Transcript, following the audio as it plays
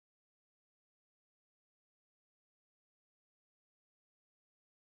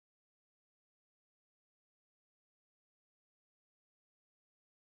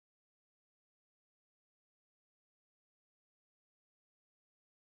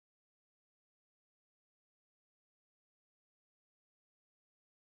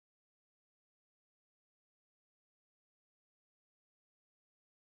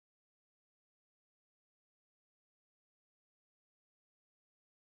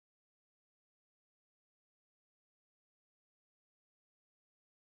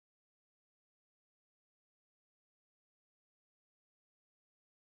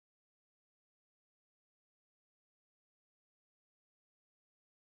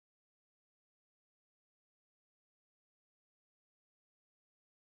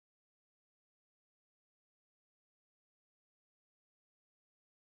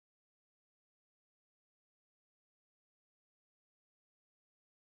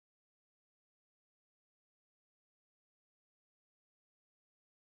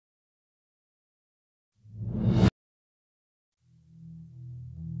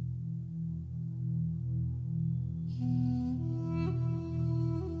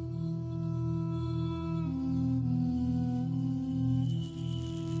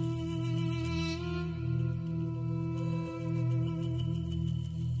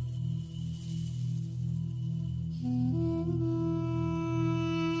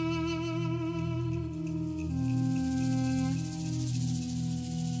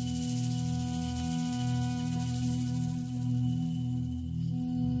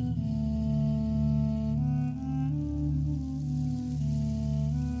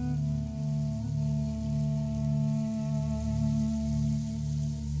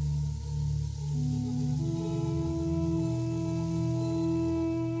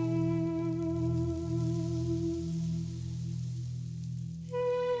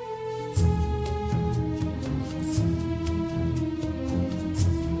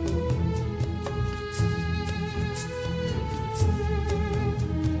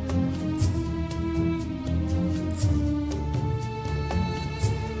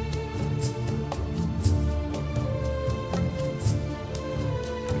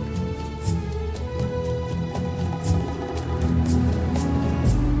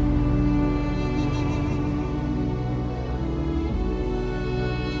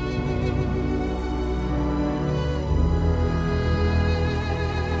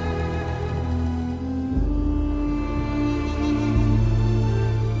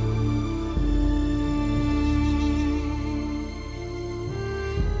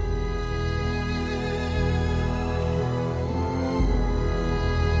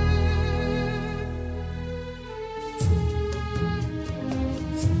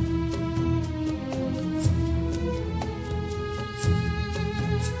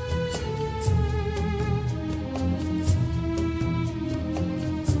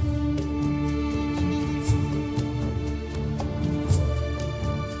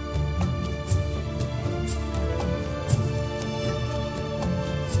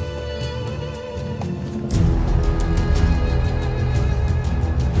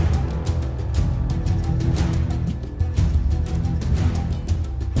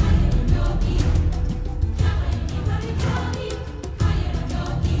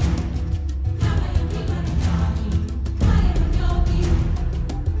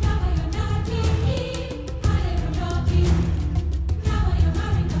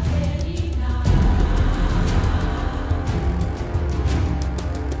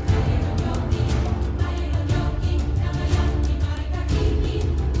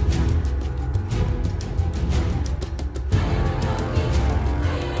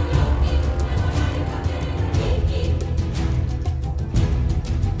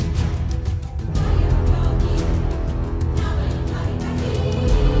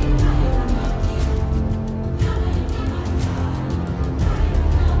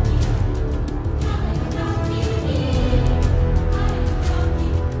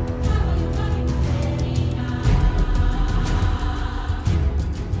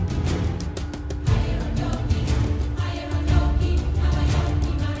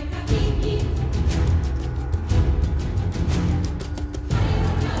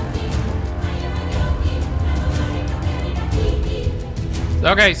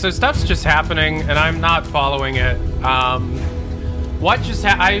Okay, so stuff's just happening, and I'm not following it. What just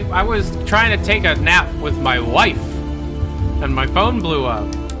I was trying to take a nap with my wife, and my phone blew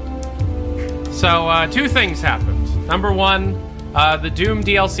up. So, two things happened. Number one, the Doom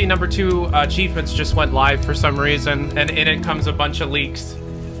DLC number 2 achievements just went live for some reason, and in it comes a bunch of leaks.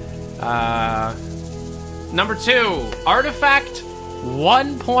 Number 2, Artifact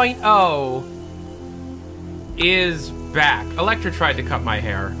 1.0 is back. Electra tried to cut my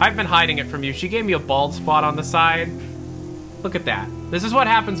hair. I've been hiding it from you. She gave me a bald spot on the side. Look at that. This is what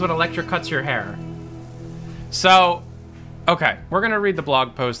happens when Electra cuts your hair. So, okay, we're gonna read the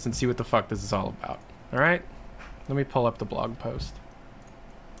blog post and see what the fuck this is all about. All right? Let me pull up the blog post.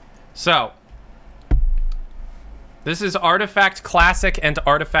 So, this is Artifact Classic and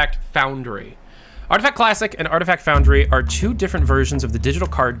Artifact Foundry. Artifact Classic and Artifact Foundry are two different versions of the digital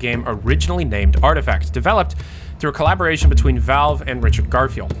card game originally named Artifact, developed through a collaboration between Valve and Richard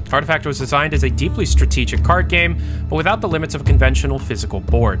Garfield. Artifact was designed as a deeply strategic card game, but without the limits of a conventional physical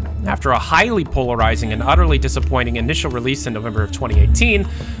board. After a highly polarizing and utterly disappointing initial release in November of 2018,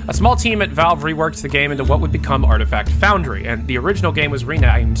 a small team at Valve reworked the game into what would become Artifact Foundry, and the original game was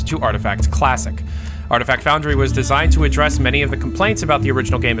renamed to Artifact Classic. Artifact Foundry was designed to address many of the complaints about the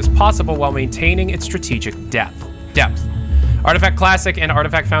original game as possible while maintaining its strategic depth. Artifact Classic and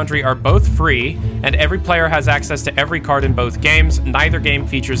Artifact Foundry are both free, and every player has access to every card in both games. Neither game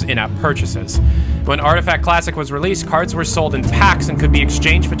features in-app purchases. When Artifact Classic was released, cards were sold in packs and could be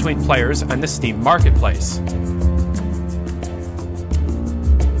exchanged between players and the Steam Marketplace.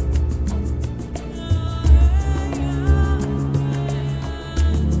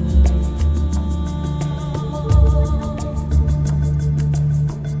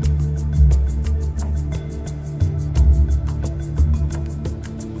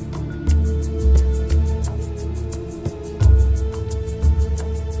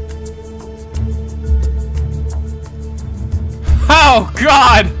 Oh,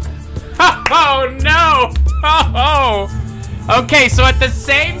 God! Oh, no! Oh! Okay, so at the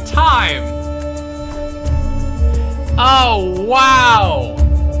same time... Oh, wow!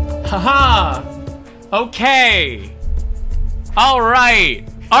 Haha! Okay! Alright!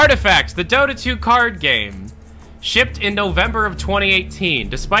 Artifact, the Dota 2 card game. Shipped in November of 2018.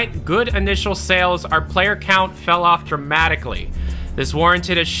 Despite good initial sales, our player count fell off dramatically. This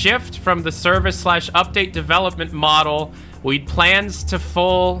warranted a shift from the service/update development model we'd plans to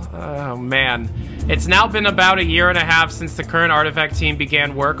full... Oh, man. It's now been about a year and a half since the current Artifact team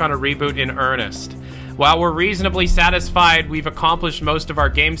began work on a reboot in earnest. While we're reasonably satisfied we've accomplished most of our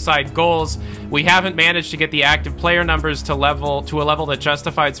game side goals, we haven't managed to get the active player numbers to a level that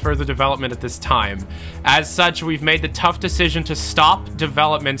justifies further development at this time. As such, we've made the tough decision to stop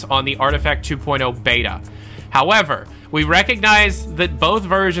development on the Artifact 2.0 beta. However, we recognize that both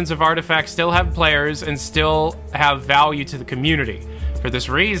versions of Artifact still have players and still have value to the community. For this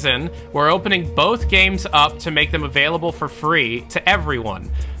reason, we're opening both games up to make them available for free to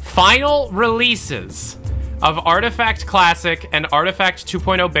everyone. Final releases of Artifact Classic and Artifact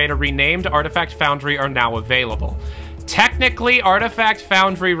 2.0 Beta, renamed Artifact Foundry, are now available. Technically, Artifact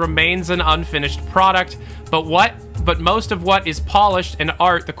Foundry remains an unfinished product, but most of what is polished and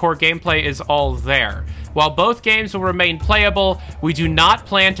art, the core gameplay, is all there. While both games will remain playable, we do not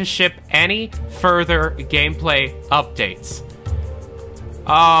plan to ship any further gameplay updates.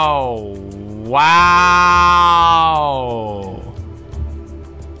 Oh, wow.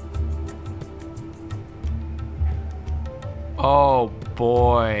 Oh,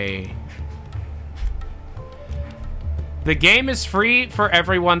 boy. The game is free for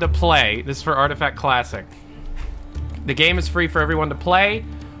everyone to play. This is for Artifact Classic. The game is free for everyone to play.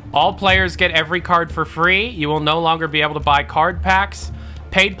 All players get every card for free. You will no longer be able to buy card packs.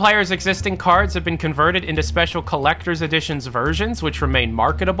 Paid players' existing cards have been converted into special collector's editions versions, which remain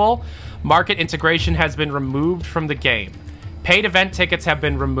marketable. Market integration has been removed from the game. Paid event tickets have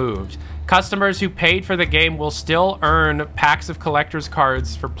been removed. Customers who paid for the game will still earn packs of collector's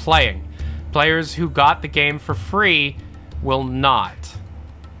cards for playing. Players who got the game for free will not.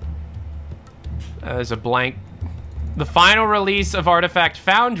 There's a blank. The final release of Artifact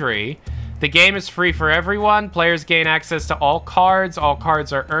Foundry. The game is free for everyone. Players gain access to all cards. All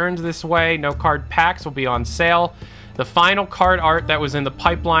cards are earned this way. No card packs will be on sale. The final card art that was in the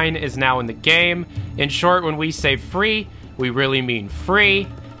pipeline is now in the game. In short, when we say free, we really mean free.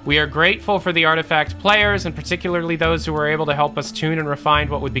 We are grateful for the Artifact players, and particularly those who were able to help us tune and refine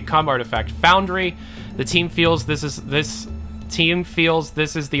what would become Artifact Foundry. The team feels this is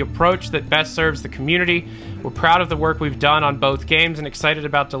the approach that best serves the community. We're proud of the work we've done on both games and excited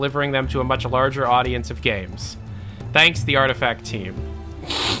about delivering them to a much larger audience of games. Thanks, the Artifact team.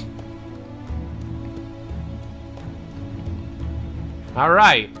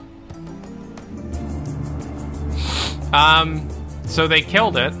 Alright. So they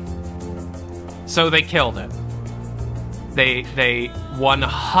killed it. So they killed it. They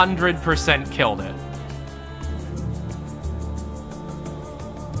 100% killed it.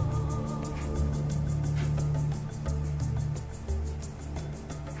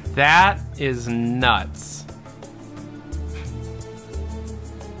 That is nuts.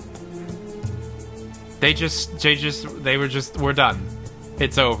 We're done.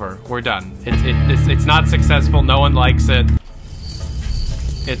 It's over. We're done. It's not successful. No one likes it.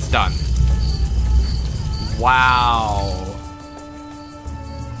 It's done. Wow.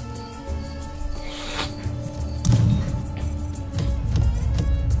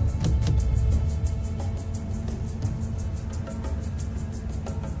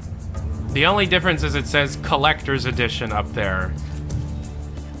 The only difference is it says Collector's Edition up there.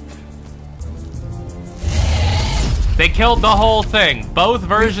 They killed the whole thing. Both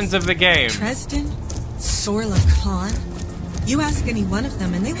versions of the game. Dresden? Sorla Khan? You ask any one of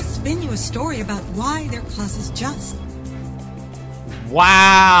them and they will spin you a story about why their cause is just.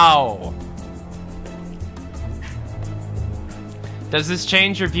 Wow! Does this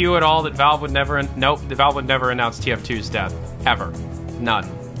change your view at all that Valve would never... Nope, Valve would never announce TF2's death. Ever. None.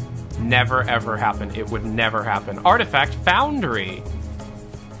 Never, ever happen. It would never happen. Artifact Foundry.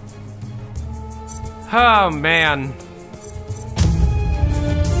 Oh, man.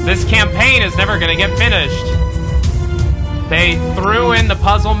 This campaign is never gonna get finished. They threw in the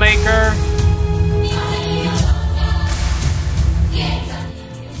Puzzle Maker.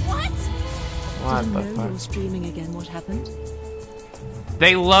 What the fuck? Streaming again. What happened?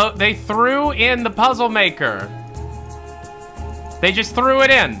 They threw in the Puzzle Maker. They just threw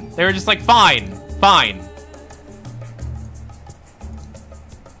it in. They were just like, fine, fine.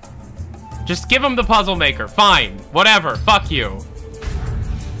 Just give them the Puzzle Maker. Fine. Whatever. Fuck you.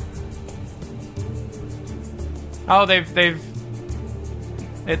 Oh,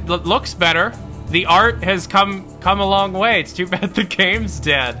 it looks better. The art has come a long way. It's too bad the game's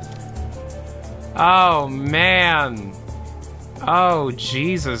dead. Oh, man. Oh,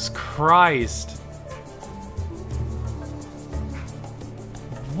 Jesus Christ.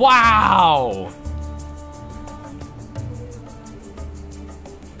 Wow!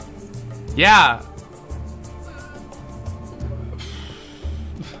 Yeah.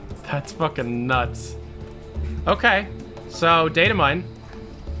 That's fucking nuts. Okay, so data mine.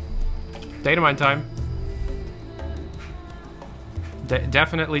 Data mine time.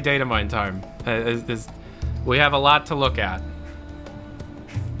 Definitely data mine time. We have a lot to look at.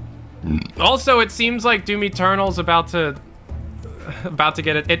 Also, it seems like Doom Eternal's about to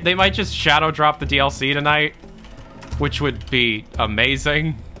get it. They might just shadow drop the DLC tonight, which would be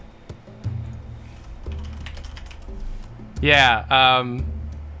amazing. Yeah,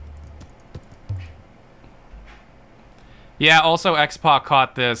 yeah, also Xpac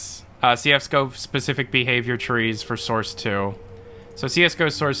caught this. CSGO specific behavior trees for Source 2. So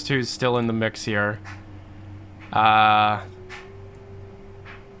CSGO Source 2 is still in the mix here.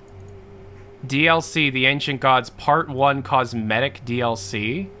 DLC, The Ancient Gods Part 1 Cosmetic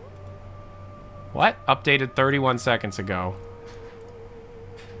DLC. What? Updated 31 seconds ago.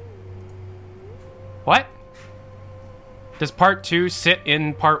 What? Does Part 2 sit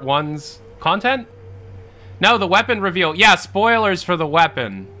in Part 1's content? No, the weapon reveal. Yeah, spoilers for the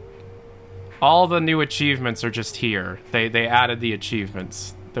weapon. All the new achievements are just here. They added the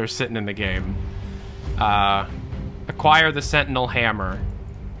achievements. They're sitting in the game. Acquire the Sentinel Hammer.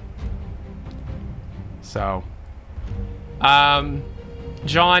 So,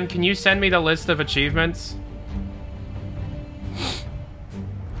 John, can you send me the list of achievements?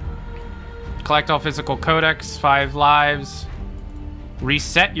 Collect all physical codex, 5 lives.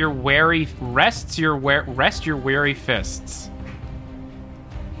 Reset your weary, rest your weary fists.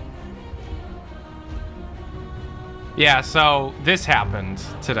 Yeah, so this happened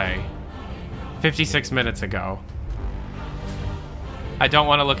today, 56 minutes ago. I don't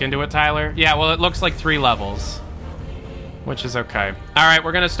want to look into it, Tyler. Yeah, well, it looks like 3 levels, which is okay. All right,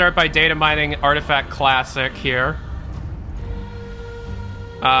 we're going to start by data mining Artifact Classic here.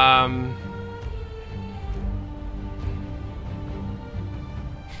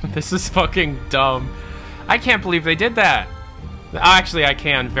 This is fucking dumb. I can't believe they did that. Actually, I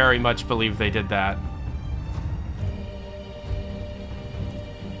can very much believe they did that.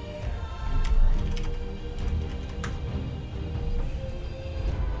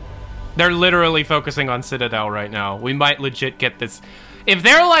 They're literally focusing on Citadel right now. We might legit get this. If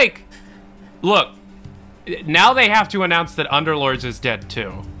they're like... Look. Now they have to announce that Underlords is dead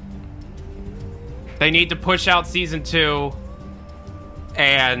too. They need to push out Season 2.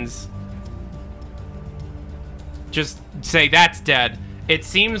 and just say that's dead. It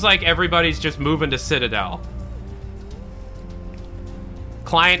seems like everybody's just moving to Citadel.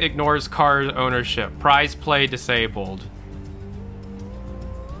 Client ignores card ownership. Prize play disabled.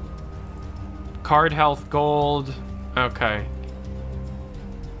 Card health gold. Okay.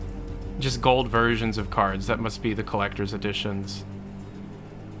 Just gold versions of cards. That must be the collector's editions.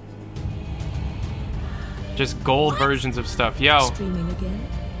 Just gold versions of stuff. Yo. Streaming again?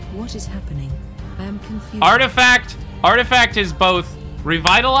 What is happening? I am confused. Artifact. Artifact is both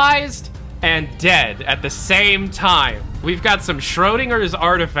revitalized and dead at the same time. We've got some Schrodinger's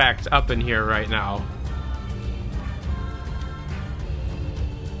Artifact up in here right now.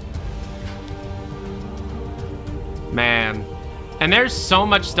 Man. And there's so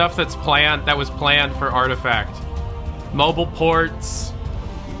much stuff that was planned for Artifact. Mobile ports,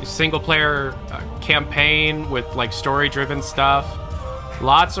 single player campaign with like story driven stuff.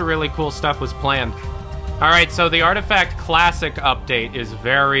 Lots of really cool stuff was planned. All right, so the Artifact Classic update is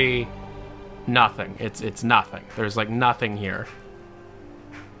very nothing. It's nothing. There's like nothing here.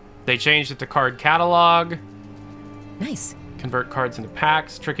 They changed it to card catalog. Nice. Convert cards into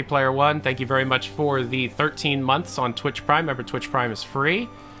packs. Tricky Player 1, thank you very much for the 13 months on Twitch Prime. Remember, Twitch Prime is free.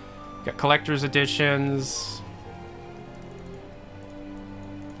 Got collector's editions.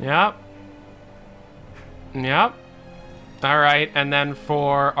 Yep. Yep. All right, and then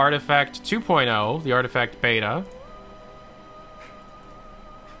for Artifact 2.0, the Artifact Beta.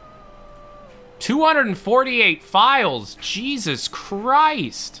 248 files. Jesus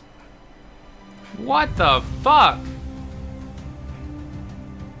Christ. What the fuck?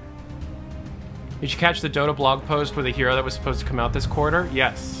 Did you catch the Dota blog post with a hero that was supposed to come out this quarter?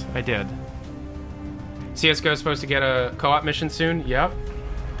 Yes, I did. CSGO is supposed to get a co-op mission soon? Yep.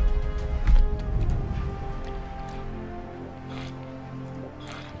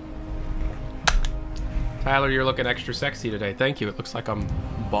 Tyler, you're looking extra sexy today. Thank you. It looks like I'm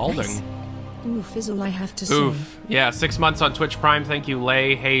balding. Nice. Oof is all I have to say. Oof. Yeah, 6 months on Twitch Prime. Thank you,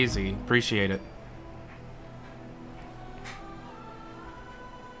 Lay Hazy. Appreciate it.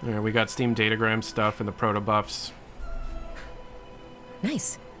 Yeah, we got Steam Datagram stuff and the proto buffs.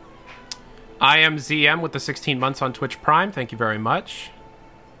 Nice. I am ZM with the 16 months on Twitch Prime. Thank you very much.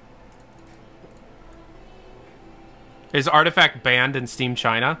 Is Artifact banned in Steam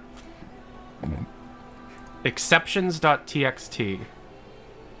China? Exceptions.txt.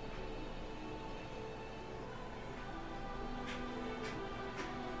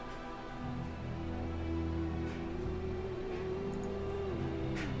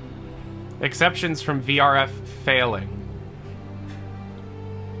 Exceptions from VRF failing.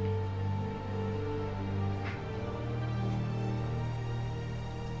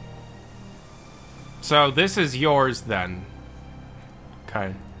 So this is yours then.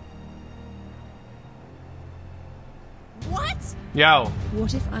 Okay. What? Yo.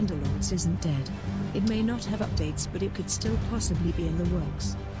 What if Underlords isn't dead? It may not have updates, but it could still possibly be in the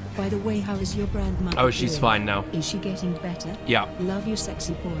works. By the way, how is your grandmother? Oh, she's doing? fine now. Is she getting better? Yeah. Love you,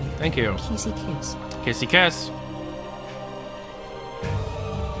 sexy boy. Thank you. Kissy kiss. Kissy kiss.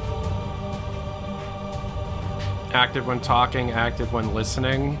 Active when talking, active when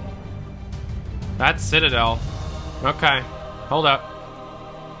listening. That's Citadel. Okay. Hold up.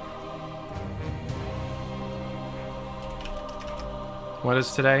 What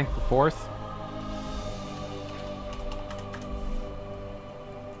is today? The 4th?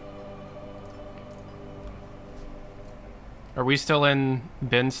 Are we still in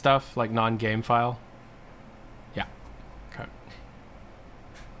bin stuff, like non-game file? Yeah. Okay.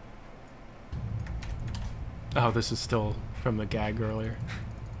 Oh, this is still from the gag earlier.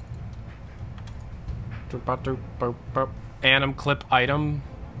 Anim clip item.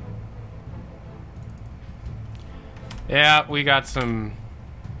 Yeah, we got some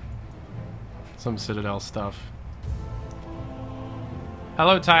Citadel stuff.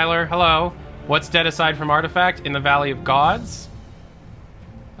 Hello, Tyler. Hello. What's dead aside from Artifact? In the Valley of Gods?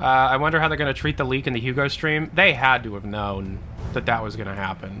 I wonder how they're going to treat the leak in the Hugo stream. They had to have known that that was going to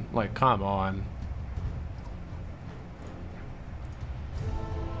happen. Like, come on.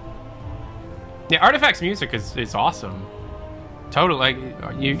 Yeah, Artifact's music is awesome. Totally. Like,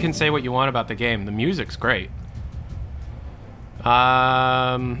 you can say what you want about the game. The music's great.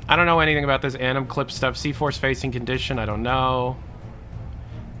 I don't know anything about this Anim clip stuff. C-Force facing condition, I don't know.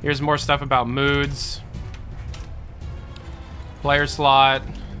 Here's more stuff about moods. Player slot.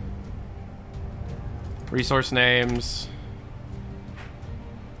 Resource names.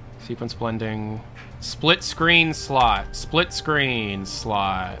 Sequence blending. Split screen slot. Split screen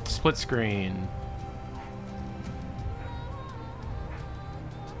slot. Split screen.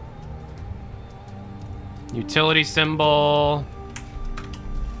 Utility symbol.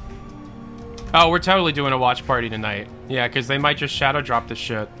 Oh, we're totally doing a watch party tonight. Yeah, because they might just shadow drop this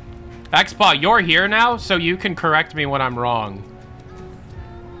shit. Xpaw, you're here now, so you can correct me when I'm wrong.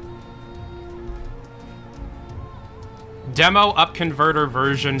 Demo up converter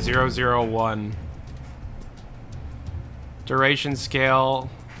version 001. Duration scale,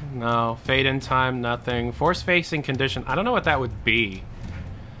 no. Fade in time, nothing. Force facing condition, I don't know what that would be.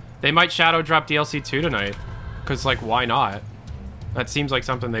 They might shadow drop DLC 2 tonight. Because, like, why not? That seems like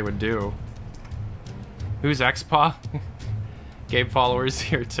something they would do. Who's Xpaw? Gabe followers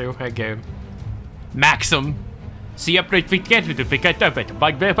here too. Hey, Gabe. Maxim. The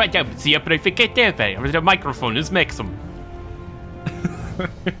microphone is Maxim.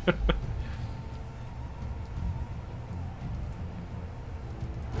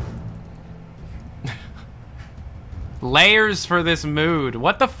 Layers for this mood.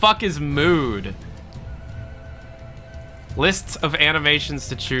 What the fuck is mood? Lists of animations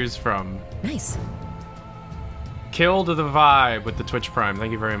to choose from. Nice. Killed the vibe with the Twitch Prime.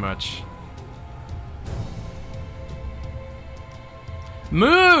 Thank you very much.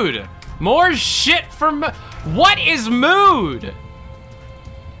 Mood! More shit from... What is mood?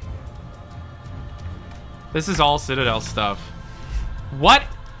 This is all Citadel stuff. What?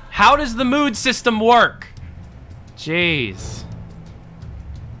 How does the mood system work? Jeez.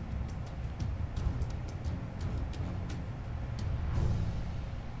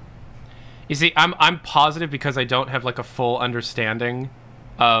 You see, I'm positive because I don't have like a full understanding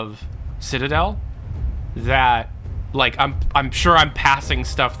of Citadel that like I'm sure I'm passing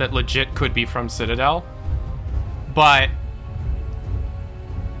stuff that legit could be from Citadel, but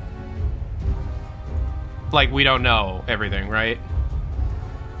like we don't know everything, right?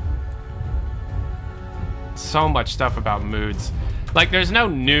 So much stuff about moods. Like, there's no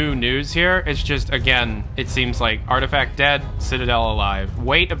new news here. It's just, again, it seems like Artifact dead, Citadel alive.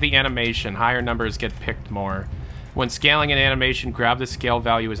 Weight of the animation. Higher numbers get picked more. When scaling an animation, grab the scale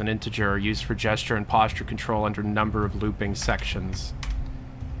value as an integer, used for gesture and posture control under number of looping sections.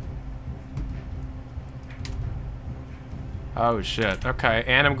 Oh, shit. Okay.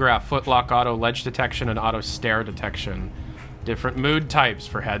 Anim graph, footlock, auto ledge detection, and auto stare detection. Different mood types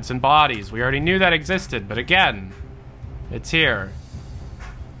for heads and bodies. We already knew that existed, but again, it's here.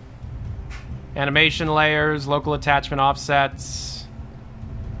 Animation layers, local attachment offsets,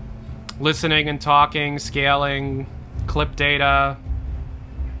 listening and talking, scaling, clip data.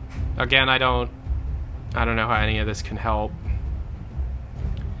 Again, I don't know how any of this can help.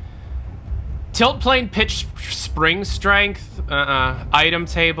 Tilt plane pitch spring strength, item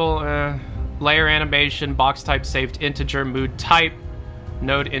table, layer animation, box type saved integer, mood type,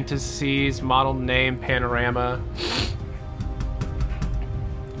 node indices, model name, panorama.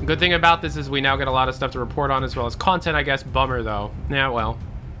 Good thing about this is we now get a lot of stuff to report on as well as content, I guess. Bummer, though. Yeah, well.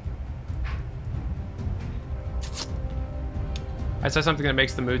 I said something that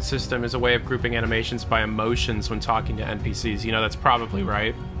makes the mood system is a way of grouping animations by emotions when talking to NPCs. You know, that's probably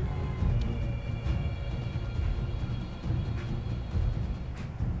right.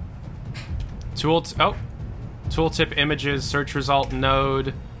 Tooltip images, search result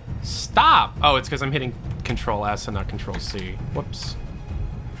node. Stop! Oh, it's because I'm hitting Control S and not Control C. Whoops.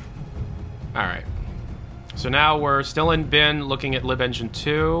 Alright. So now we're still in bin looking at libengine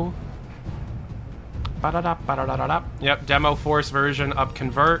 2. Yep, demo force version up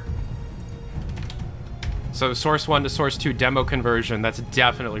convert. So source 1 to source 2 demo conversion. That's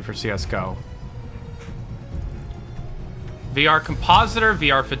definitely for CSGO. VR compositor,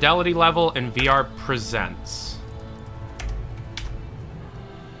 VR fidelity level, and VR presents.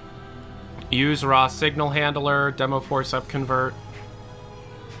 Use raw signal handler, demo force up convert.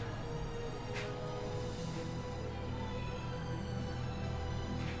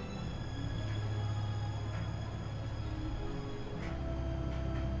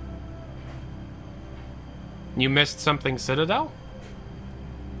 You missed something, Citadel?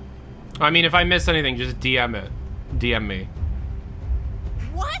 I mean, if I miss anything, just DM it. DM me.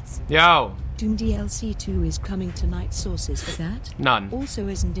 What? Yo. Doom DLC 2 is coming tonight. Sources for that? None. Also,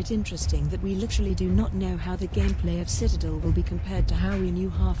 isn't it interesting that we literally do not know how the gameplay of Citadel will be compared to how we knew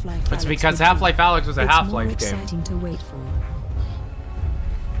Half-Life Alyx? It's because Half-Life Alyx was a Half-Life game. It's more exciting to wait for.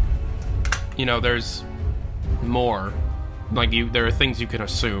 You know, there's more. Like, there are things you can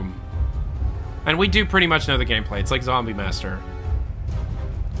assume. And we do pretty much know the gameplay. It's like Zombie Master.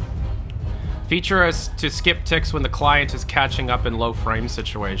 Feature us to skip ticks when the client is catching up in low frame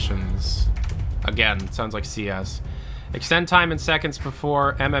situations. Again, sounds like CS. Extend time in seconds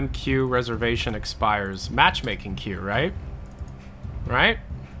before MMQ reservation expires. Matchmaking queue, right? Right?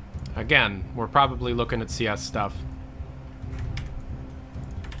 Again, we're probably looking at CS stuff.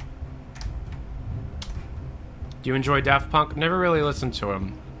 Do you enjoy Daft Punk? Never really listened to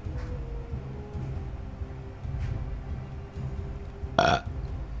him.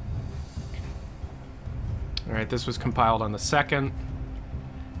 Alright, this was compiled on the 2nd.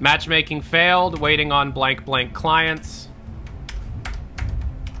 Matchmaking failed, waiting on blank blank clients.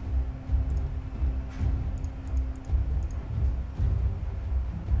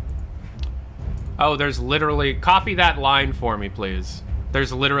 Oh, there's literally... Copy that line for me, please.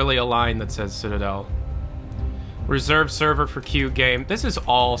 There's literally a line that says Citadel. Reserve server for Q game. This is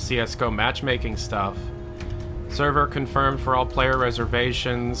all CSGO matchmaking stuff. Server confirmed for all player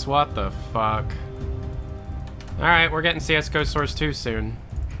reservations. What the fuck? Alright, we're getting CSGO Source 2 soon.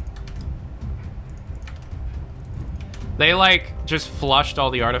 They, like, just flushed all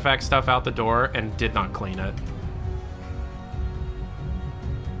the artifact stuff out the door and did not clean it.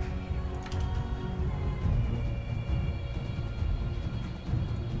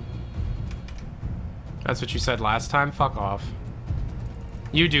 That's what you said last time? Fuck off.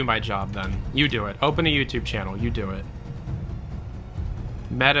 You do my job, then. You do it. Open a YouTube channel. You do it.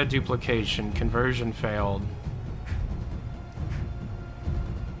 Meta duplication. Conversion failed.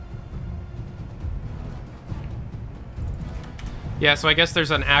 Yeah, so I guess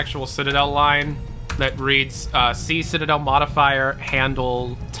there's an actual Citadel line that reads, C Citadel modifier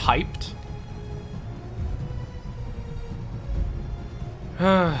handle typed.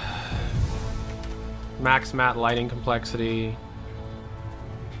 Max matte lighting complexity.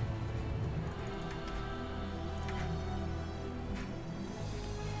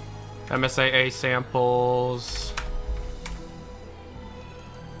 MSAA samples.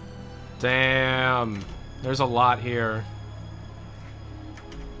 Damn. There's a lot here.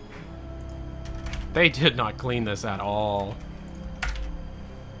 They did not clean this at all.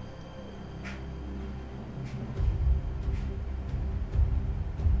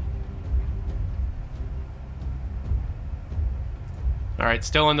 Alright,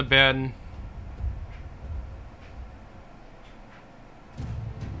 still in the bin.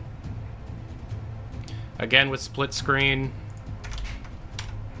 Again with split screen.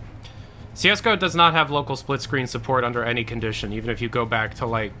 CSGO does not have local split screen support under any condition, even if you go back to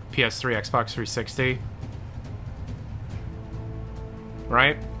like PS3, Xbox 360.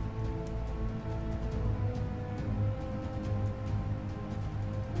 Right?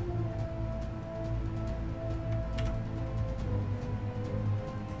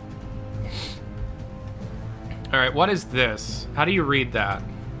 Alright, what is this? How do you read that?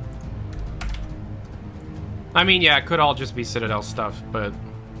 I mean, yeah, it could all just be Citadel stuff, but...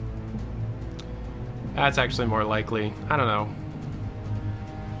 that's actually more likely. I don't know.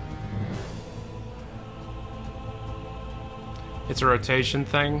 It's a rotation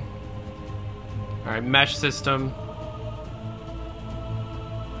thing. Alright, mesh system.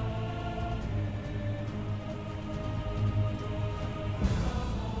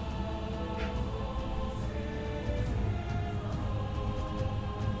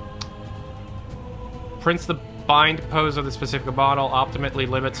 Prints the bind pose of the specific bottle, optimally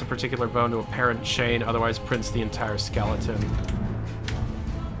limits a particular bone to a parent chain, otherwise prints the entire skeleton.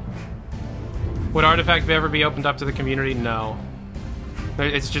 Would Artifact ever be opened up to the community? No.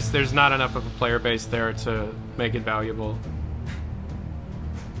 It's just, there's not enough of a player base there to make it valuable.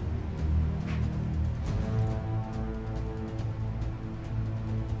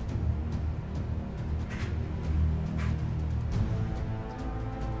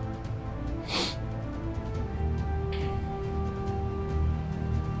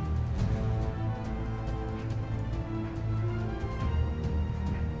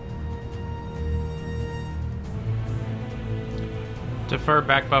 Defer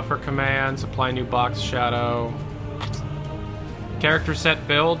back buffer commands, apply new box shadow. Character set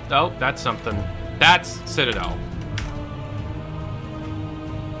build. Oh, that's something. That's Citadel.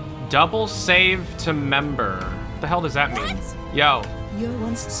 Double save to member. What the hell does that mean? Yo.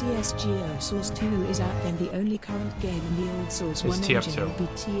 Once CSGO Source 2 is out, then the only current game in the old Source 1 engine will be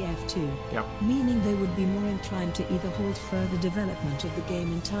TF2. Yep. Meaning they would be more inclined to either halt further development of the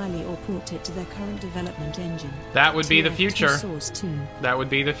game entirely or port it to their current development engine. That would be the future. Source 2. That would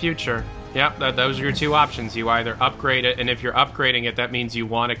be the future. Yep, those are your two options. You either upgrade it, and if you're upgrading it, that means you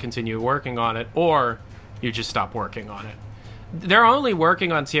want to continue working on it, or you just stop working on it. They're only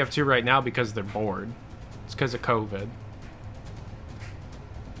working on TF2 right now because they're bored. It's because of COVID.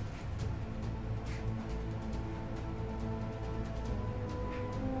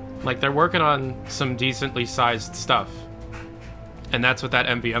 Like, they're working on some decently sized stuff. And that's what that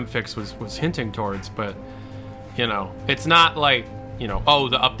MVM fix was hinting towards, but, you know, it's not like you know, oh,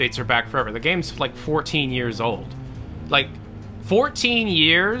 the updates are back forever. The game's like 14 years old. Like, 14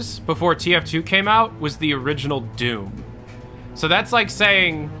 years before TF2 came out was the original Doom. So that's like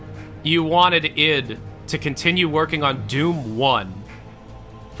saying you wanted id to continue working on Doom 1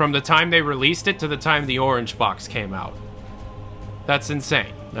 from the time they released it to the time the orange box came out. That's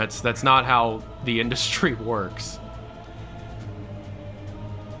insane. That's not how the industry works.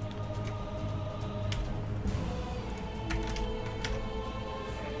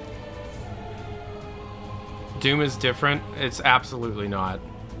 Doom is different? It's absolutely not.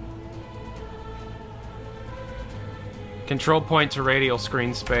 Control point to radial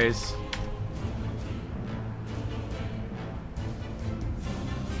screen space.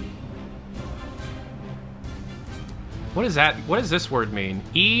 What is that? What does this word mean?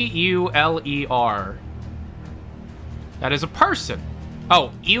 E-U-L-E-R. That is a person.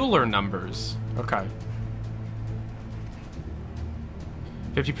 Oh, Euler numbers. Okay.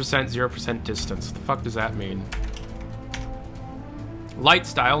 50%, 0% distance. What the fuck does that mean? Light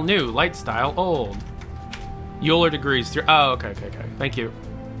style, new. Light style, old. Euler degrees. Through. Oh, okay. Thank you.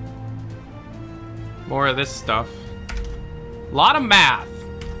 More of this stuff. Lot of math.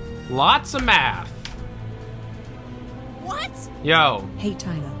 Lots of math. What? Yo. Hey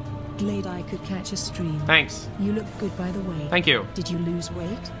Tyler, glad I could catch a stream. Thanks. You look good, by the way. Thank you. Did you lose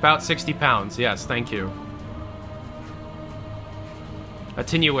weight? About 60 pounds. Yes, thank you.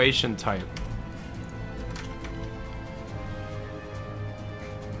 Attenuation type.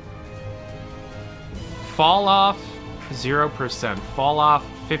 Fall off 0%. Fall off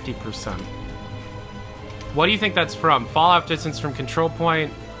 50%. What do you think that's from? Fall off distance from control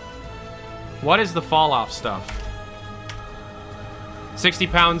point. What is the fall off stuff? 60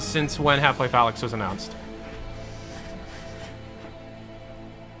 pounds since when Half-Life Alyx was announced.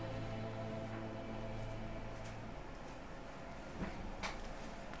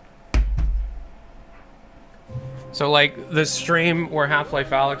 So, like, the stream where Half-Life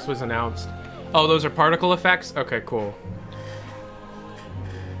Alyx was announced. Oh, those are particle effects? Okay, cool.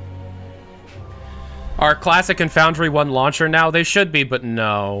 Are Classic and Foundry one launcher now? They should be, but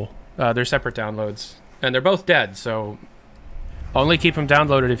no. They're separate downloads. And they're both dead, so... only keep them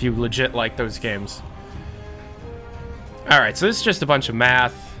downloaded if you legit like those games. Alright, so this is just a bunch of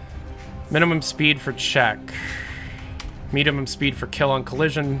math. Minimum speed for check. Minimum speed for kill on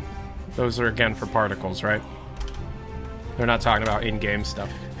collision. Those are, again, for particles, right? They're not talking about in-game stuff.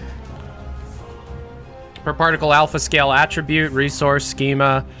 Per particle alpha scale attribute, resource,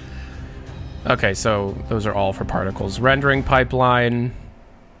 schema. Okay, so those are all for particles. Rendering pipeline.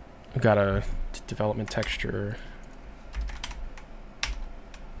 We've got a development texture.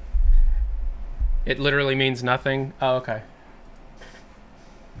 It literally means nothing. Oh, okay.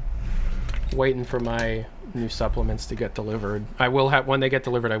 Waiting for my new supplements to get delivered. I will have, when they get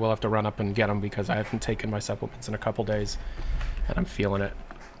delivered, I will have to run up and get them because I haven't taken my supplements in a couple days and I'm feeling it.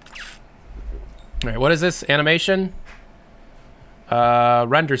 All right, what is this? Animation?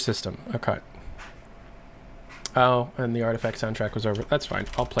 Render system. Okay. Oh, and the Artifact soundtrack was over. That's fine.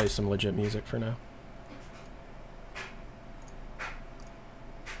 I'll play some legit music for now.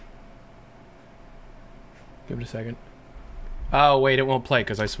 Give it a second. Oh, wait, it won't play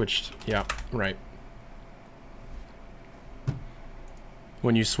because I switched. Yeah, right.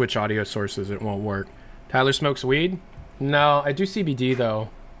 When you switch audio sources, it won't work. Tyler smokes weed? No, I do CBD, though.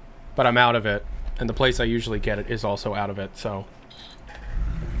 But I'm out of it. And the place I usually get it is also out of it, so...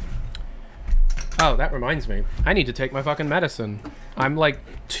 Oh, that reminds me. I need to take my fucking medicine. I'm like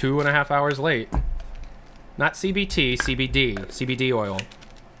 2.5 hours late. Not CBT, CBD. CBD oil.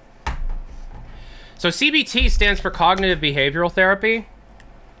 So CBT stands for Cognitive Behavioral Therapy.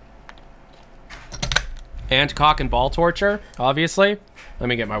 And cock and ball torture, obviously. Let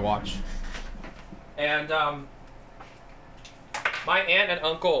me get my watch. And, my aunt and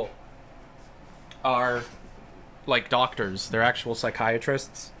uncle are, like, doctors. They're actual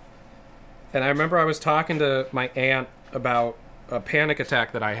psychiatrists. And I remember I was talking to my aunt about a panic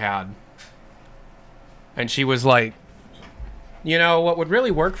attack that I had. And she was like, you know, what would really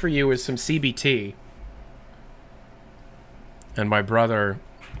work for you is some CBT. And my brother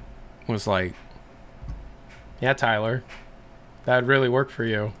was like, yeah, Tyler, that would really work for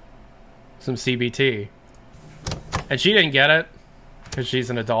you. Some CBT. And she didn't get it because she's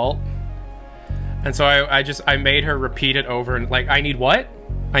an adult. And so I made her repeat it over and like, I need what?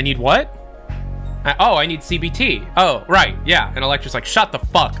 I need what? Oh, I need CBT. Oh, right, yeah. And Electra's like, shut the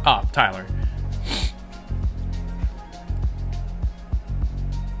fuck up, Tyler.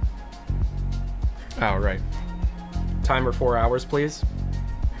 Oh, right. Timer 4 hours, please.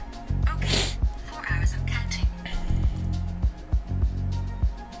 Okay, 4 hours of counting.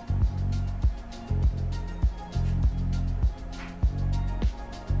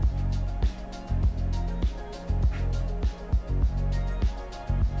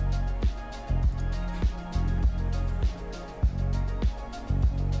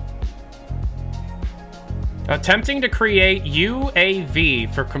 Attempting to create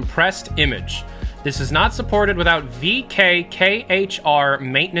UAV for compressed image. This is not supported without VKKHR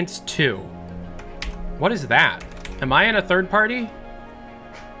maintenance 2. What is that? Am I in a third party?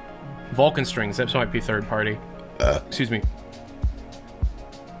 Vulcan strings, that might be third party. Excuse me.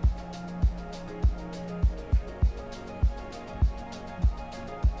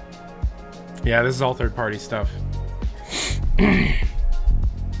 Yeah, this is all third party stuff.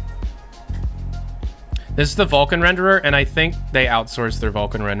 This is the Vulkan renderer, and I think they outsourced their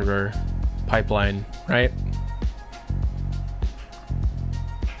Vulkan renderer pipeline, right?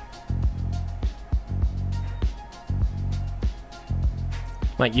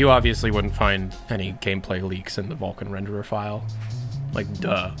 Like, you obviously wouldn't find any gameplay leaks in the Vulkan renderer file. Like,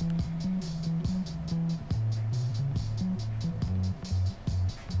 duh.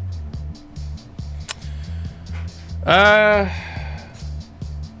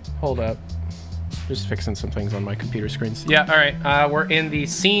 Hold up. Just fixing some things on my computer screens. Yeah, all right. We're in the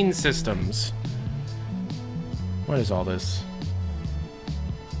scene systems. What is all this?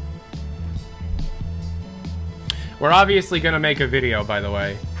 We're obviously going to make a video, by the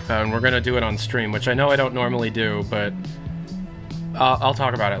way. And we're going to do it on stream, which I know I don't normally do, but I'll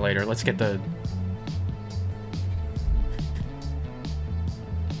talk about it later. Let's get the...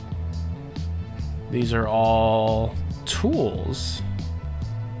 These are all tools.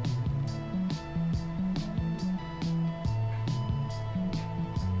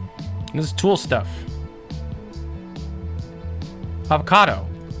 This is tool stuff. Avocado.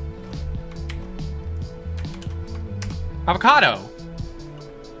 Avocado.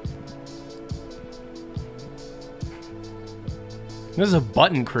 This is a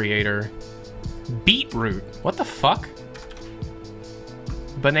button creator. Beetroot. What the fuck?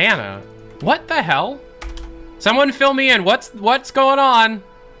 Banana. What the hell? Someone fill me in. What's going on?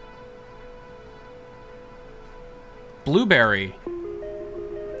 Blueberry.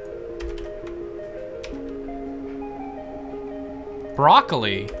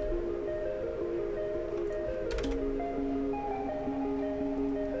 Broccoli.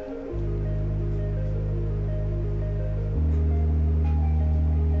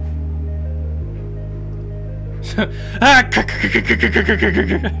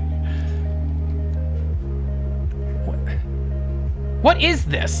 What is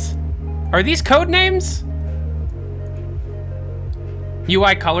this? Are these code names?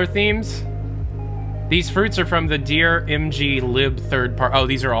 UI color themes? These fruits are from the Dear MG lib third part. Oh,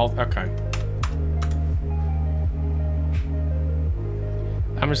 these are all, okay.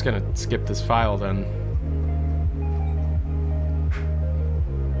 I'm just gonna skip this file then.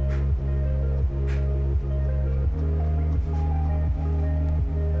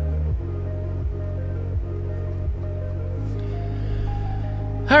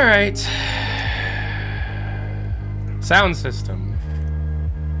 All right. Sound system.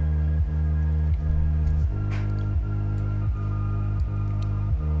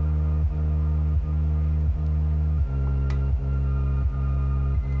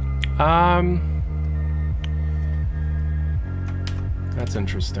 That's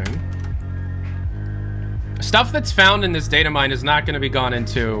interesting. Stuff that's found in this data mine is not going to be gone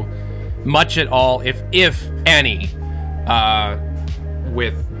into much at all, if any,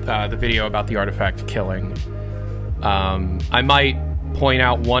 with the video about the artifact killing. I might point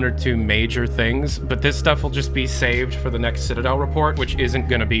out one or two major things, but this stuff will just be saved for the next Citadel report, which isn't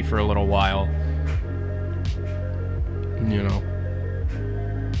going to be for a little while. You know.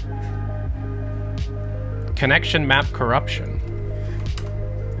 Connection map corruption.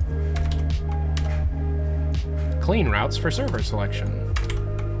 Clean routes for server selection.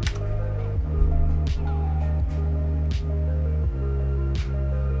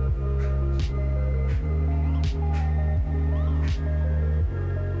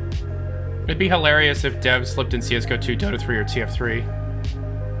 It'd be hilarious if devs slipped in CSGO 2, Dota 3, or TF3.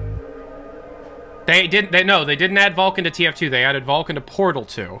 They didn't add Vulkan to TF2. They added Vulkan to Portal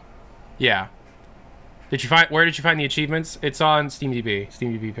 2. Yeah. Did you find, where did you find the achievements? It's on SteamDB.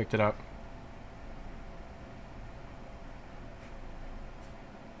 SteamDB picked it up.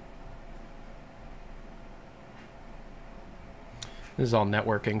 This is all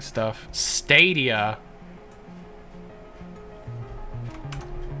networking stuff. Stadia.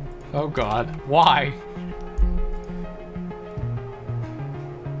 Oh God, why?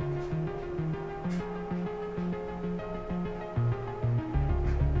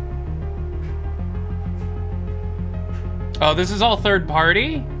 Oh, this is all third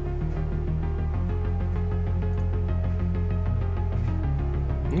party?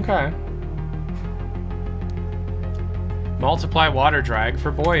 Okay. Multiply water drag for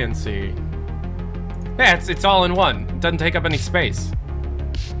buoyancy. Yeah, it's all in one. It doesn't take up any space.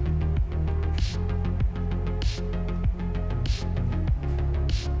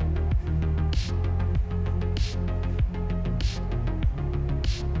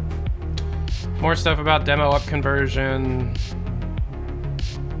 More stuff about demo up conversion.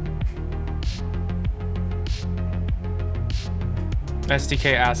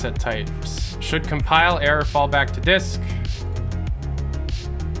 SDK asset types. Should compile, error, fall back to disk.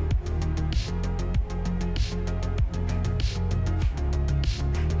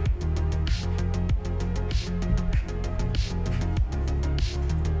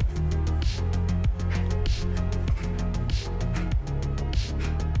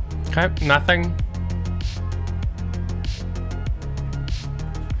 Okay, nothing.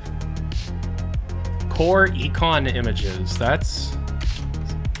 Core econ images. That's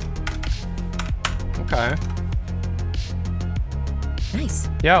okay. Nice.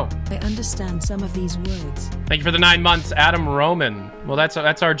 Yo. I understand some of these words. Thank you for the 9 months, Adam Roman. Well, that's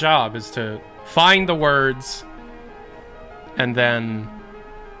our job, is to find the words and then,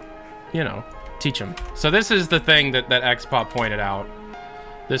 you know, teach them. So this is the thing that Xpop pointed out.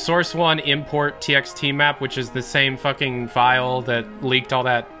 The source one import txt map, which is the same fucking file that leaked all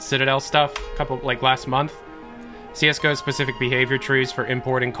that Citadel stuff last month. CSGO specific behavior trees for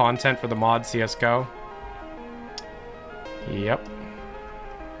importing content for the mod CSGO. Yep.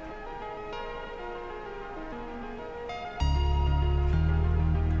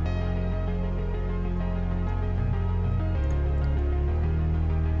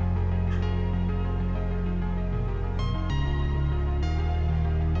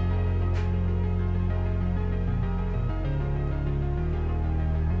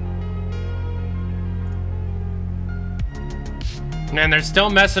 Man, they're still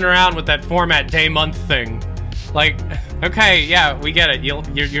messing around with that format day-month thing. Like, okay, yeah, we get it.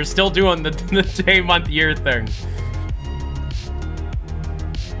 You're still doing the day-month-year thing.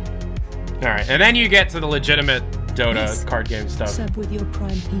 All right, and then you get to the legitimate Dota card game stuff. Sub with your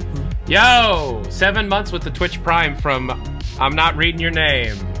Prime people. Yo, 7 months with the Twitch Prime from I'm not reading your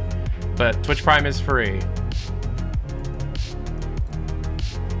name, but Twitch Prime is free.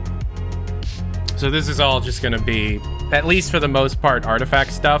 So this is all just gonna be, at least for the most part,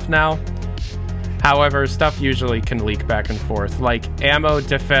 artifact stuff now. However, stuff usually can leak back and forth, like ammo,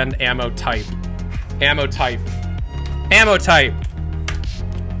 defend, ammo type. Ammo type. Ammo type.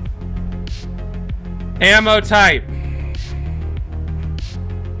 Ammo type.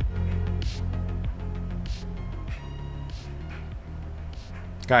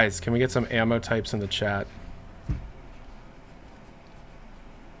 Guys, can we get some ammo types in the chat?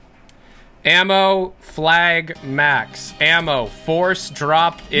 Ammo, flag, max. Ammo, force,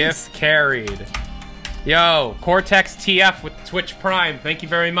 drop, if carried. Yo, Cortex TF with Twitch Prime. Thank you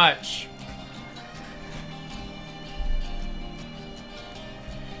very much.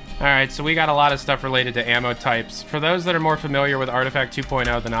 Alright, so we got a lot of stuff related to ammo types. For those that are more familiar with Artifact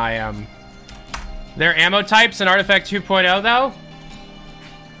 2.0 than I am, there are ammo types in Artifact 2.0 though?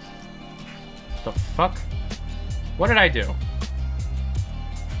 The fuck? What did I do?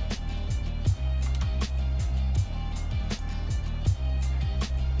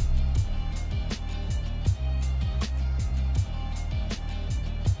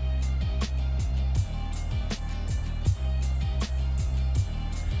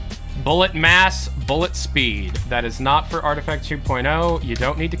 Bullet mass, bullet speed. That is not for Artifact 2.0. You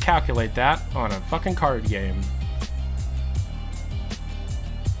don't need to calculate that on a fucking card game.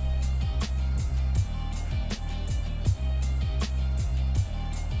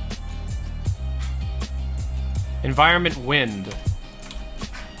 Environment wind.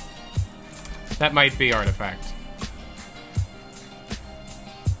 That might be Artifact.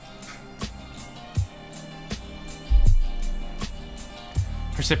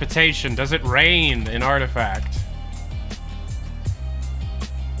 Precipitation. Does it rain in Artifact?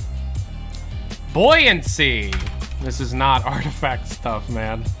 Buoyancy. This is not Artifact stuff,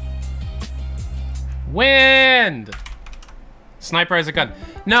 man. Wind. Sniper has a gun.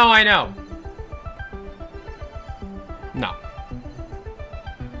 No, I know. No.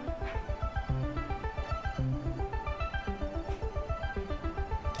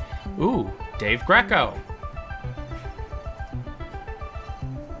 Ooh, Dave Greco.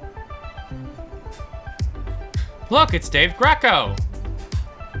 Look, it's Dave Greco.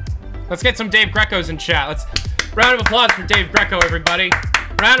 Let's get some Dave Grecos in chat. Let's round of applause for Dave Greco, everybody.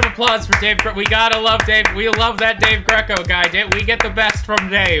 Round of applause for Dave Greco. We gotta love Dave. We love that Dave Greco guy. We get the best from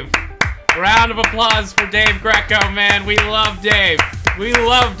Dave. Round of applause for Dave Greco, man. We love Dave. We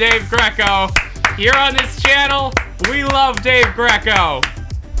love Dave Greco. Here on this channel, we love Dave Greco.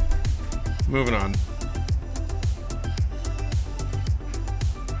 Moving on.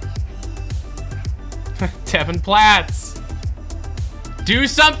 Devin Platts. Do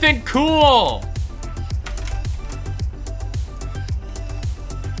something cool.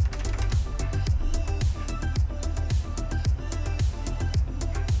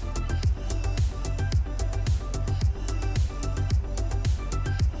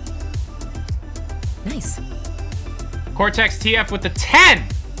 Nice. Cortex TF with the 10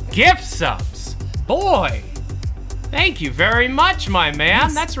 gift subs. Boy. Thank you very much, my man.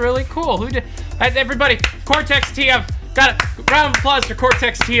 Nice. That's really cool. Who did? Everybody, Cortex TF. Got a round of applause for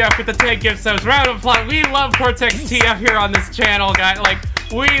Cortex TF with the 10 gift subs. Round of applause. We love Cortex TF here on this channel, guys. Like,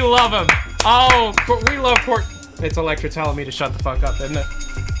 we love him. Oh, we love It's Electra telling me to shut the fuck up, isn't it?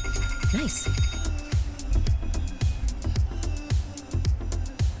 Nice.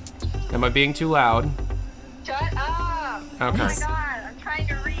 Am I being too loud? Shut up! Okay. Oh my god, I'm trying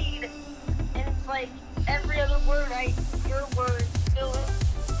to read, and it's like every other word, your word still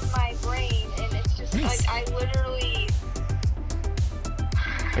in my brain, and it's just Nice. like I literally.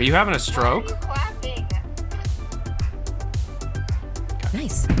 Are you having a Why are stroke? you clapping?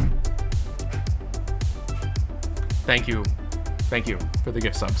 Nice. Thank you. Thank you for the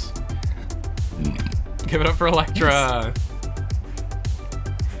gift subs. Give it up for Electra.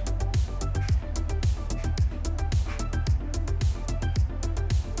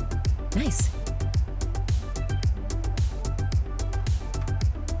 Nice.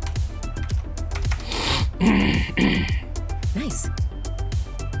 Nice.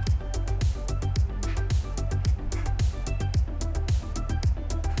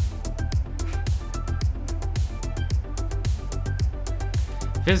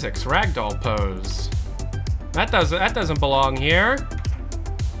 Physics ragdoll pose. That doesn't belong here.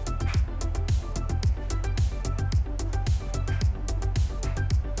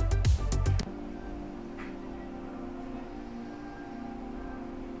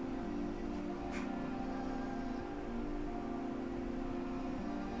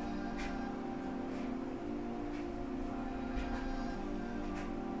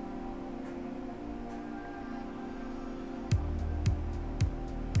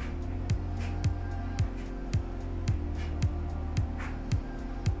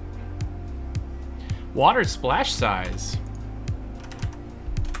 Water splash size.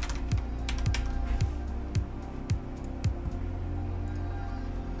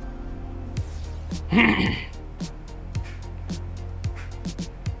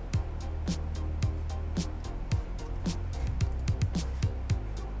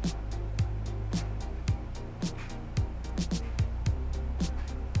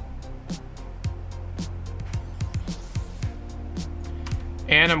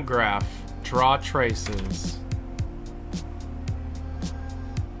 Anim graph. Draw traces.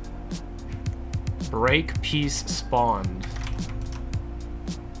 Break piece spawned.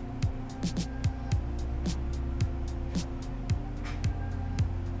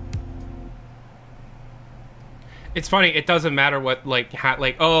 It's funny, it doesn't matter what, like,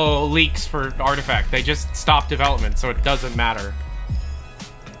 oh, leaks for artifact. They just stop development, so it doesn't matter.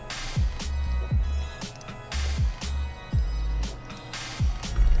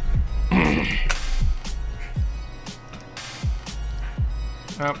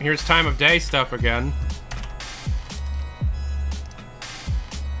 Oh, here's time of day stuff again.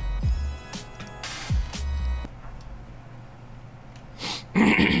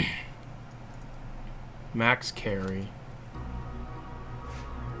 Max carry.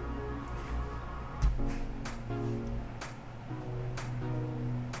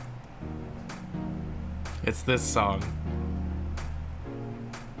 It's this song.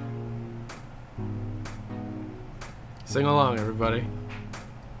 Sing along, everybody.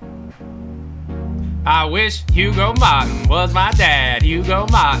 I wish Hugo Martin was my dad. Hugo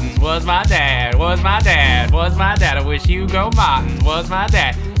Martin was my dad. Was my dad. Was my dad. I wish Hugo Martin was my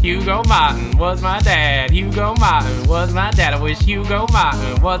dad. Hugo Martin was my dad. Hugo Martin was my dad. I wish Hugo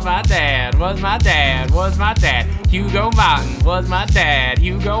Martin was my dad. Was my dad. Was my dad. Hugo Martin was my dad.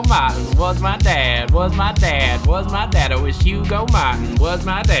 Hugo Martin was my dad. Was my dad. Was my dad. I wish Hugo Martin was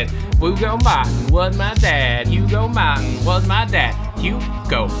my dad. Hugo Martin was my dad. Hugo Martin was my dad.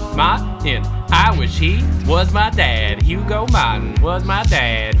 Hugo Martin. I wish he was my dad. Hugo Martin was my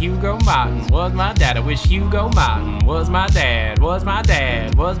dad. Hugo Martin was my dad. I wish Hugo Martin was my dad. Was my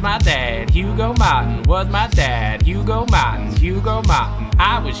dad. Was my dad. Hugo Martin was my dad. Hugo Martin. Hugo Martin.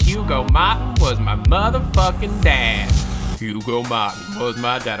 I wish Hugo Martin was my motherfucking dad. Hugo Martin was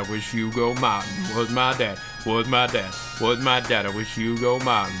my dad. I wish Hugo Martin was my dad. Was my dad. Was my dad. I wish Hugo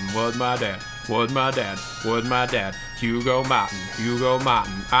Martin was my dad. Was my dad. Was my dad. Hugo Martin, Hugo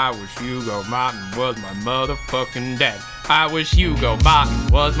Martin. I wish Hugo Martin was my motherfucking dad. I wish Hugo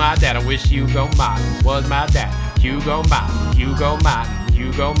Martin was my dad. I wish Hugo Martin was my dad. Hugo Martin, Hugo Martin,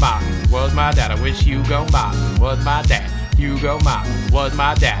 Hugo Martin was my dad. I wish Hugo Martin was my dad. Hugo Martin was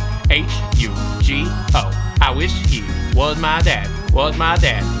my dad. H-U-G-O. I wish he was my dad. Was my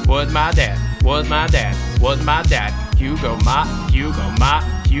dad. Was my dad. Was my dad. Was my dad. Hugo Martin, Hugo Martin,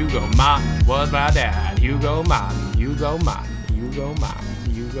 Hugo Martin was my dad. Hugo Martin, Hugo Martin, Hugo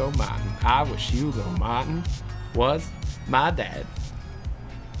Martin, Hugo Martin. I wish Hugo Martin was my dad.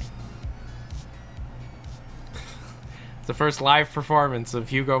 It's the first live performance of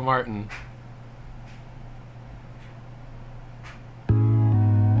Hugo Martin.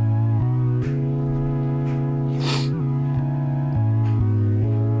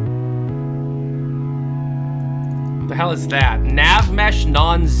 The hell is that? Navmesh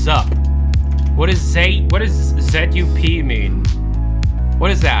non-zup. What does ZUP mean?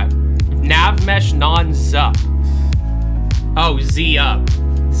 What is that? Navmesh non-zup. Oh, Z up.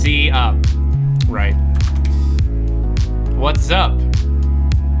 Z up. Right. What's up?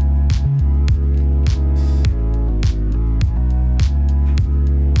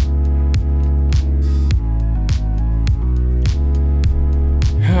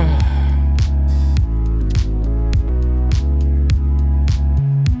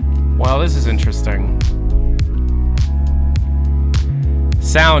 Well, this is interesting.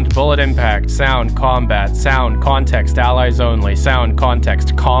 Sound, bullet impact. Sound, combat. Sound, context, allies only. Sound,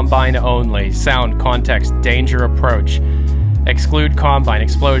 context, combine only. Sound, context, danger approach. Exclude combine,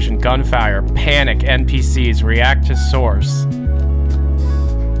 explosion, gunfire, panic, NPCs, react to source.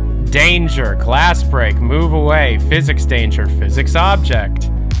 Danger, glass break, move away, physics danger, physics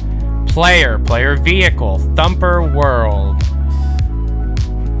object. Player, player vehicle, thumper world.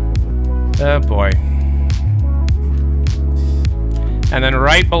 Oh boy. And then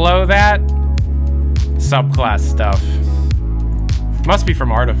right below that, subclass stuff. Must be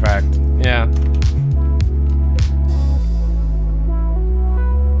from Artifact. Yeah.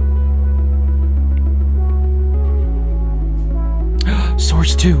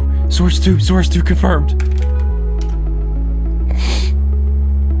 Source 2. Source 2. Source 2 confirmed.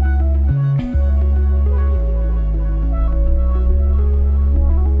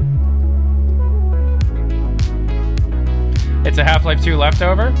 It's a Half-Life 2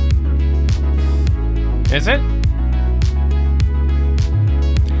 leftover? Is it?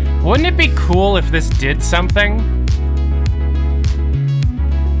 Wouldn't it be cool if this did something?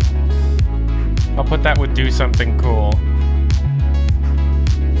 I'll put that would do something cool.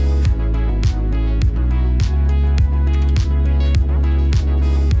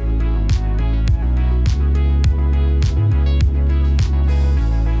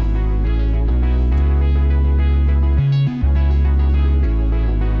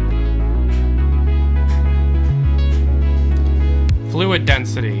 Fluid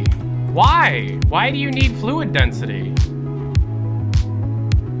density. Why? Why do you need fluid density?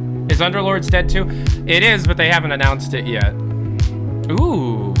 Is Underlords dead too? It is, but they haven't announced it yet.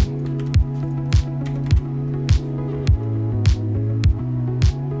 Ooh.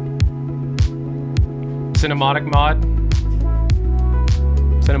 Cinematic mod?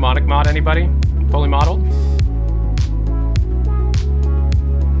 Cinematic mod, anybody? Fully modeled?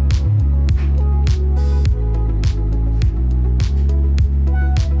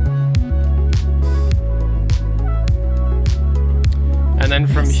 And then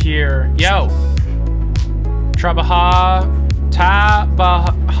from here, yo, Tabajara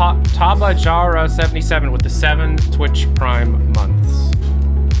 77 with the 7 Twitch Prime months.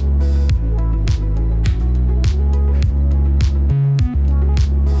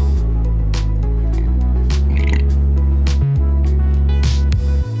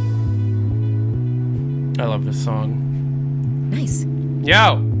 I love this song. Nice.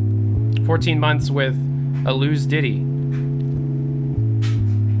 Yo, 14 months with a loose ditty.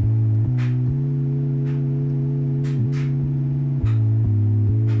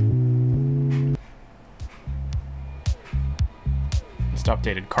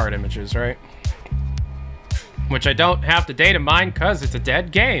 Updated card images, right? Which I don't have to data mine because it's a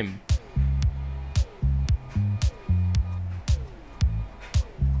dead game.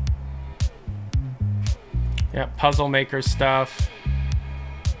 Yeah, puzzle maker stuff.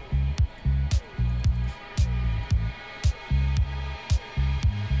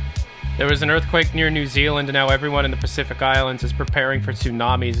 There was an earthquake near New Zealand, and now everyone in the Pacific Islands is preparing for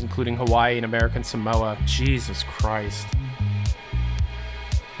tsunamis, including Hawaii and American Samoa. Jesus Christ.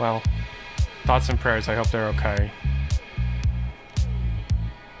 Well, thoughts and prayers. I hope they're okay.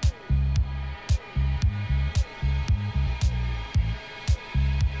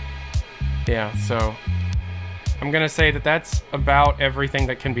 Yeah, so I'm gonna say that that's about everything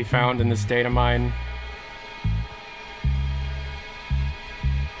that can be found in this data mine.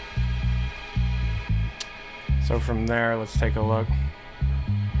 So from there, let's take a look.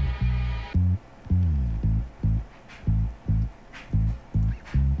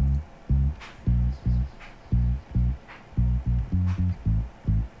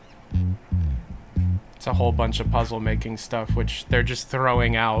 It's a whole bunch of puzzle making stuff, which they're just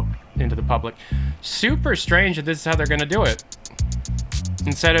throwing out into the public. Super strange that this is how they're gonna do it.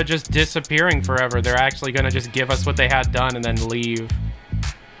 Instead of just disappearing forever, they're actually gonna just give us what they had done and then leave.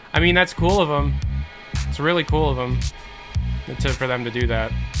 I mean, that's cool of them. It's really cool of them for them to do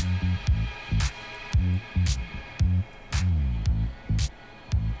that.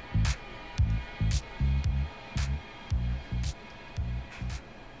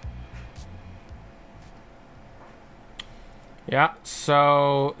 Yeah,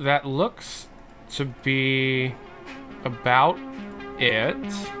 so that looks to be about it.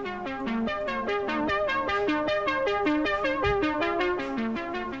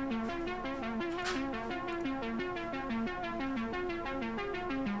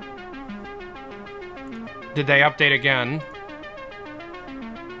 Did they update again?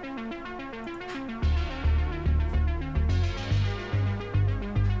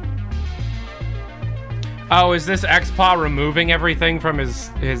 Oh, is this X-Paw removing everything from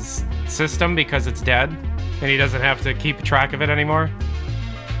his system because it's dead? And he doesn't have to keep track of it anymore?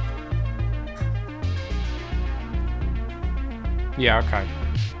 Yeah, okay.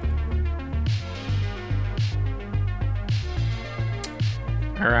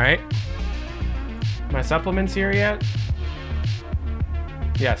 Alright. My supplements here yet?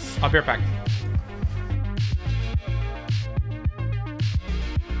 Yes, I'll be right back.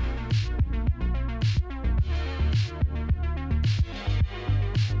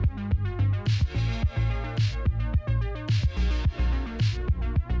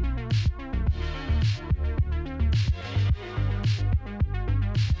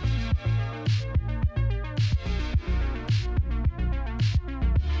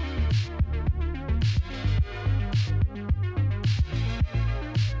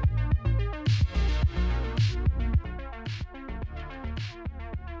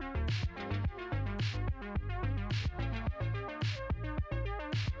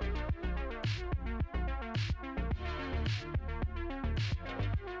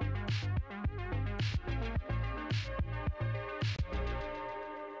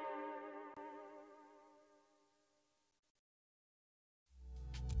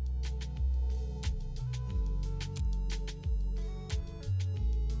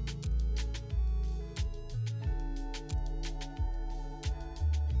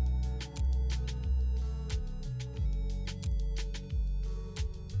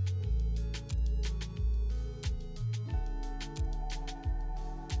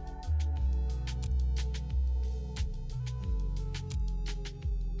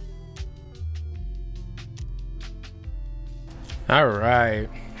 All right.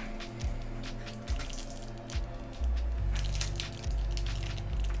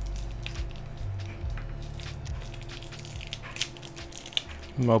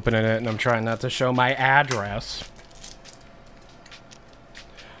 I'm opening it and I'm trying not to show my address.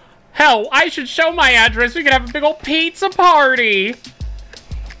 Hell, I should show my address. We could have a big old pizza party.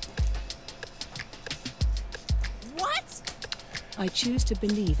 I choose to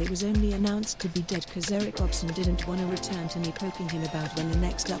believe it was only announced to be dead because Eric Robson didn't want to return to me poking him about when the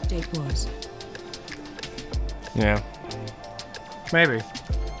next update was. Yeah. Maybe.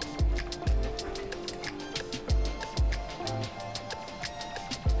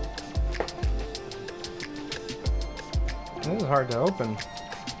 This is hard to open.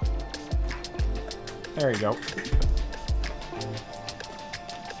 There you go.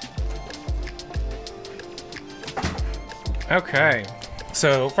 Okay,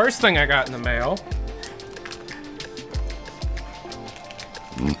 so first thing I got in the mail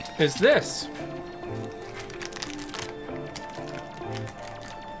is this.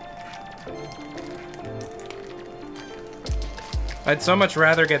 I'd so much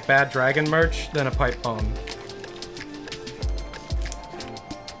rather get Bad Dragon merch than a pipe bomb.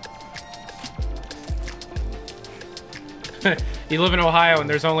 You live in Ohio and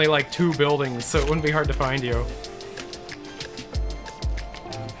there's only like 2 buildings, so it wouldn't be hard to find you.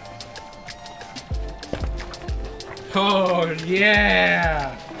 Oh,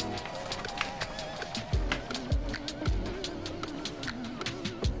 yeah!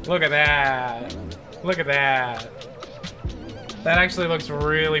 Look at that. Look at that. That actually looks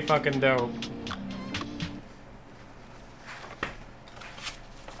really fucking dope.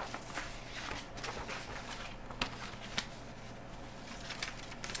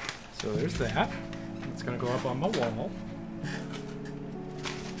 So there's that. It's gonna go up on my wall.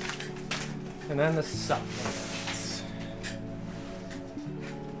 And then the supplements.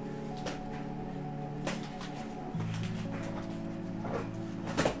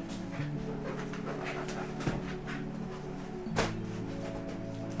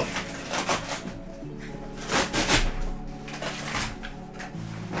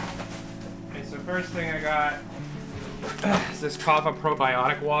 Okay, so first thing I got is this Kava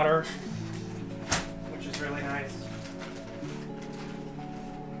probiotic water, which is really nice.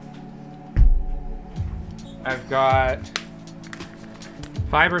 I've got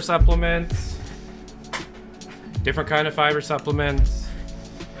fiber supplements, different kind of fiber supplements,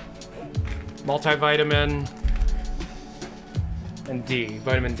 multivitamin, and D,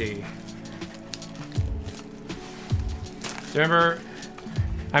 vitamin D. Remember,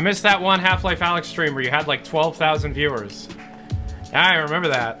 I missed that one Half-Life Alyx stream where you had like 12,000 viewers. Yeah, I remember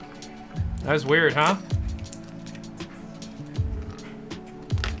that. That was weird, huh?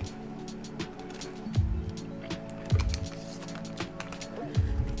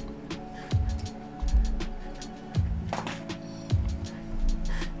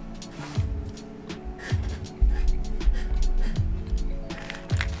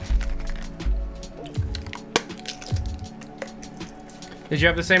 Did you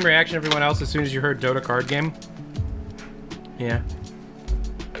have the same reaction everyone else as soon as you heard Dota card game? Yeah.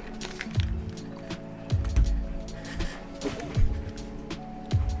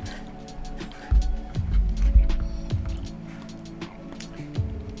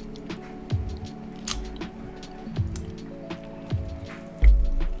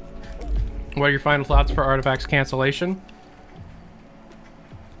 What are your final thoughts for Artifact's cancellation?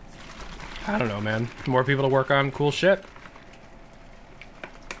 I don't know, man. More people to work on cool shit.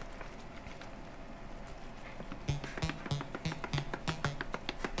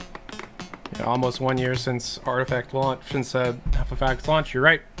 Almost 1 year since Artifact launch, since Half-Life launch. You're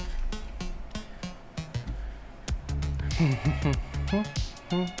right.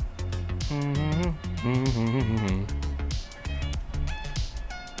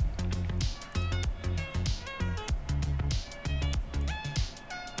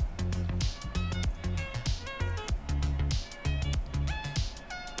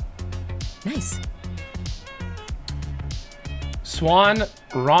 Nice. Swan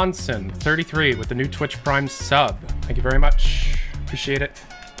Ronson, 33, with the new Twitch Prime sub. Thank you very much. Appreciate it.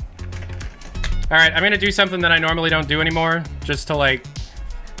 Alright, I'm gonna do something that I normally don't do anymore, just to like,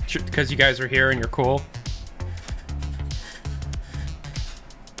 because you guys are here and you're cool.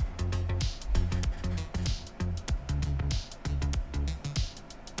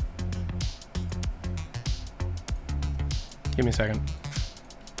 Give me a second.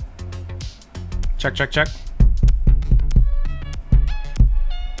 Check, check, check.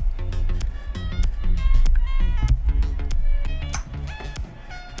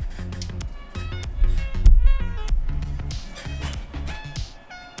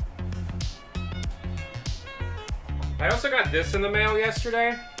 I also got this in the mail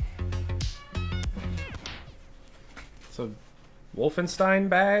yesterday. It's a Wolfenstein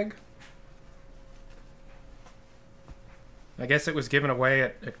bag. I guess it was given away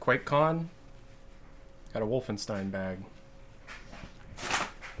at QuakeCon. Got a Wolfenstein bag.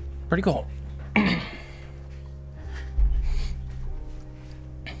 Pretty cool.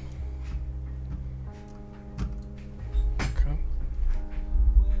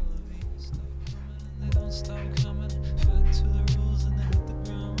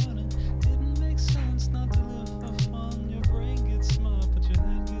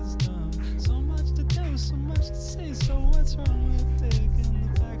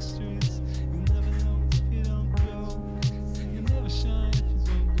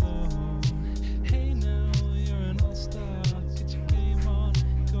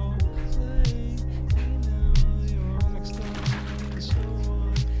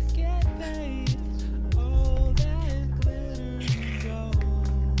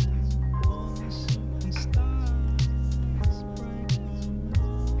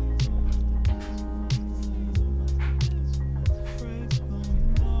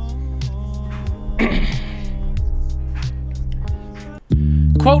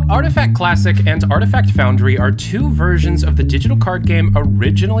 Quote, Artifact Classic and Artifact Foundry are two versions of the digital card game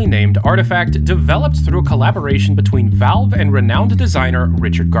originally named Artifact, developed through a collaboration between Valve and renowned designer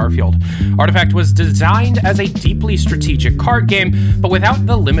Richard Garfield. Artifact was designed as a deeply strategic card game, but without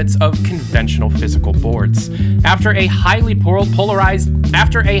the limits of conventional physical boards. After a highly polarized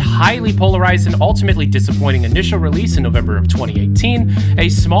and ultimately disappointing initial release in November of 2018, a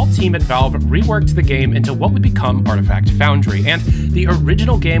small team at Valve reworked the game into what would become Artifact Foundry, and the original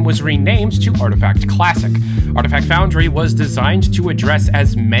original game was renamed to Artifact Classic. Artifact Foundry was designed to address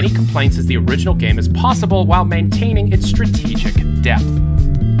as many complaints as the original game as possible while maintaining its strategic depth.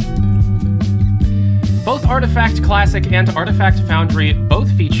 Both Artifact Classic and Artifact Foundry both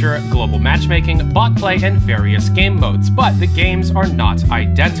feature global matchmaking, bot play, and various game modes, but the games are not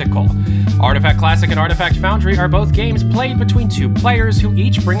identical. Artifact Classic and Artifact Foundry are both games played between 2 players who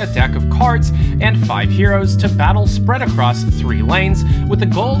each bring a deck of cards and 5 heroes to battle spread across 3 lanes, with the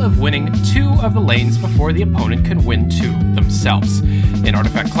goal of winning 2 of the lanes before the opponent can win 2 themselves. In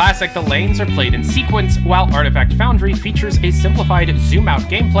Artifact Classic, the lanes are played in sequence, while Artifact Foundry features a simplified zoom-out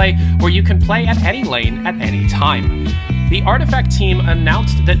gameplay where you can play at any lane at any time. The Artifact team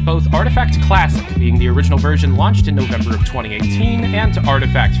announced that both Artifact Classic, being the original version launched in November of 2018, and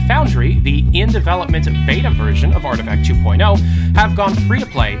Artifact Foundry, the in-development beta version of Artifact 2.0, have gone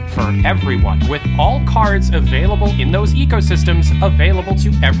free-to-play for everyone, with all cards available in those ecosystems available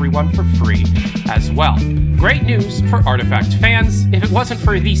to everyone for free as well. Great news for Artifact fans, if it wasn't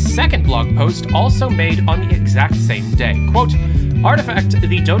for the second blog post also made on the exact same day. Quote, Artifact,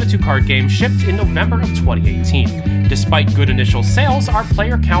 the Dota 2 card game, shipped in November of 2018. Despite good initial sales, our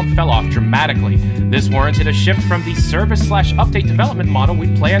player count fell off dramatically. This warranted a shift from the service/update development model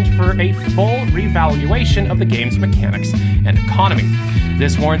we planned for a full reevaluation of the game's mechanics and economy.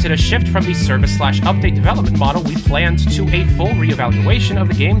 This warranted a shift from the service/update development model we planned to a full reevaluation of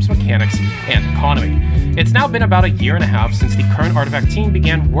the game's mechanics and economy. It's now been about a year and a half since the current Artifact team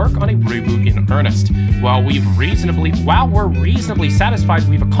began work on a reboot in earnest. While we're reasonably satisfied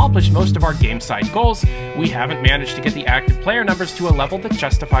we've accomplished most of our game side goals, we haven't managed to get the active player numbers to a level that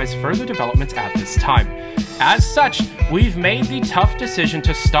justifies further development at this time. As such, we've made the tough decision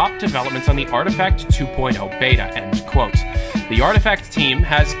to stop development on the Artifact 2.0 beta, end quote. The Artifact team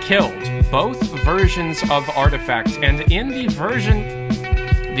has killed both versions of Artifact, and in the version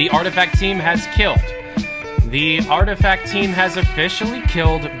the Artifact team has officially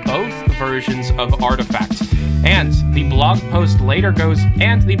killed both versions of Artifact. And the blog post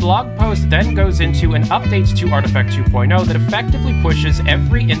then goes into an update to Artifact 2.0 that effectively pushes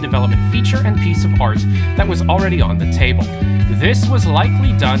every in-development feature and piece of art that was already on the table. This was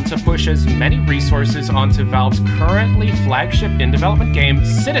likely done to push as many resources onto Valve's currently flagship in-development game,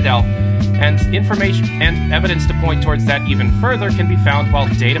 Citadel, and information and evidence to point towards that even further can be found while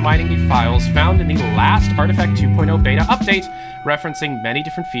data mining the files found in the last Artifact 2.0 beta update, referencing many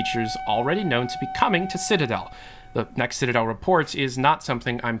different features already known to be coming to Citadel. The next Citadel report is not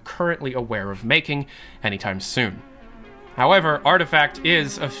something I'm currently aware of making anytime soon. However, Artifact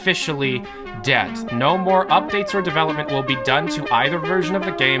is officially dead. No more updates or development will be done to either version of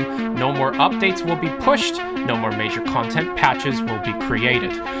the game, no more updates will be pushed, no more major content patches will be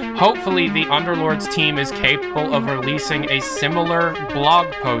created. Hopefully, the Underlords team is capable of releasing a similar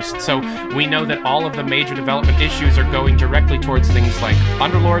blog post, so we know that all of the major development issues are going directly towards things like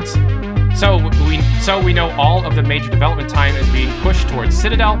Underlords. So we know all of the major development time is being pushed towards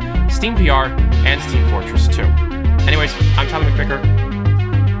Citadel, Steam VR, and Team Fortress 2. Anyways, I'm Tyler McVicker.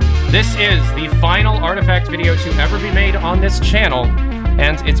 This is the final Artifact video to ever be made on this channel,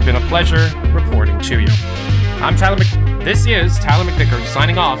 and it's been a pleasure reporting to you. This is Tyler McVicker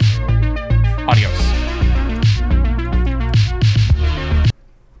signing off. Adios.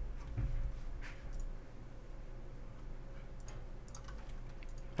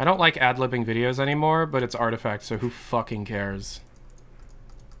 I don't like ad-libbing videos anymore, but it's Artifact, so who fucking cares?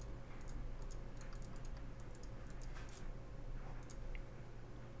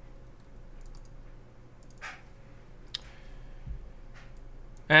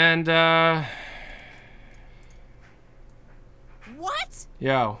 And, What?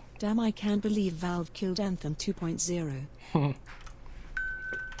 Yo. Damn, I can't believe Valve killed Anthem 2.0.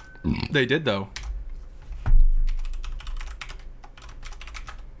 They did, though.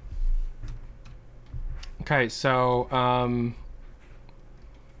 Okay, so,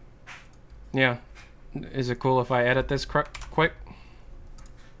 yeah. Is it cool if I edit this quick?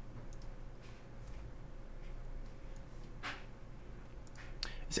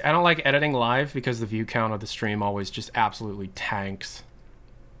 See, I don't like editing live because the view count of the stream always just absolutely tanks.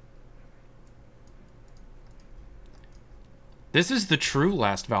 This is the true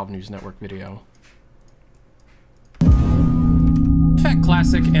last Valve News Network video. Artifact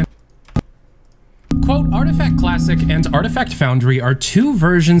Classic and... Quote, Artifact Classic and Artifact Foundry are 2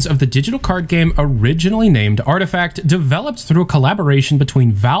 versions of the digital card game originally named Artifact, developed through a collaboration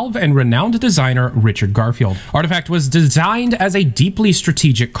between Valve and renowned designer Richard Garfield. Artifact was designed as a deeply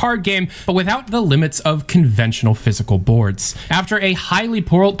strategic card game, but without the limits of conventional physical boards. After a highly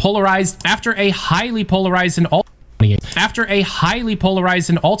polarized and all After a highly polarized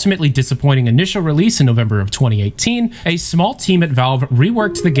and ultimately disappointing initial release in November of 2018, a small team at Valve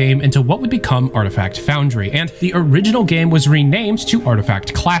reworked the game into what would become Artifact Foundry, and the original game was renamed to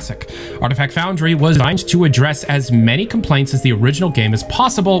Artifact Classic. Artifact Foundry was designed to address as many complaints as the original game as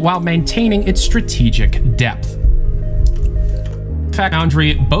possible while maintaining its strategic depth. Artifact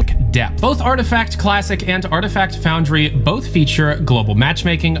Foundry both Artifact Classic and Artifact Foundry both feature global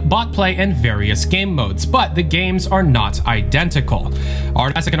matchmaking, bot play, and various game modes, but the games are not identical.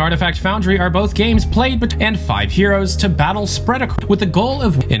 Artifact Classic and Artifact Foundry are both games played and 5 heroes to battle spread across with the goal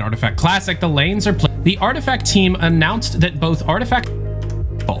of in Artifact Classic the lanes are played. The Artifact team announced that both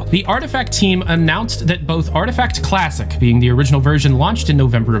Artifact Classic, being the original version launched in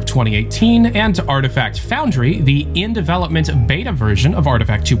November of 2018, and Artifact Foundry, the in-development beta version of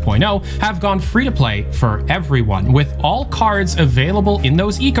Artifact 2.0, have gone free-to-play for everyone, with all cards available in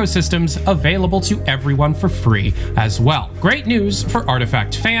those ecosystems available to everyone for free as well. Great news for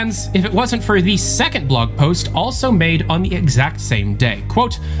Artifact fans, if it wasn't for the second blog post also made on the exact same day.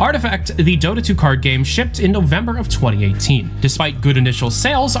 Quote, Artifact, the Dota 2 card game, shipped in November of 2018. Despite good initial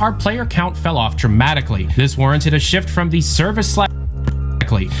sales, our player count fell off dramatically. This warranted a shift from the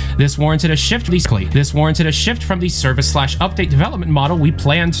service/update development model we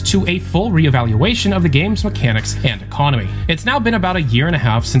planned to a full reevaluation of the game's mechanics and economy. It's now been about a year and a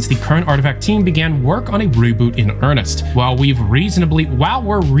half since the current Artifact team began work on a reboot in earnest. While we're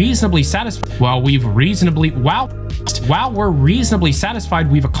reasonably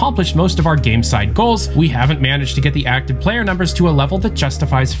satisfied we've accomplished most of our game side goals, we haven't managed to get the active player numbers to a level that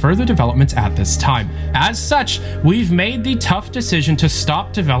justifies further development at this time. As such, we've made the tough decision to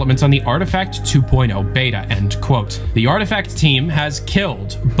stop development on the Artifact 2.0 beta, end quote. The Artifact team has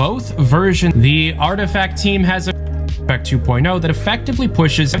killed both versions. The Artifact team has a Artifact 2.0 that effectively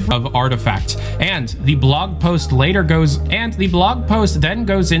pushes of Artifact, and the blog post then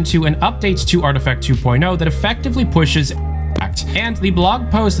goes into an update to Artifact 2.0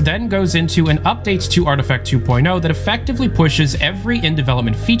 that effectively pushes every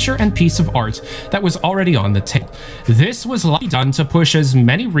in-development feature and piece of art that was already on the table. This was likely done to push as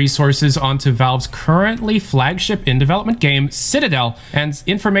many resources onto Valve's currently flagship in-development game, Citadel, and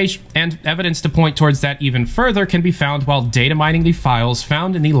information and evidence to point towards that even further can be found while data mining the files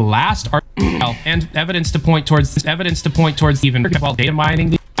found in the last and evidence to point towards even while data mining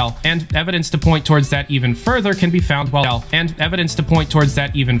the and evidence to point towards that even further can be found while data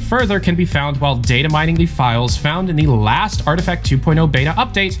mining the files found in the last Artifact 2.0 beta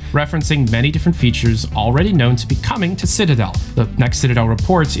update, referencing many different features already known to be coming to Citadel. The next Citadel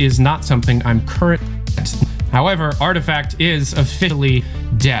report is not something I'm currently. However, Artifact is officially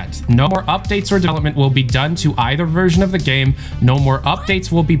dead. No more updates or development will be done to either version of the game. No more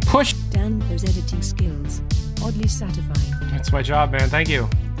updates will be pushed. Dan, those editing skills. Oddly satisfying. That's my job, man. Thank you.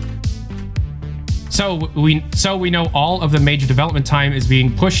 So we know all of the major development time is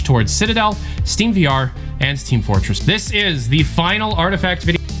being pushed towards Citadel, Steam VR, and Team Fortress. This is the final Artifact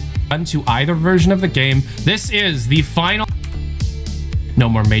video done to either version of the game. This is the final. No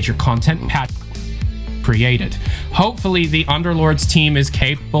more major content patch created. Hopefully the Underlords team is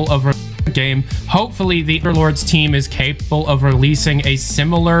capable of releasing a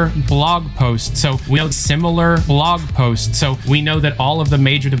similar blog post. So we know that all of the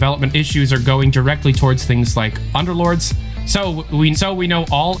major development issues are going directly towards things like Underlords. So we know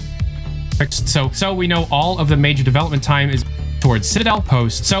all of the major development time is towards Citadel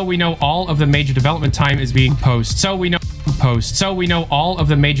post. So we know all of the major development time is being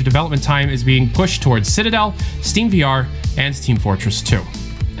pushed towards Citadel, Steam VR, and Team Fortress 2.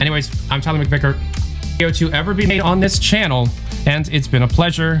 Anyways, I'm Tyler McVicker. Video to ever be made on this channel, and it's been a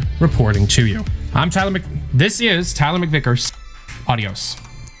pleasure reporting to you. This is Tyler McVicker. Adios.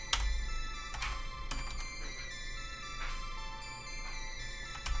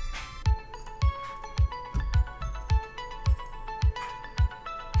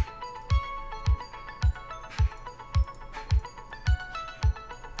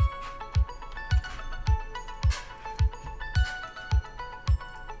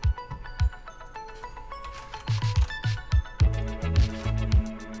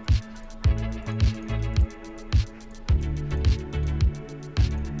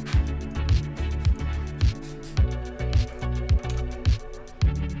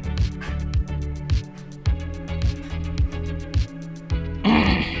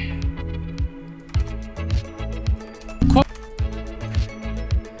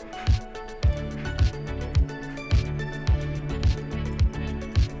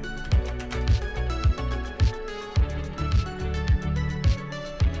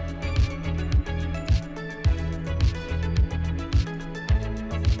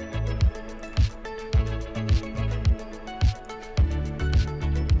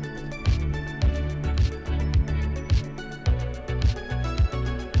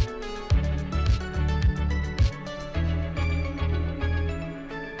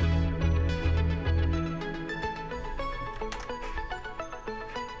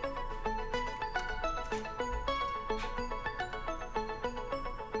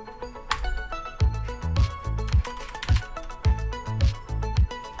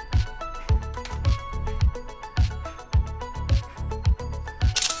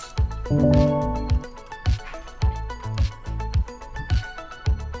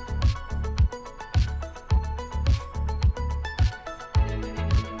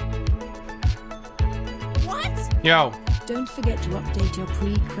 Yo. Don't forget to update your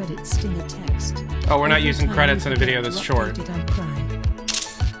pre-credit stinger text. Oh, we're not Every using time credits you in a video forget that's to short. update it, I cry.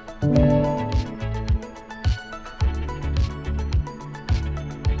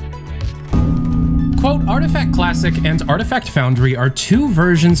 Quote, Artifact Classic and Artifact Foundry are two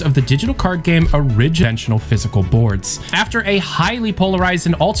versions of the digital card game original physical boards. After a highly polarized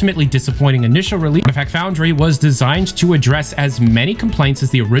and ultimately disappointing initial release, Artifact Foundry was designed to address as many complaints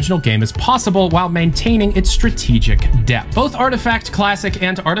as the original game as possible while maintaining its strategic depth. Both Artifact Classic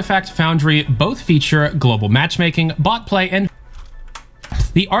and Artifact Foundry both feature global matchmaking, bot play, and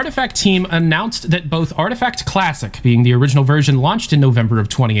the Artifact team announced that both Artifact Classic, being the original version launched in November of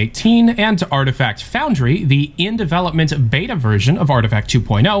 2018, and Artifact Foundry, the in-development beta version of Artifact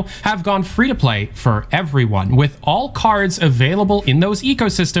 2.0, have gone free-to-play for everyone, with all cards available in those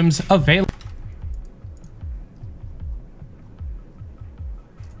ecosystems available.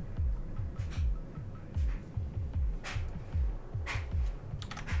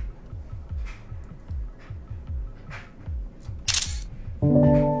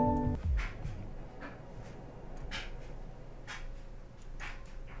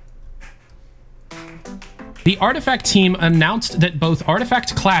 The Artifact team announced that both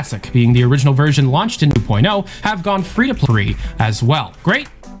Artifact Classic, being the original version launched in 2.0, have gone free-to-play as well. Great.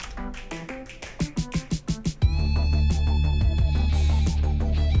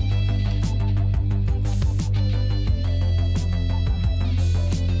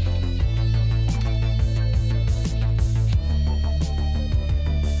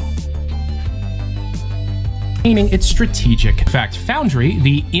 Its strategic. Artifact Foundry,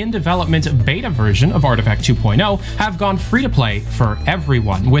 the in-development beta version of Artifact 2.0, have gone free-to-play for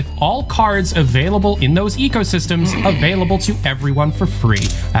everyone, with all cards available in those ecosystems available to everyone for free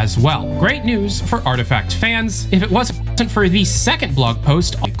as well. Great news for Artifact fans. If it wasn't for the second blog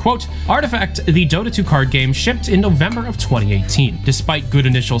post, quote, Artifact, the Dota 2 card game, shipped in November of 2018. Despite good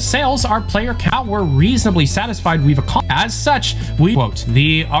initial sales, our player count were reasonably satisfied we've accomplished. As such, we, quote,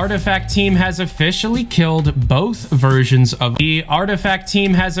 the Artifact team has officially killed both versions of the Artifact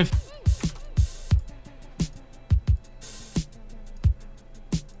team has a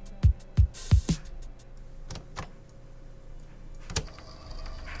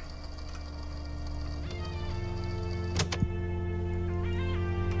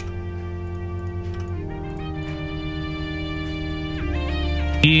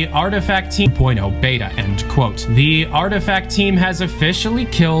The Artifact Team 2.0 beta, end quote. The Artifact team has officially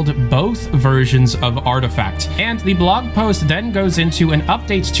killed both versions of Artifact. And the blog post then goes into an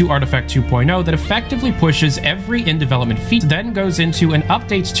update to Artifact 2.0 that effectively pushes every in-development feature.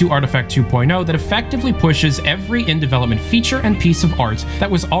 Artifact 2.0 that effectively pushes every in-development feature and piece of art that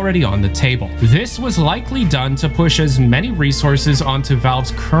was already on the table. This was likely done to push as many resources onto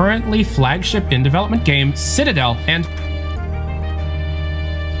Valve's currently flagship in-development game, Citadel, and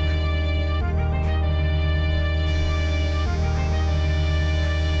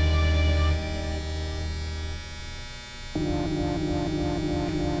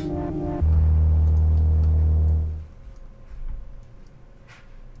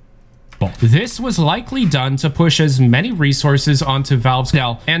this was likely done to push as many resources onto Valve's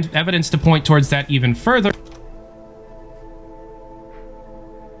Citadel, and evidence to point towards that even further.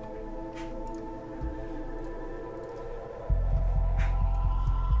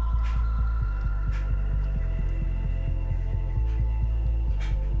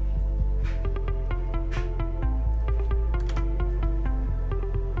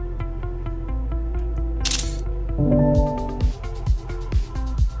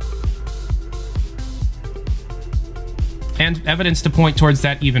 And evidence to point towards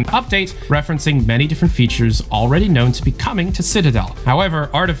that even update, referencing many different features already known to be coming to Citadel. However,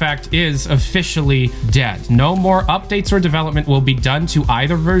 Artifact is officially dead. No more updates or development will be done to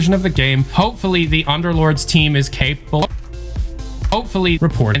either version of the game. Hopefully, the Underlords team is capable. Hopefully,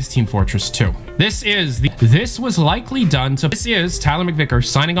 report against Team Fortress 2. This was likely done to. This is Tyler McVicker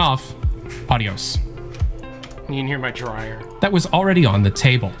signing off. Adios. You can hear my dryer. That was already on the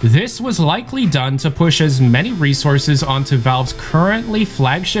table. This was likely done to push as many resources onto Valve's currently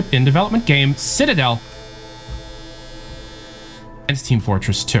flagship in-development game, Citadel, against Team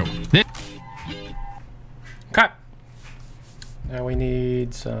Fortress 2. Okay. Now we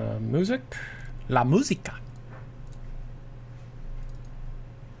need some music. La música.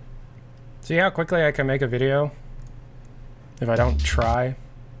 See how quickly I can make a video if I don't try?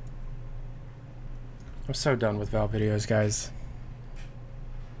 I'm so done with Valve videos, guys.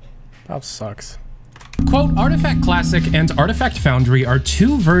 Bye. Valve sucks. Quote, Artifact Classic and Artifact Foundry are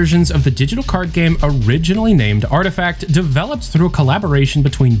two versions of the digital card game originally named Artifact, developed through a collaboration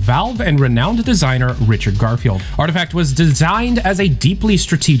between Valve and renowned designer Richard Garfield. Artifact was designed as a deeply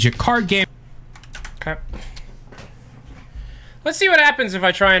strategic card game. Okay. Let's see what happens if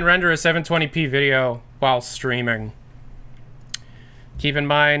I try and render a 720p video while streaming. Keep in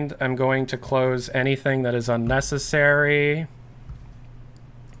mind, I'm going to close anything that is unnecessary.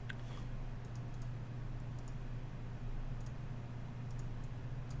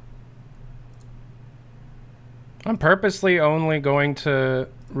 I'm purposely only going to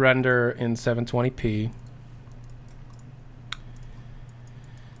render in 720p.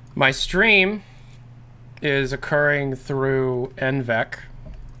 My stream is occurring through NVENC.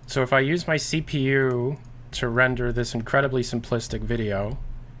 So if I use my CPU to render this incredibly simplistic video,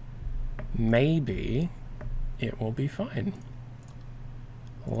 maybe it will be fine.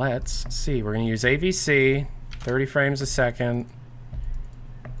 Let's see. We're going to use AVC, 30 frames a second.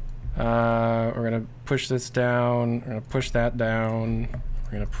 We're going to push this down. We're going to push that down.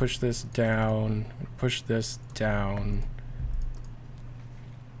 We're going to push this down. Push this down.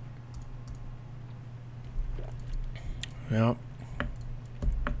 Yep.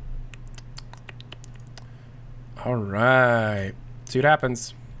 All right. See what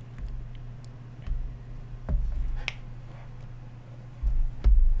happens.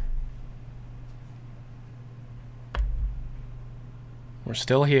 We're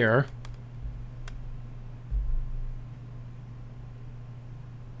still here.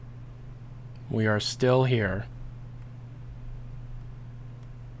 We are still here.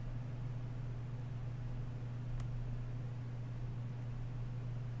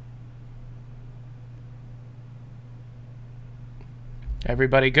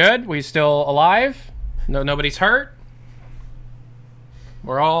 Everybody good? We still alive? No, nobody's hurt?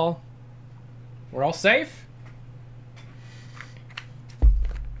 We're all safe?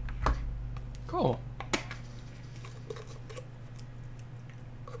 Cool.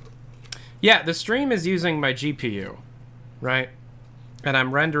 Yeah, the stream is using my GPU, right? And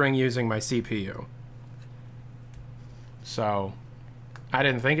I'm rendering using my CPU. So, I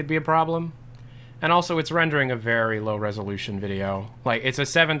didn't think it'd be a problem. And also, it's rendering a very low resolution video. Like, it's a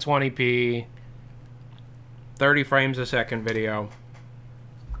 720p, 30 frames a second video.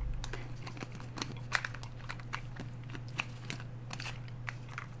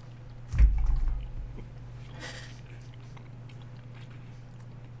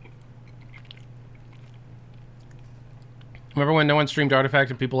 Remember when no one streamed Artifact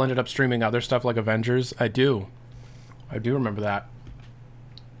and people ended up streaming other stuff like Avengers? I do. I do remember that.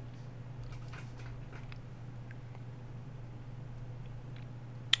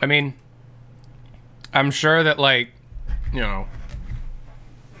 I mean, I'm sure that, like, you know,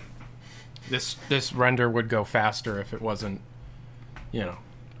 this render would go faster if it wasn't, you know,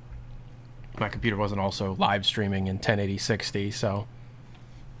 my computer wasn't also live streaming in 1080 60, so.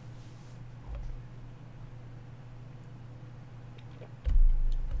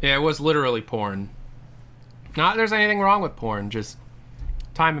 Yeah, it was literally porn. Not that there's anything wrong with porn, just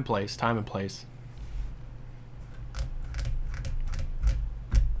time and place, time and place.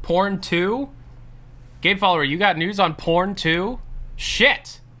 Porn 2? Game Follower, you got news on Porn 2?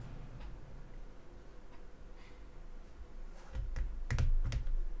 Shit!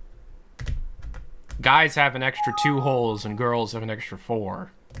 Guys have an extra 2 holes and girls have an extra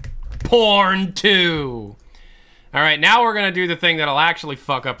 4. Porn 2! Alright, now we're gonna do the thing that'll actually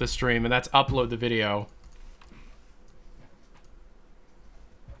fuck up the stream, and that's upload the video.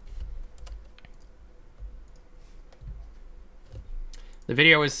 The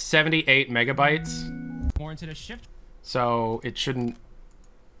video is 78 megabytes. Warranted a shift. So it shouldn't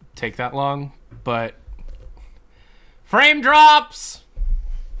take that long, but frame drops!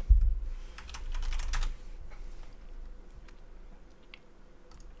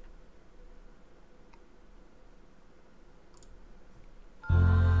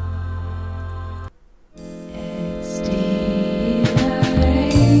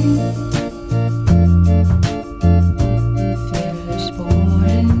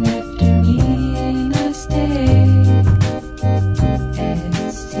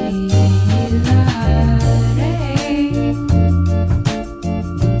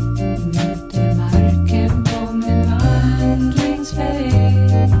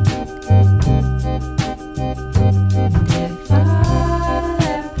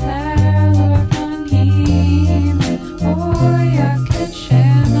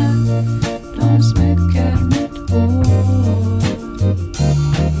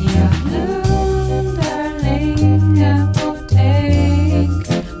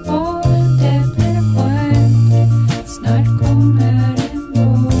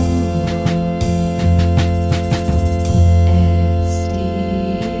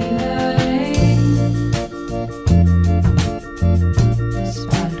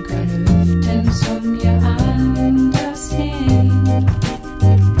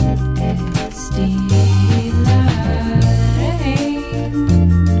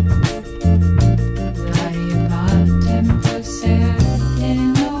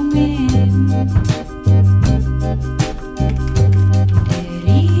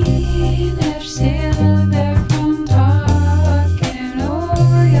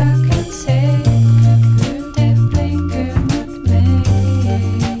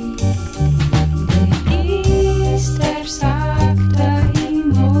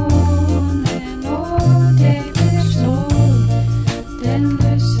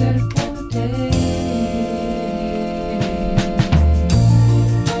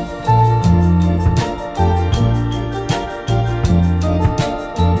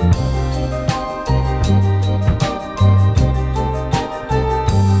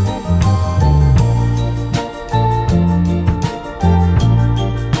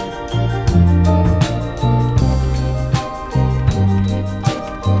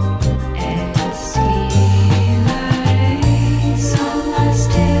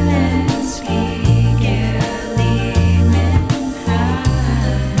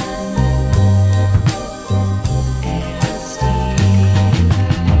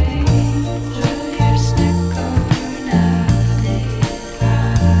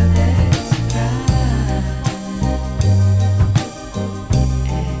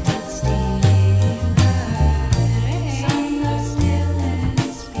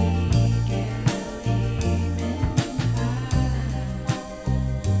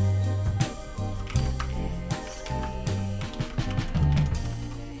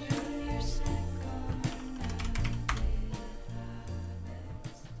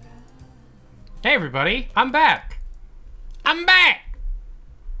 Hey everybody, I'm back! I'm back!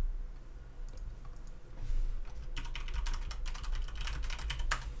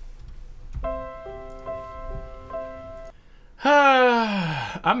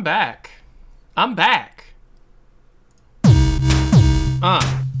 I'm back. I'm back.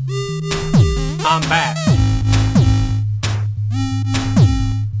 I'm back.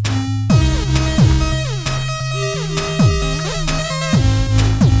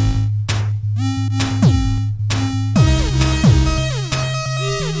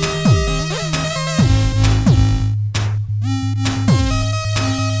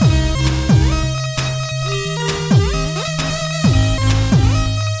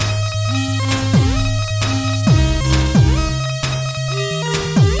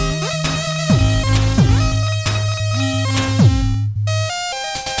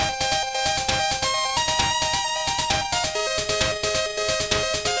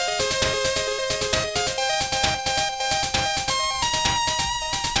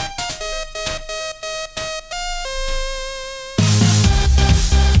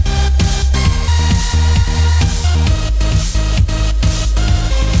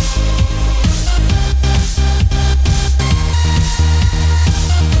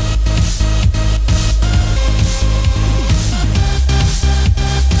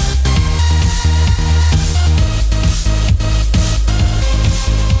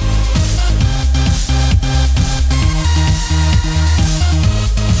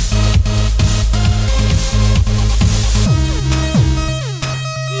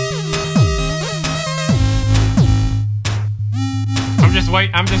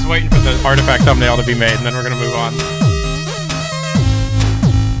 I'm just waiting for the artifact thumbnail to be made, and then we're gonna move on.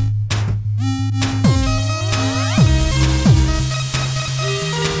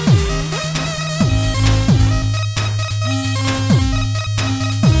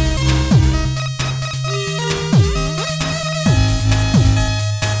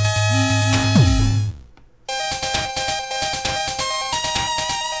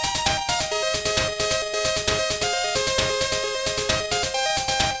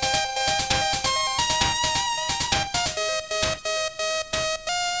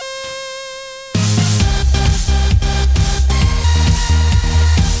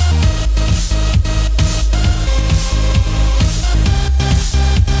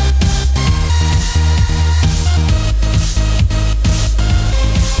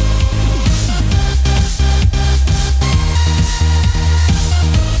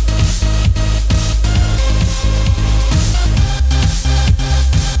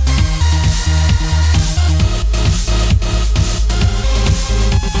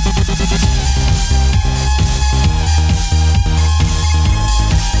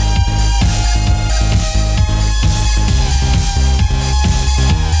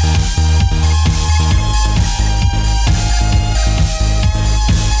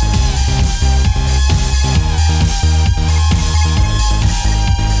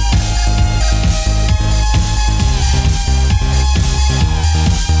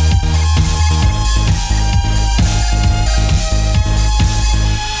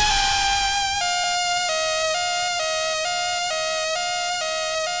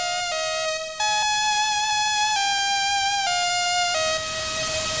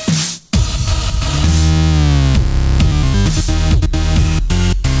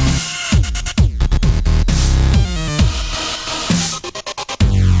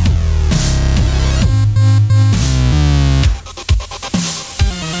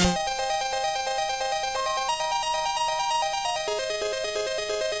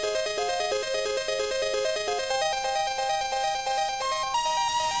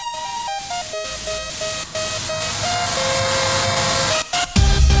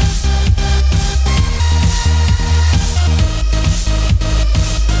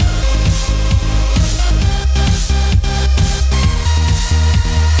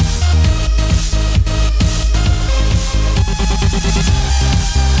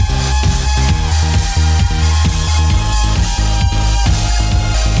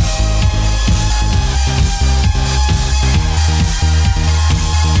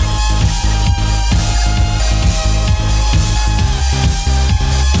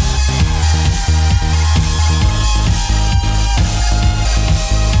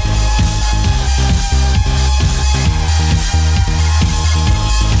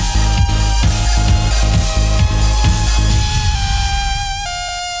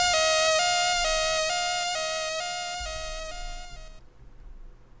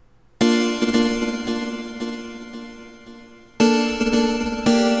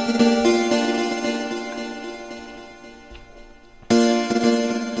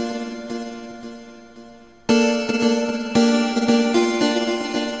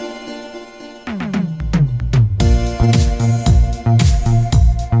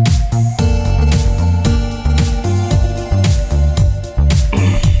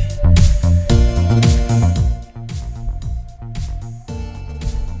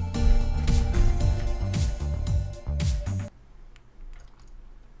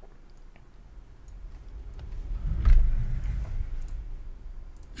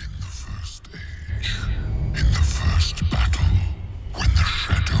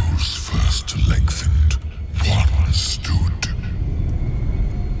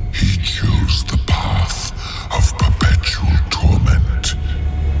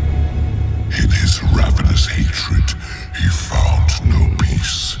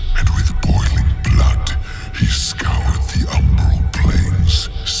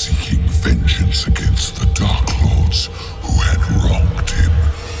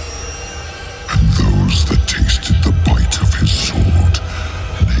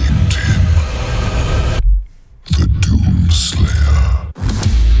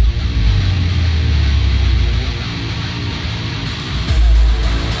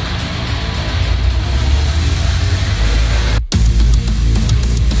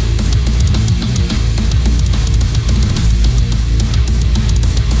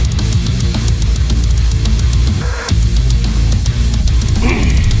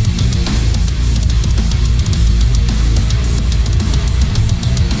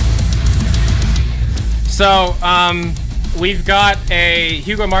 So, we've got a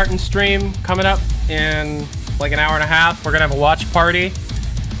Hugo Martin stream coming up in like an hour and a half. We're gonna have a watch party.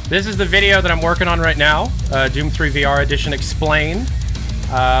 This is the video that I'm working on right now, Doom 3 VR Edition Explained.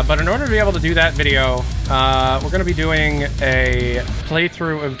 But in order to be able to do that video, we're gonna be doing a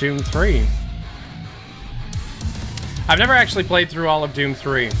playthrough of Doom 3. I've never actually played through all of Doom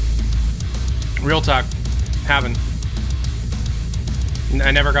 3. Real talk, haven't. I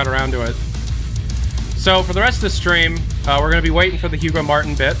never got around to it. So for the rest of the stream, we're going to be waiting for the Hugo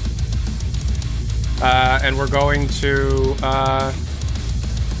Martin bit. And we're going to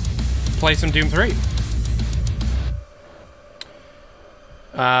play some Doom 3.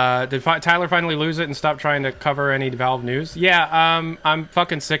 Did Tyler finally lose it and stop trying to cover any Valve news? Yeah, I'm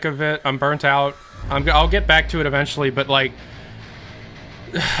fucking sick of it. I'm burnt out. I'll get back to it eventually, but like...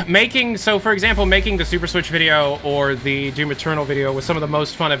 for example, making the Super Switch video or the Doom Eternal video was some of the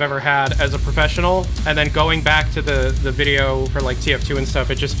most fun I've ever had as a professional, and then going back to the video for like TF2 and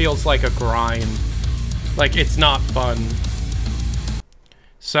stuff, it just feels like a grind. Like, it's not fun.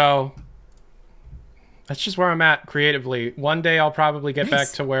 So, that's just where I'm at creatively. One day I'll probably get back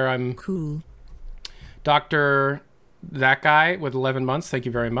to where I'm... Cool. Dr. That guy with 11 months, thank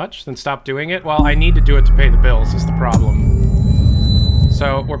you very much. Then stop doing it. Well, I need to do it to pay the bills, is the problem.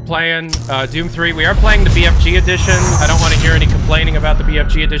 So we're playing Doom 3. We are playing the BFG edition. I don't want to hear any complaining about the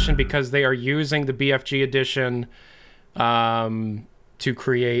BFG edition because they are using the BFG edition to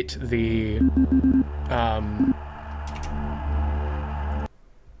create the...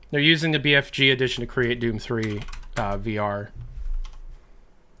 they're using the BFG edition to create Doom 3 VR.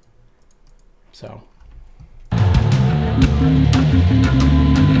 So...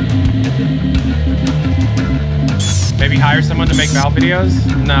 Maybe hire someone to make Valve videos?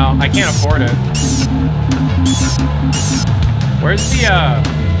 No, I can't afford it. Where's the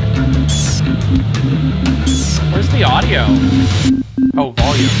audio? Oh,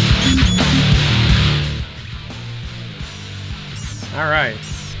 volume. Alright.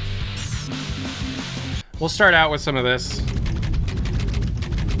 We'll start out with some of this.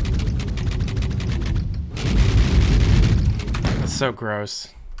 That's so gross.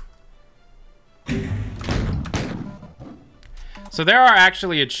 So there are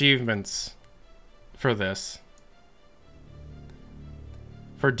actually achievements for this.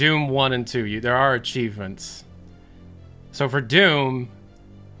 For Doom 1 and 2, there are achievements. So for Doom,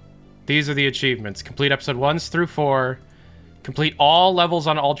 these are the achievements. Complete episode 1s through 4. Complete all levels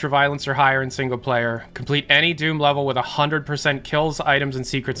on ultraviolence or higher in single player. Complete any Doom level with 100% kills, items, and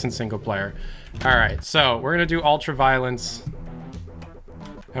secrets in single player. Alright, so we're going to do ultraviolence.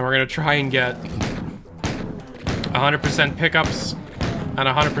 And we're going to try and get 100% pickups and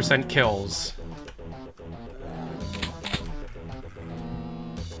 100% kills.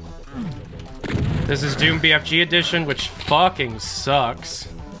 This is Doom BFG edition, which fucking sucks.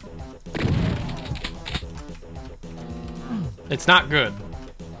 It's not good.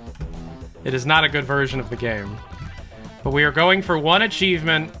 It is not a good version of the game. But we are going for one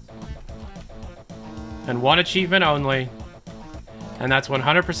achievement, and one achievement only. And that's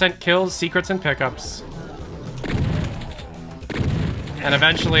 100% kills, secrets, and pickups. And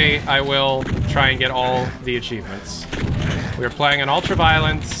eventually, I will try and get all the achievements. We are playing on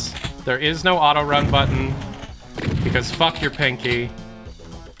ultraviolence. There is no auto run button, because fuck your pinky.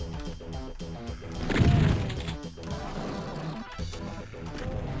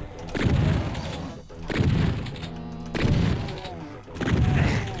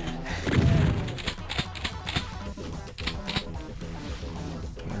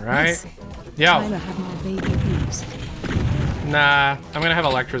 Alright. Yo. Tyler, have my baby, please. Nah, I'm gonna have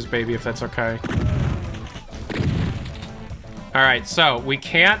Electra's baby if that's okay. Alright, so we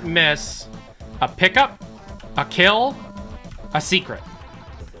can't miss a pickup, a kill, a secret.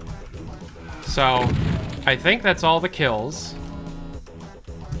 So, I think that's all the kills.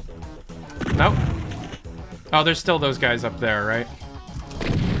 Nope. Oh, there's still those guys up there, right?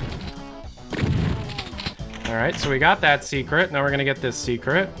 Alright, so we got that secret. Now we're gonna get this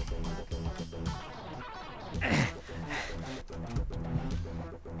secret.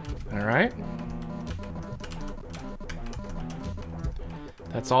 Alright.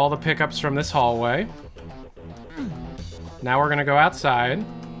 That's all the pickups from this hallway. Now we're gonna go outside.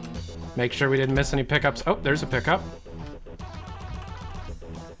 Make sure we didn't miss any pickups. Oh, there's a pickup.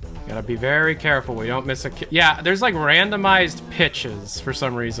 Gotta be very careful we don't miss a... Yeah, there's like randomized pitches for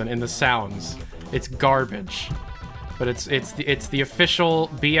some reason in the sounds. It's garbage. But it's the official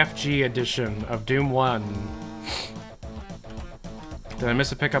BFG edition of Doom 1. Did I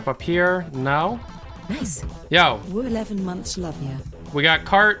miss a pickup up here? No? Nice. Yo. We're 11 months, love ya. We got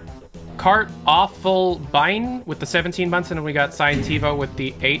cart Cart Awful Bine with the 17 months, and then we got Sign Tivo with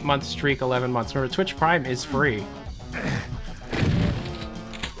the 8-month streak, 11 months. Remember, Twitch Prime is free.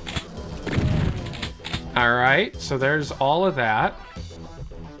 Alright, so there's all of that.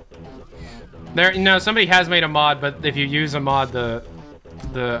 There, no, somebody has made a mod, but if you use a mod,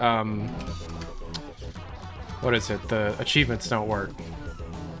 what is it? The achievements don't work.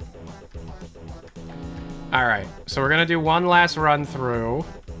 Alright, so we're gonna do one last run through.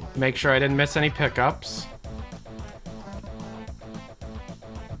 Make sure I didn't miss any pickups.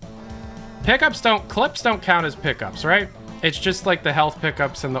 Clips don't count as pickups, right? It's just like the health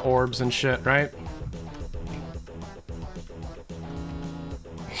pickups and the orbs and shit, right?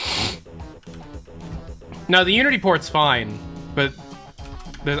 No, the Unity port's fine, but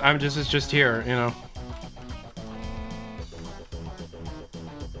it's just here, you know.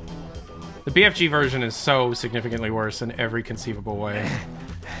 The BFG version is so significantly worse in every conceivable way.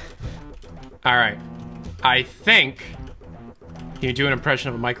 Alright. I think... Can you do an impression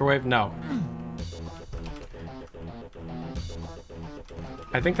of a microwave? No.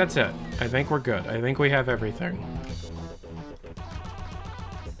 I think that's it. I think we're good. I think we have everything.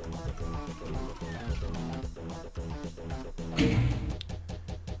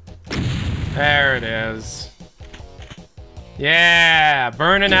 There it is. Yeah,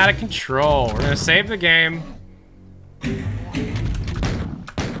 burning out of control. We're gonna save the game.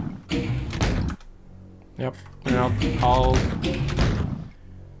 Yep, and I'll...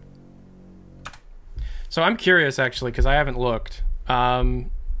 So I'm curious, actually, because I haven't looked.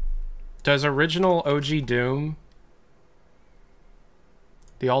 Does original OG Doom,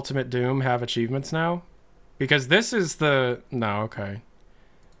 the Ultimate Doom, have achievements now? Because this is the... No, okay.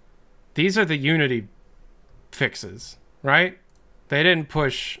 These are the Unity fixes, right? They didn't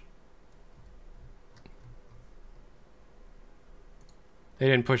push... They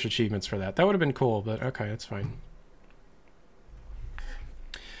didn't push achievements for that. That would have been cool, but okay, that's fine.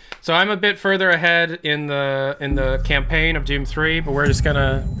 So I'm a bit further ahead in the campaign of Doom 3, but we're just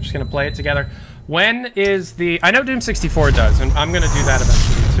gonna play it together. When is the... I know Doom 64 does, and I'm gonna do that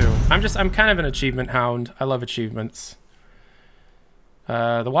eventually too. I'm kind of an achievement hound. I love achievements.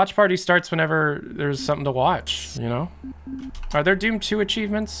 The watch party starts whenever there's something to watch, you know? Are there Doom 2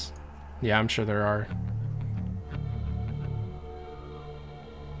 achievements? Yeah, I'm sure there are.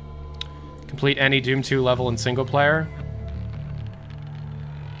 Complete any Doom 2 level in single player.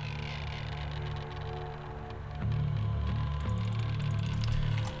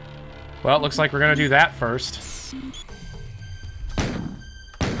 Well, it looks like we're gonna do that first.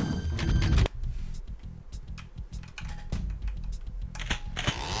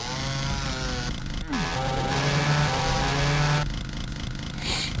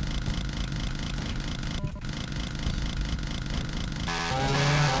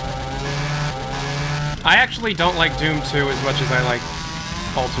 I actually don't like Doom 2 as much as I like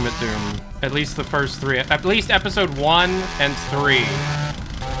Ultimate Doom. At least the first three. At least episode 1 and 3.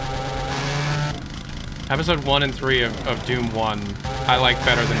 Episode 1 and 3 of Doom 1 I like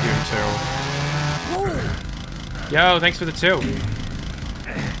better than Doom 2. Yo, thanks for the 2.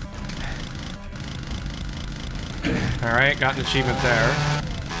 Alright, got an achievement there.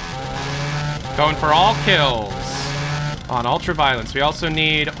 Going for all kills on Ultraviolence. We also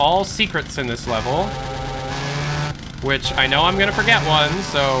need all secrets in this level, which I know I'm gonna forget one,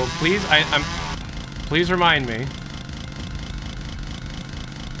 so please, please remind me.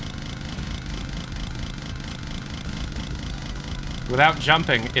 Without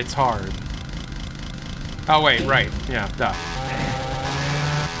jumping, it's hard. Oh wait, right, yeah, duh.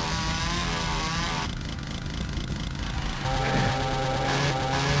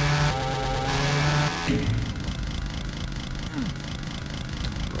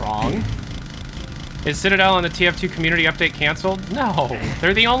 Wrong. Is Citadel and the TF2 community update canceled? No,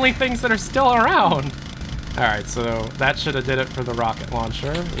 they're the only things that are still around. All right, so that should have did it for the rocket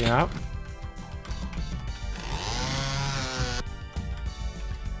launcher. Yep.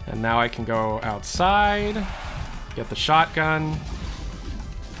 And now I can go outside, get the shotgun.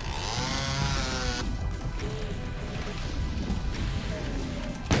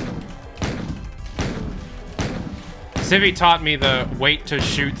 Civi taught me the wait to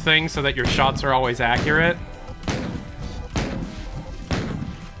shoot thing so that your shots are always accurate.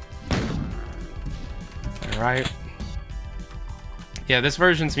 Alright. Yeah, this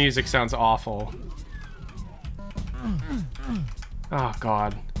version's music sounds awful. Oh,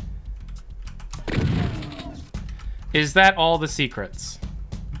 God. Is that all the secrets?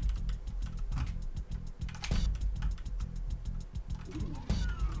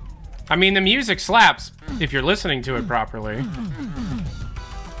 I mean, the music slaps if you're listening to it properly.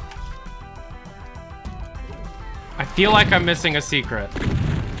 I feel like I'm missing a secret.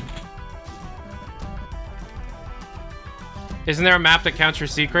 Isn't there a map that counts your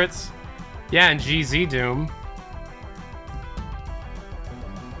secrets? Yeah, in GZ Doom.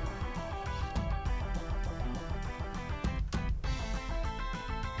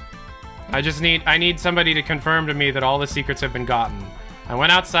 I need somebody to confirm to me that all the secrets have been gotten. I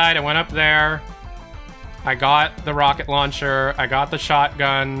went outside, I went up there. I got the rocket launcher, I got the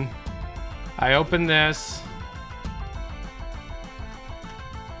shotgun. I opened this.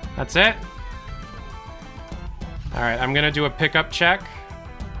 That's it. Alright, I'm gonna do a pickup check.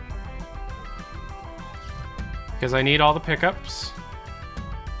 Because I need all the pickups.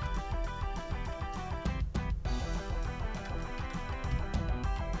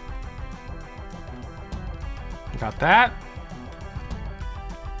 Got that.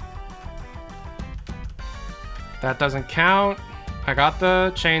 That doesn't count. I got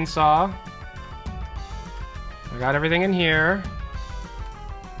the chainsaw. I got everything in here.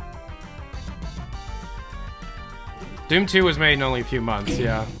 Doom 2 was made in only a few months,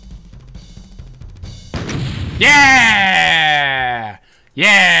 yeah. Yeah!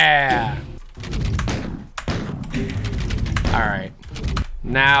 Yeah! Alright.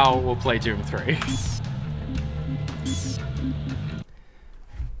 Now we'll play Doom 3.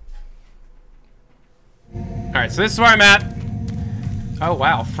 Alright, so this is where I'm at. Oh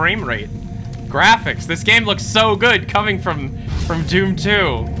wow, frame rate. Graphics. This game looks so good coming from Doom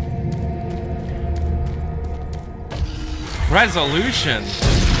 2. Resolution.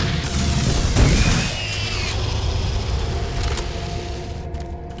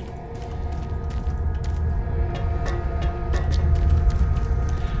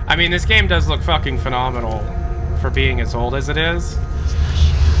 I mean, this game does look fucking phenomenal for being as old as it is.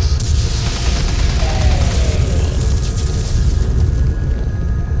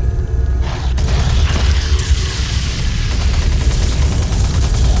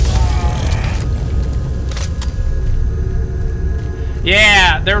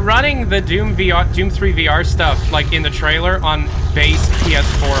 Yeah, they're running the Doom 3 VR stuff, like in the trailer, on base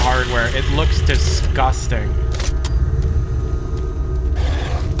PS4 hardware. It looks disgusting.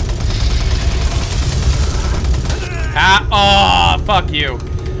 Ah, oh, fuck you.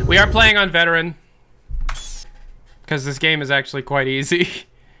 We are playing on Veteran. Because this game is actually quite easy.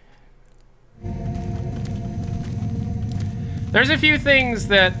 There's a few things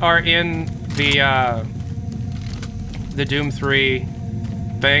that are in the Doom 3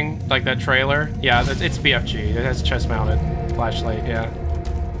 thing, like that trailer. Yeah, it's BFG. It has chest-mounted flashlight, yeah.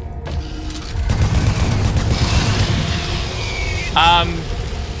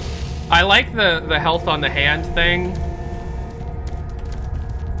 I like the health on the hand thing.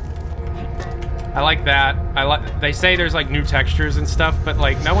 I like that. They say there's like new textures and stuff, but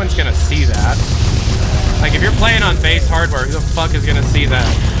like no one's gonna see that. Like if you're playing on base hardware, who the fuck is gonna see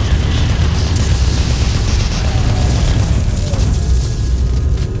that?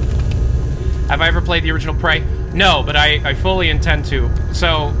 Have I ever played the original Prey? No, but I fully intend to.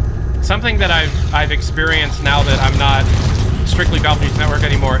 So, something that I've experienced now that I'm not strictly Valve News Network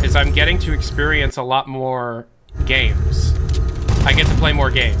anymore is I'm getting to experience a lot more games. I get to play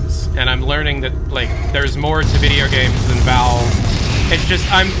more games, and I'm learning that like there's more to video games than Valve. It's just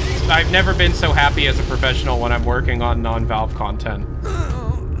I've never been so happy as a professional when I'm working on non-Valve content.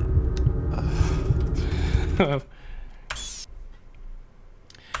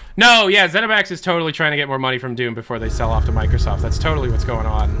 No, yeah, ZeniMax is totally trying to get more money from Doom before they sell off to Microsoft. That's totally what's going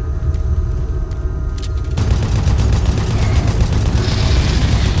on.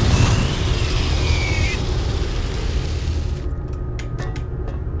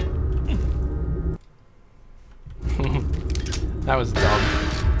 That was dumb.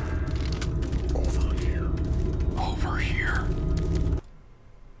 Over here. Over here.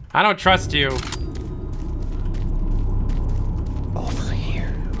 I don't trust you.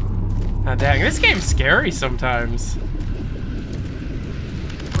 Oh, dang, this game's scary sometimes.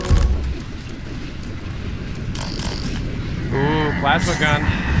 Ooh, plasma gun.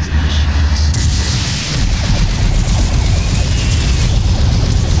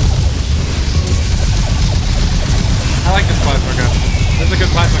 I like this plasma gun. This is a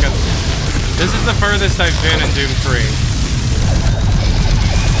good plasma gun. This is the furthest I've been in Doom 3.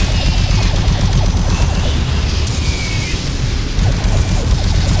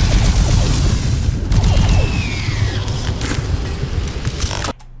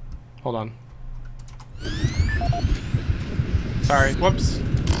 Hold on. Sorry, whoops.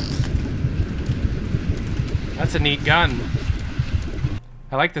 That's a neat gun.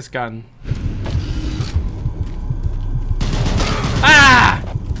 I like this gun. Ah!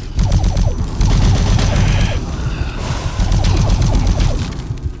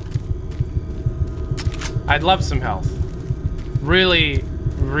 I'd love some health. Really,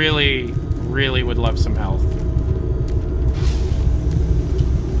 really, really would love some health.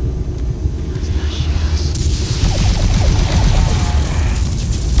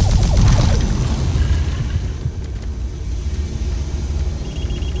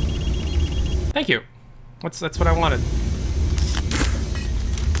 Thank you. That's what I wanted.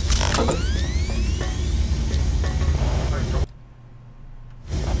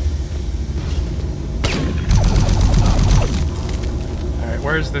 Alright,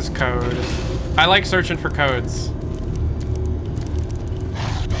 where's this code? I like searching for codes.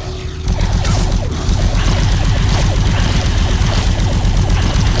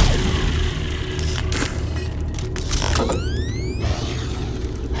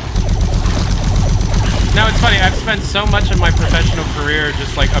 No, it's funny, I've spent so much of my professional career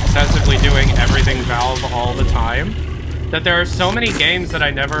just like obsessively doing everything Valve all the time that there are so many games that I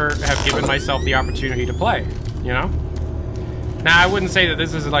never have given myself the opportunity to play, you know? Now, I wouldn't say that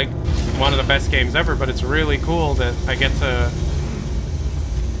this is like one of the best games ever, but it's really cool that I get to,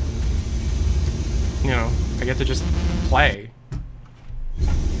 you know, I get to just play.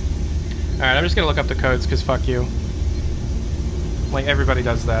 Alright, I'm just gonna look up the codes because fuck you. Like, everybody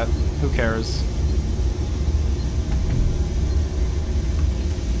does that. Who cares?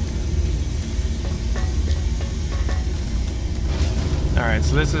 Alright,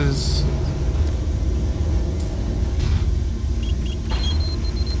 so this is...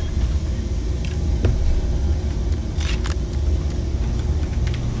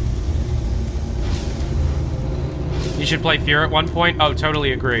 You should play Fear at one point? Oh,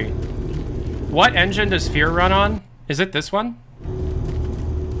 totally agree. What engine does Fear run on? Is it this one?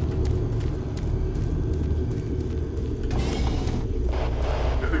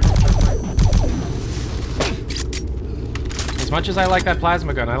 As much as I like that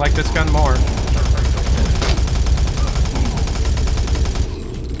plasma gun, I like this gun more.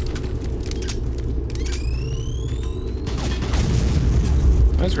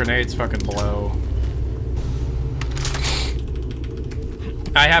 Those grenades fucking blow.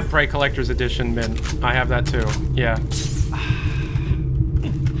 I have Prey Collector's Edition mint. I have that too. Yeah.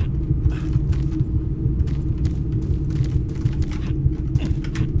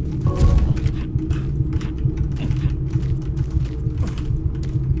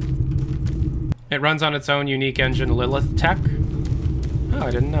 It runs on its own unique engine, Lilith Tech. Oh,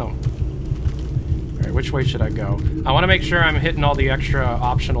 I didn't know. Alright, which way should I go? I want to make sure I'm hitting all the extra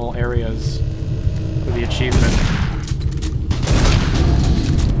optional areas for the achievement.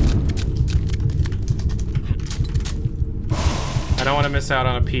 I don't want to miss out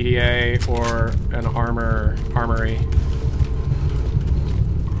on a PDA or an armory.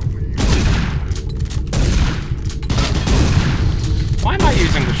 Why am I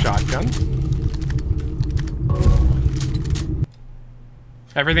using the shotgun?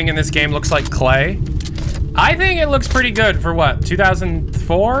 Everything in this game looks like clay. I think it looks pretty good for what,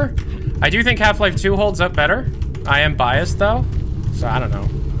 2004? I do think Half-Life 2 holds up better. I am biased though, so I don't know.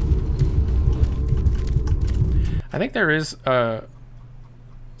 I think there is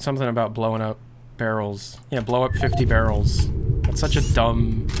something about blowing up barrels. Yeah, blow up 50 barrels. That's such a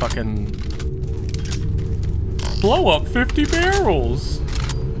dumb fucking... Blow up 50 barrels!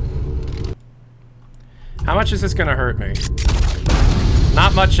 How much is this gonna hurt me?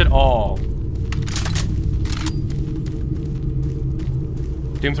 Not much at all.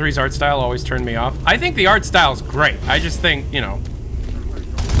 Doom 3's art style always turned me off. I think the art style's great. I just think, you know...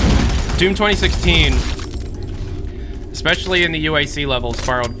 Doom 2016... especially in the UAC levels,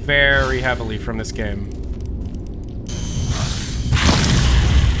 borrowed very heavily from this game.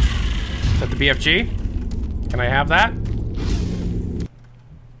 Is that the BFG? Can I have that?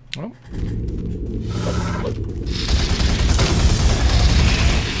 Oh.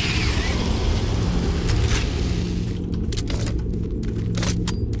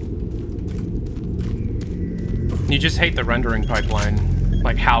 You just hate the rendering pipeline,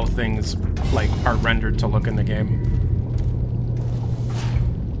 like how things like are rendered to look in the game.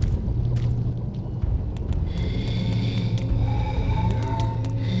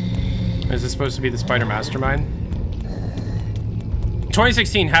 Is this supposed to be the Spider Mastermind?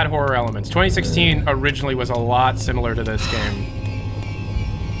 2016 had horror elements. 2016 originally was a lot similar to this game.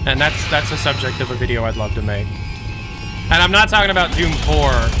 And that's a subject of a video I'd love to make. And I'm not talking about Doom 4,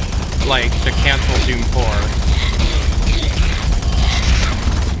 like the canceled Doom 4.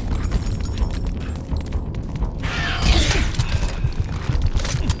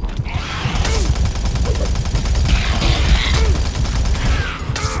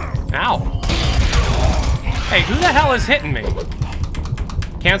 Ow. Hey, who the hell is hitting me?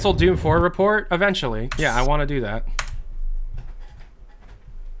 Cancel Doom 4 report eventually. Yeah, I want to do that.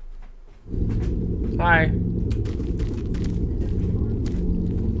 Hi.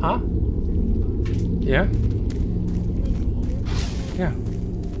 Huh? Yeah? Yeah.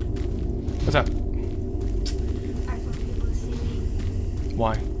 What's up? I want people to see me.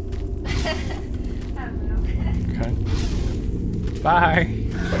 Why? I don't know. Okay. Bye.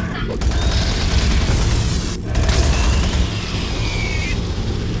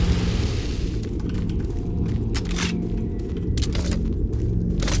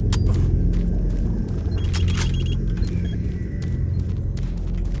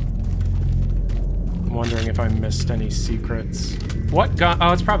 I'm wondering if I missed any secrets. What gun?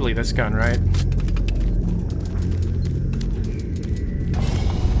 Oh, it's probably this gun, right?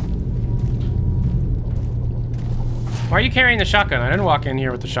 Why are you carrying the shotgun? I didn't walk in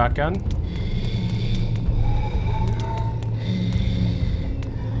here with the shotgun.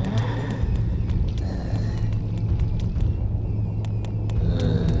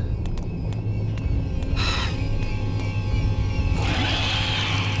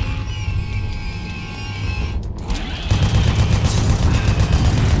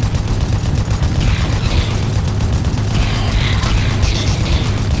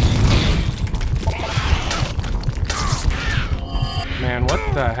 Man, what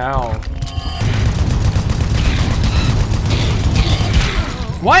the hell?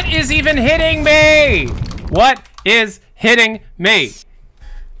 What is even hitting me? What is hitting me?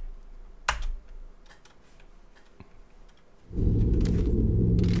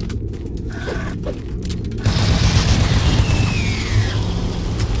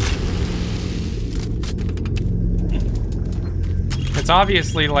 It's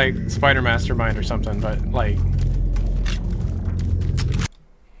obviously like Spider Mastermind or something, but like...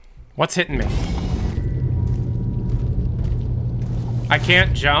 What's hitting me? I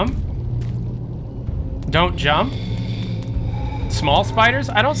can't jump? Don't jump? Small spiders?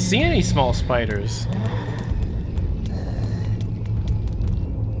 I don't see any small spiders.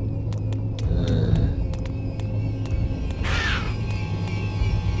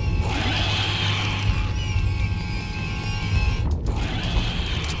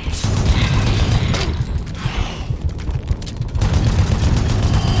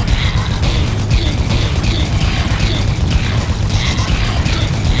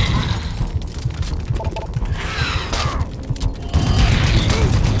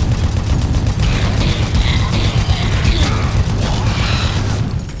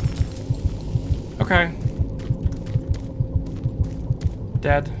 Okay.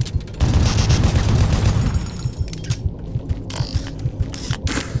 Dead.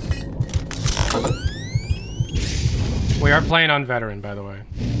 We are playing on veteran, by the way.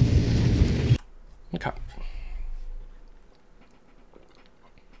 Okay.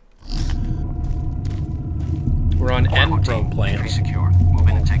 We're on Enbro playing. Secure. Move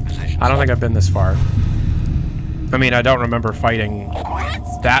in and take position. I don't think I've been this far. I mean, I don't remember fighting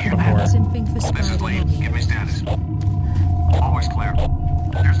that before. Simping for This is Spider Lee. Man. Give me status. Always clear.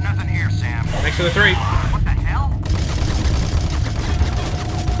 There's nothing here, Sam. Thanks for the 3. What the hell?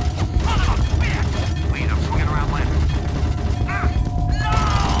 Wait, I'm swinging around left.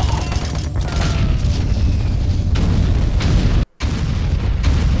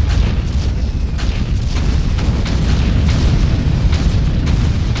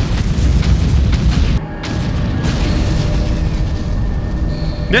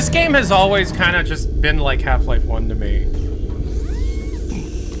 This game has always kind of just been like Half-Life 1 to me.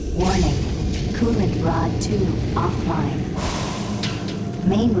 Warning. Coolant rod 2 offline.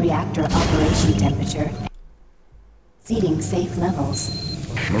 Main reactor operation temperature. Seating safe levels.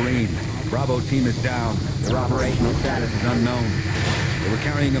 Marine, Bravo team is down. Their operational status is unknown. They were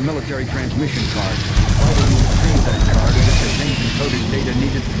carrying a military transmission card. Why did you retrieve that card as if the same encoded data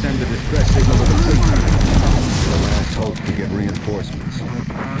needed to send the distress signal to the fleet? The last hope to get reinforcements.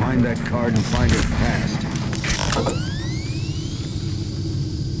 Find that card and find it fast.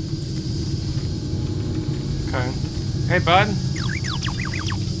 Okay. Hey, bud.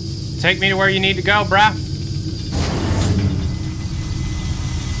 Take me to where you need to go, brah.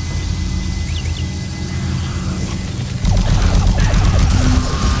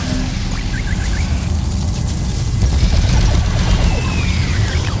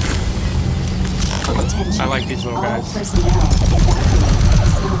 I like these little guys. All personnel evacuate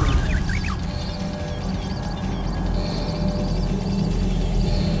slowly.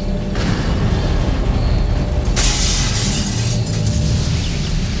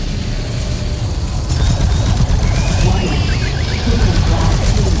 Warning. Coolant rod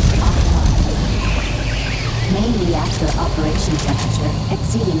 2 offline. Main reactor reactor operation temperature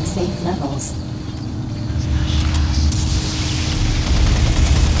exceeding safe levels.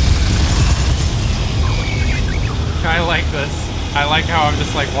 I like this. I like how I'm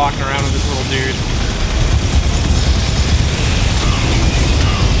just like walking around with this little dude.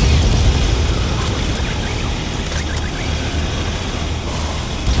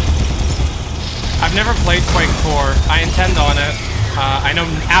 I've never played Quake 4. I intend on it. I know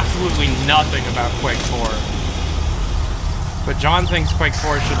absolutely nothing about Quake 4. But John thinks Quake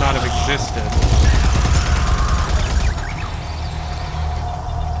 4 should not have existed.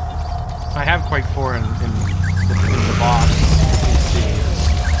 I have Quake 4 in the box. Let's see.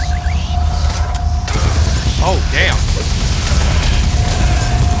 Oh, damn.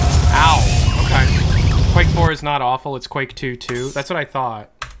 Ow. Okay. Quake 4 is not awful. It's Quake 2 too. That's what I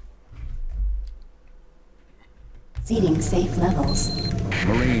thought. Exceeding safe levels.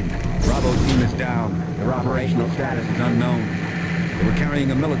 Marine, Bravo team is down. Their operational status is unknown. They were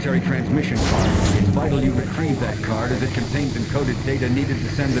carrying a military transmission card. It's vital you retrieve that card as it contains encoded data needed to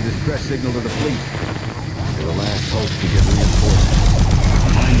send the distress signal to the fleet. They're the last hope to get reinforced.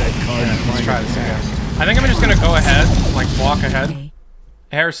 Find that card and Let's find try it this again. fast. I think I'm just gonna go ahead, like walk ahead.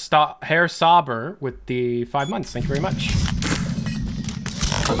 Herr Sauber with the 5 months. Thank you very much.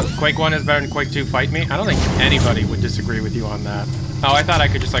 Quake 1 is better than Quake 2. Fight me. I don't think anybody would disagree with you on that. Oh, I thought I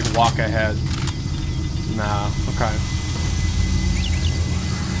could just like walk ahead. Nah. Okay.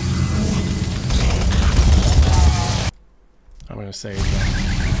 I'm gonna save that.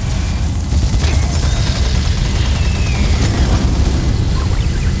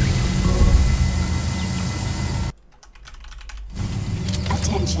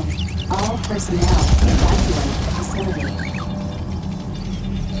 Attention. All personnel evacuate the facility.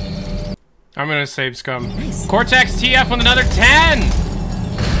 I'm gonna save scum. Cortex TF with another 10!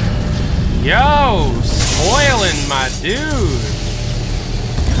 Yo! Spoiling my dude!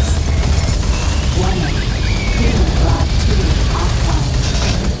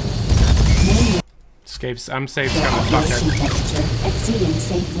 Escapes. I'm safe scum. Fucker. Exceeding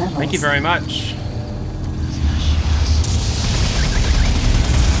safe levels. Thank you very much.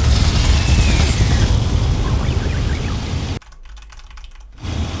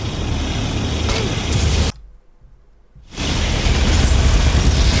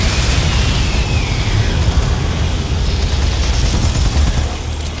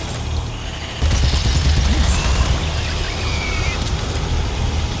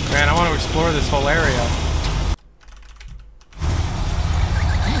 Man, I want to explore this whole area.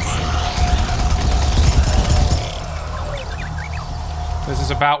 This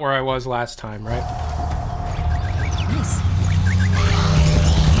is about where I was last time, right? Nice.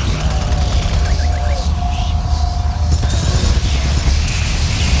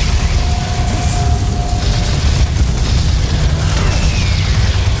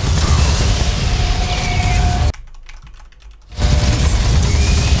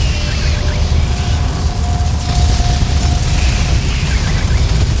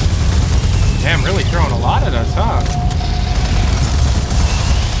 Damn, really throwing a lot at us, huh?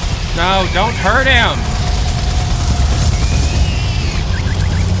 No, don't hurt him!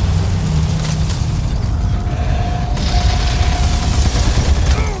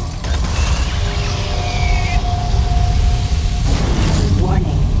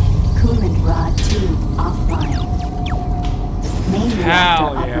 Warning. Coolant rod 2 offline. Main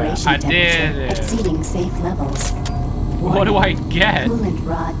Hell reactor yeah, operation I did temperature it. exceeding safe levels. What do I get? Coolant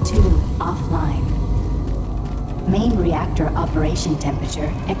rod 2 offline. Main reactor operation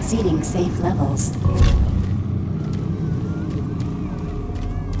temperature exceeding safe levels.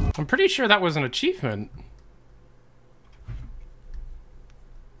 I'm pretty sure that was an achievement.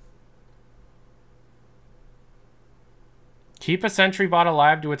 Keep a sentry bot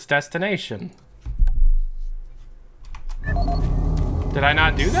alive to its destination. Did I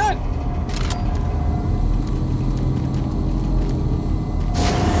not do that?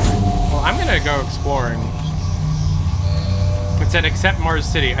 Well, I'm gonna go exploring. It said except Mars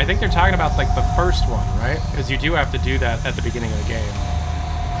City. I think they're talking about like the first one, right? Because you do have to do that at the beginning of the game.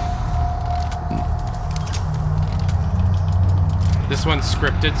 This one's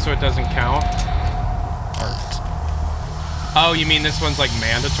scripted, so it doesn't count. Art. Oh, you mean this one's like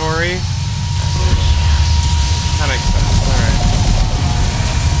mandatory? That makes sense. Alright.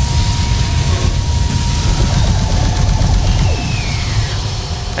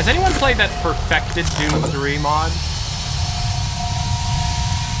 Has anyone played that perfected Doom 3 mod?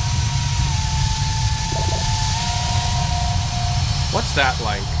 What's that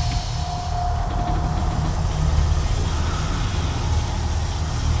like?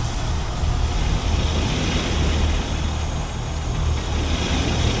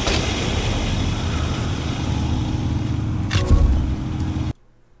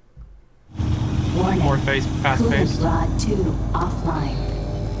 fast-paced. Coolant rod 2 offline.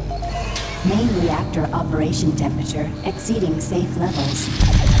 Main reactor operation temperature exceeding safe levels.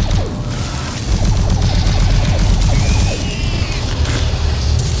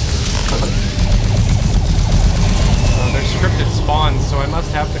 They're scripted spawns, so I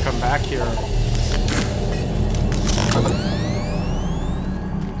must have to come back here.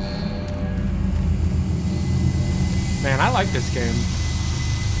 Man, I like this game.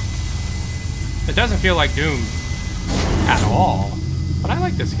 It doesn't feel like Doom at all, but I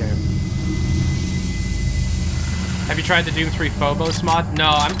like this game. Have you tried the Doom 3 Phobos mod? No,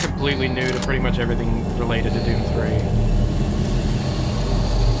 I'm completely new to pretty much everything related to Doom 3.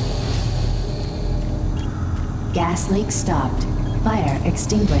 Gas leak stopped. Fire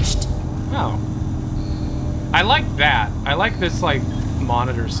extinguished. Oh. I like that. I like this, like,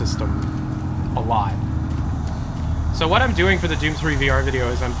 monitor system a lot. So what I'm doing for the Doom 3 VR video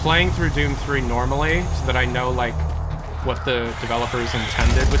is I'm playing through Doom 3 normally so that I know, like, what the developers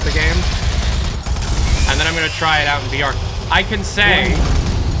intended with the game. And then I'm going to try it out in VR. I can say,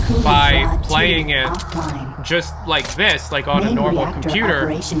 by playing it just like this, like on a normal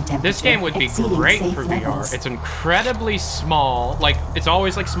computer, this game would be great for VR. It's incredibly small. Like, it's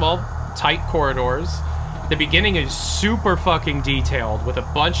always, like, small, tight corridors. The beginning is super fucking detailed with a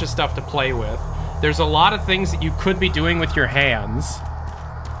bunch of stuff to play with. There's a lot of things that you could be doing with your hands.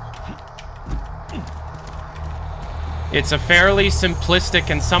 It's a fairly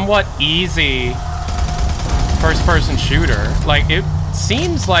simplistic and somewhat easy first-person shooter. Like, it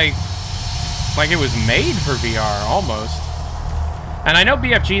seems like it was made for VR, almost. And I know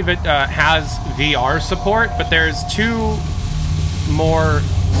BFG has VR support, but there's two more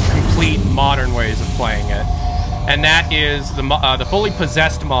complete modern ways of playing it. And that is the fully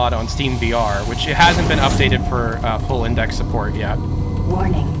possessed mod on Steam VR, which it hasn't been updated for full index support yet.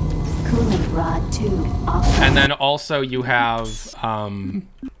 Warning. Coolant rod 2 off. And then also you have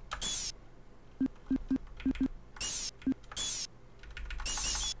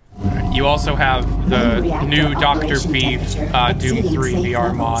you also have the new Dr. Beef Doom 3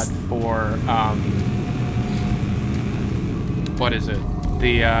 VR mod for what is it?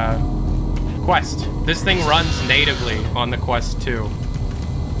 The Quest. This thing runs natively on the Quest 2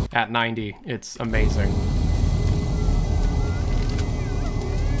 at 90. It's amazing.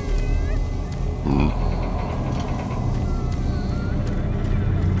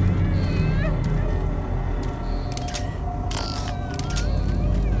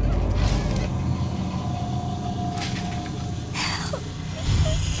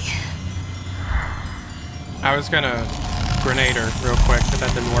 I was gonna grenade her real quick, but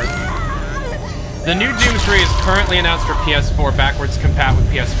that didn't work. The new Doom 3 is currently announced for PS4 backwards compat with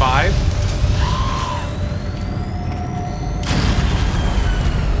PS5.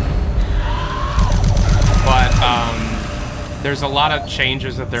 But there's a lot of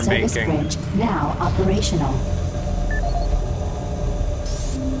changes that they're making. Bridge now operational.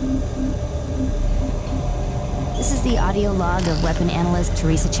 This is the audio log of weapon analyst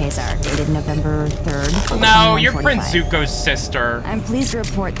Teresa Chazar, dated November 3rd. No, you're Prince Zuko's sister. I'm pleased to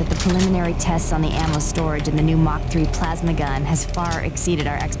report that the preliminary tests on the ammo storage in the new Mach 3 plasma gun has far exceeded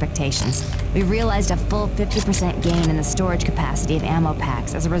our expectations. We realized a full 50% gain in the storage capacity of ammo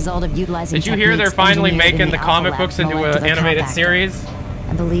packs as a result of utilizing Did you hear they're finally making the comic books into an animated series?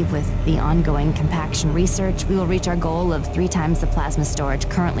 I believe with the ongoing compaction research, we will reach our goal of 3 times the plasma storage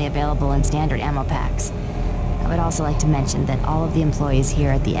currently available in standard ammo packs. I would also like to mention that all of the employees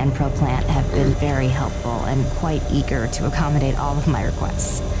here at the Enpro plant have been very helpful and quite eager to accommodate all of my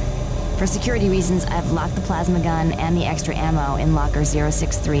requests. For security reasons, I've locked the plasma gun and the extra ammo in locker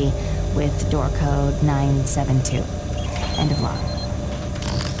 063 with door code 972. End of lock.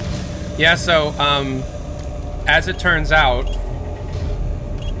 Yeah, so, as it turns out,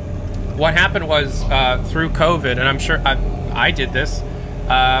 what happened was, through COVID, and I'm sure I did this,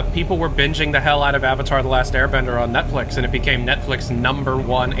 people were binging the hell out of Avatar: The Last Airbender on Netflix, and it became Netflix's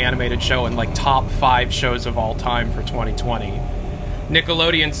 #1 animated show and like top 5 shows of all time for 2020.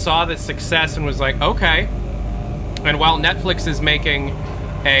 Nickelodeon saw the success and was like, okay. And while Netflix is making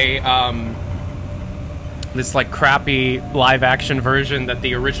a this like crappy live-action version that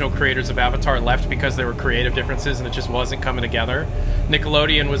the original creators of Avatar left because there were creative differences and it just wasn't coming together,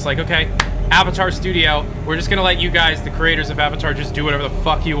 Nickelodeon was like, okay, Avatar Studio, we're just gonna let you guys, the creators of Avatar, just do whatever the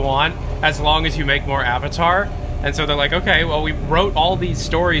fuck you want as long as you make more Avatar. And so they're like, okay, well, we wrote all these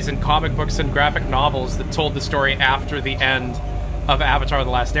stories in comic books and graphic novels that told the story after the end of Avatar: The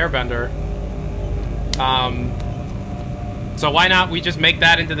Last Airbender. So why not we just make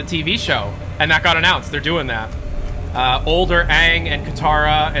that into the TV show? And that got announced. They're doing that. older Aang and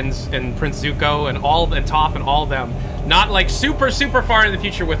Katara and Prince Zuko and Toph and all of them. Not like super far in the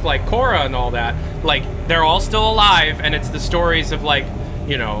future with like Korra and all that. Like they're all still alive, and it's the stories of like,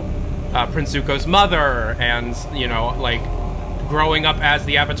 you know, Prince Zuko's mother and, you know, like growing up as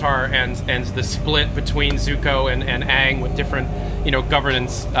the Avatar and the split between Zuko and Aang with different, you know,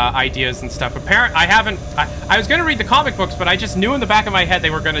 governance ideas and stuff. I was gonna read the comic books, but I just knew in the back of my head they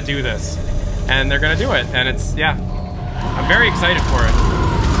were gonna do this, and they're gonna do it, and it's, yeah, I'm very excited for it.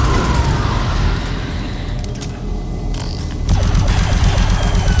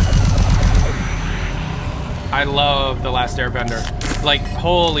 I love The Last Airbender. Like,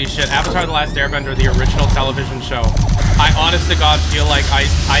 holy shit, Avatar The Last Airbender, the original television show. I honest to God feel like I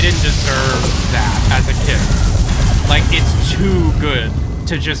didn't deserve that as a kid. Like, it's too good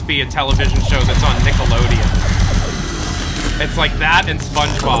to just be a television show that's on Nickelodeon. It's like that and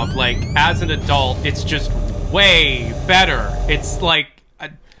SpongeBob. Like, as an adult, it's just way better. It's like,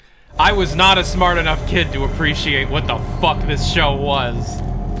 I was not a smart enough kid to appreciate what the fuck this show was.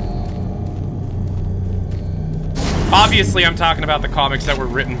 Obviously, I'm talking about the comics that were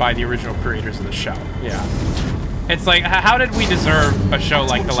written by the original creators of the show. Yeah. It's like, how did we deserve a show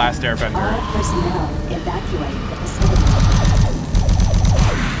like The Last Airbender? All personnel evacuate the facility.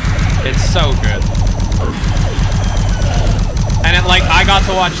 It's so good. And it, like, I got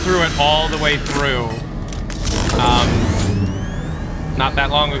to watch through it all the way through. Not that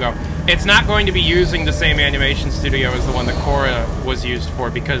long ago. It's not going to be using the same animation studio as the one that Korra was used for,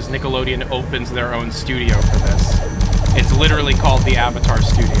 because Nickelodeon opens their own studio for this. It's literally called the Avatar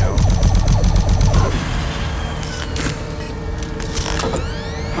Studio.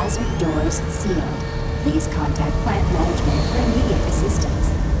 Hazard doors sealed. Please contact plant management for immediate assistance.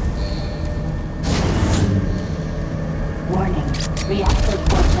 Warning. Reactor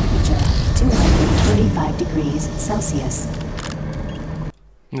core temperature 235 degrees Celsius.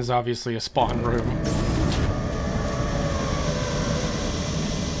 This is obviously a spawn room.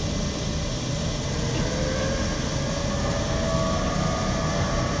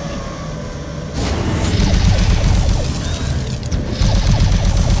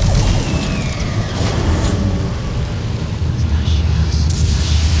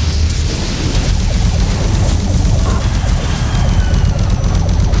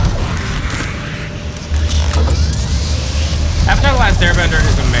 Airbender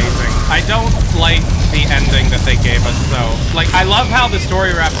is amazing. I don't like the ending that they gave us, though. Like, I love how the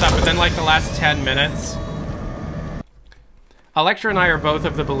story wraps up, but then, like, the last 10 minutes... Electra and I are both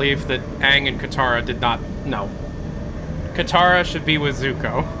of the belief that Aang and Katara did not... No. Katara should be with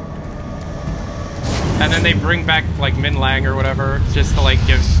Zuko. And then they bring back, like, Min Lang or whatever, just to, like,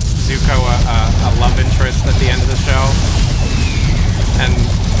 give Zuko a love interest at the end of the show. And...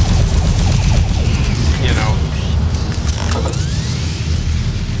 you know...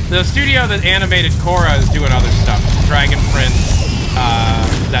 The studio that animated Korra is doing other stuff. Dragon Prince,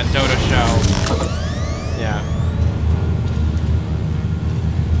 that Dota show. Yeah.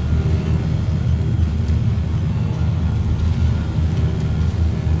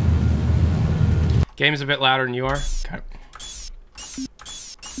 Game's a bit louder than you are. Okay.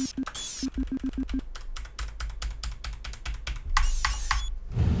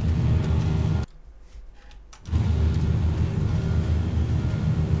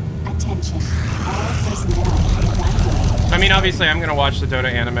 I mean, obviously, I'm gonna watch the Dota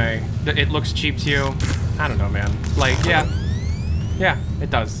anime. It looks cheap to you. I don't know, man. Like, yeah. Yeah,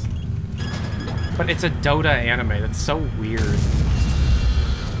 it does. But it's a Dota anime. That's so weird.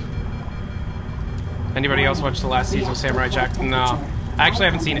 Anybody else watch the last season of Samurai Jack? No. I actually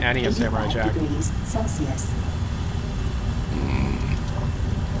haven't seen any of Samurai Jack.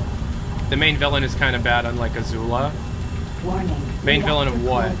 The main villain is kind of bad, unlike Azula. Main villain of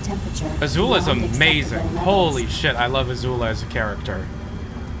what? Azula's amazing. Holy shit, I love Azula as a character.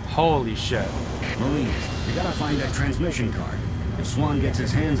 Holy shit. Marine, you gotta find that transmission card. If Swan gets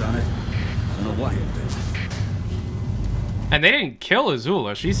his hands on it, I don't know what he'll do. And they didn't kill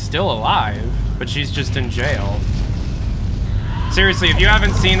Azula. She's still alive, but she's just in jail. Seriously, if you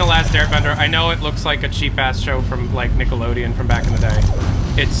haven't seen The Last Airbender, I know it looks like a cheap-ass show from, like, Nickelodeon from back in the day.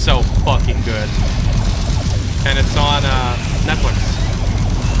 It's so fucking good. And it's on Netflix.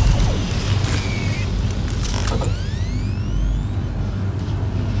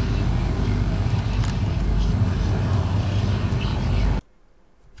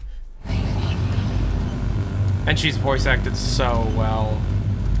 And she's voice acted so well.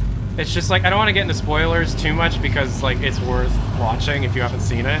 It's just like, I don't want to get into spoilers too much because like it's worth watching if you haven't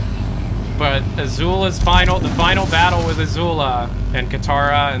seen it. But Azula's the final battle with Azula and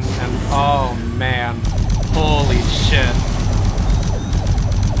Katara and oh man. Holy shit.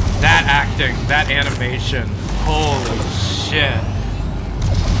 That acting, that animation. Holy shit.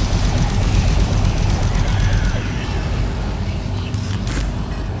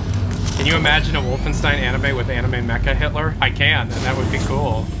 Can you imagine a Wolfenstein anime with anime mecha Hitler? I can, and that would be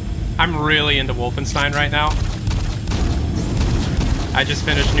cool. I'm really into Wolfenstein right now. I just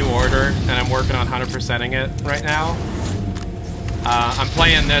finished New Order, and I'm working on 100%ing it right now. I'm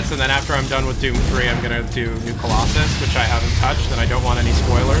playing this, and then after I'm done with Doom 3, I'm gonna do New Colossus, which I haven't touched, and I don't want any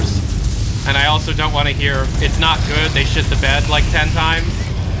spoilers. And I also don't want to hear, it's not good, they shit the bed like 10 times.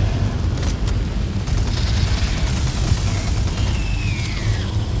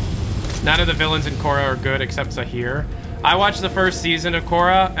 None of the villains in Korra are good except Zahir. I watched the first season of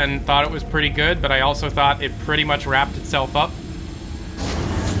Korra and thought it was pretty good, but I also thought it pretty much wrapped itself up.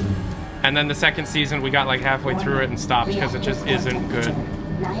 And then the second season, we got like halfway through it and stopped because it just isn't good.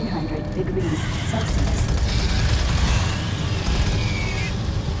 900 degrees Celsius.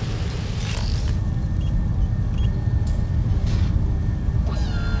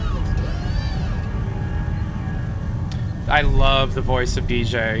 I love the voice of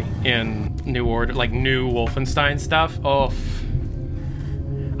DJ in New Order, like new Wolfenstein stuff. Oh,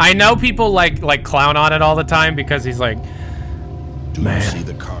 I know people like clown on it all the time because he's like, man, see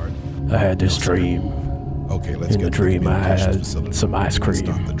the card? I had this dream. Okay, let's in the dream I had some ice cream.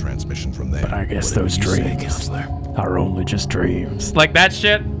 Start the transmission from there. But I guess those dreams are only just dreams. Like that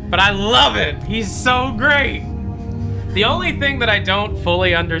shit. But I love it. He's so great. The only thing that I don't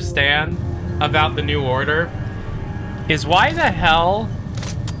fully understand about the New Order is why the hell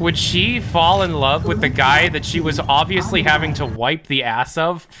would she fall in love with the guy that she was obviously having to wipe the ass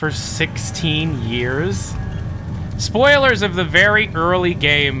of for 16 years? Spoilers of the very early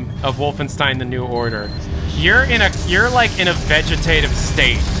game of Wolfenstein: The New Order. You're like in a vegetative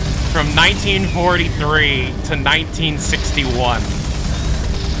state from 1943 to 1961.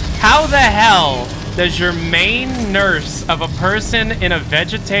 How the hell does your main nurse of a person in a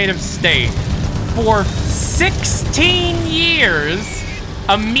vegetative state for 16 years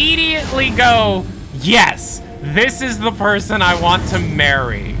immediately go, yes, this is the person I want to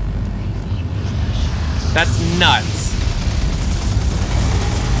marry? That's nuts.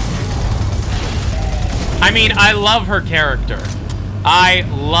 I mean, I love her character. I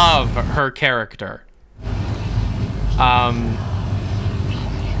love her character. I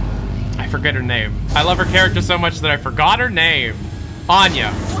forget her name. I love her character so much that I forgot her name.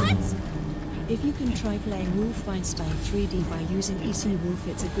 Anya. What? If you can try playing Wolfenstein 3D by using EC Wolf,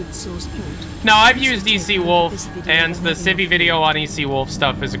 it's a good source port. No, I've used EC Wolf, and the Civi video on EC Wolf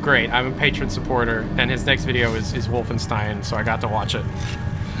stuff is great. I'm a patron supporter, and his next video is Wolfenstein, so I got to watch it.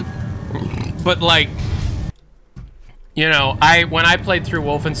 But like, you know, when I played through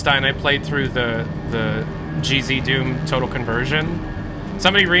Wolfenstein, I played through the GZ Doom Total Conversion.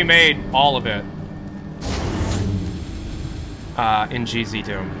 Somebody remade all of it in GZ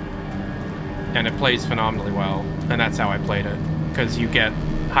Doom. And it plays phenomenally well, and that's how I played it, because you get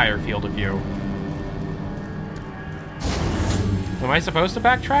higher field of view. Am I supposed to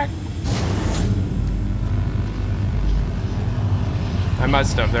backtrack? I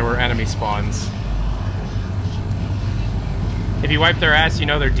must have. There were enemy spawns. If you wipe their ass, you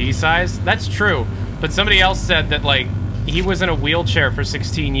know they're D-sized? That's true, but somebody else said that, like, he was in a wheelchair for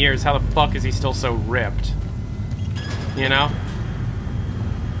 16 years. How the fuck is he still so ripped? You know?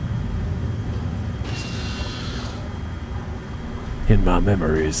 In my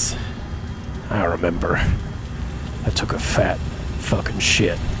memories, I remember I took a fat fucking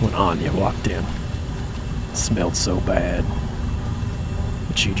shit when Anya walked in. It smelled so bad,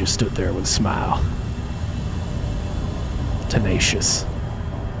 but she just stood there with a smile. Tenacious,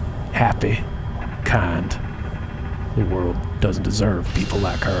 happy, kind. The world doesn't deserve people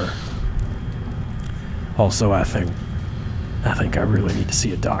like her. Also, I think I really need to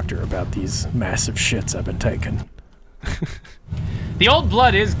see a doctor about these massive shits I've been taking. The Old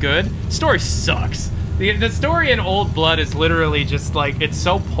Blood is good. Story sucks. The story in Old Blood is literally just like, it's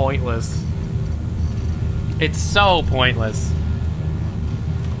so pointless. It's so pointless.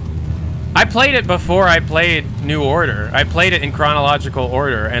 I played it before I played New Order. I played it in chronological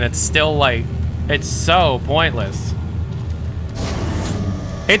order, and it's still like, it's so pointless.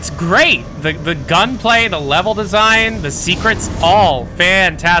 It's great. The gunplay, the level design, the secrets, all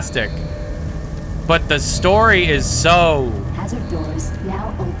fantastic. But the story is so Hazard doors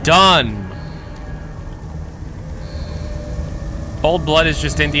now open. done. Old Blood is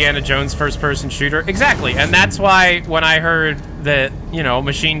just Indiana Jones first-person shooter. Exactly, and that's why when I heard that, you know,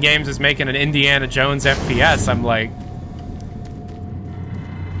 Machine Games is making an Indiana Jones FPS, I'm like,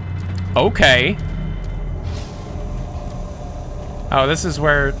 okay. Oh, this is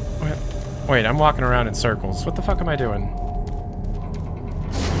where... Wait, I'm walking around in circles. What the fuck am I doing?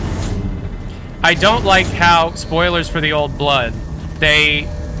 I don't like how, spoilers for the Old Blood, they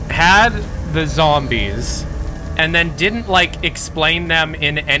had the zombies and then didn't, like, explain them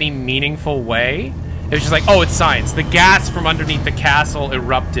in any meaningful way. It was just like, oh, it's science. The gas from underneath the castle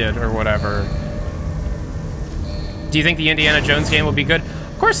erupted or whatever. Do you think the Indiana Jones game will be good?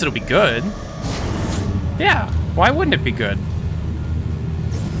 Of course it'll be good. Yeah, why wouldn't it be good?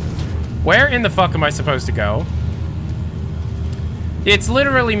 Where in the fuck am I supposed to go? It's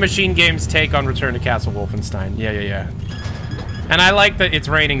literally Machine Games' take on Return to Castle Wolfenstein. Yeah. And I like the "It's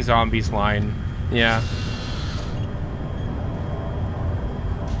raining zombies" line. Yeah.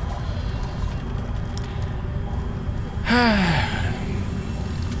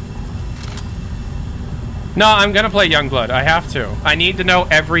 No, I'm gonna play Youngblood. I have to. I need to know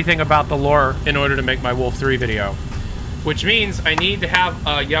everything about the lore in order to make my Wolf 3 video. Which means I need to have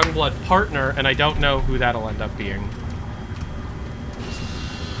a Youngblood partner, and I don't know who that'll end up being.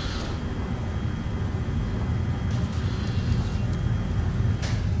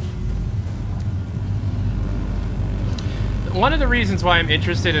 One of the reasons why I'm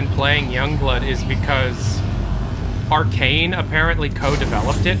interested in playing Youngblood is because Arcane apparently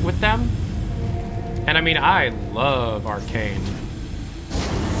co-developed it with them. And I mean, I love Arcane.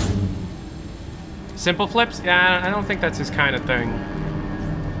 Simple Flips? Yeah, I don't think that's his kind of thing.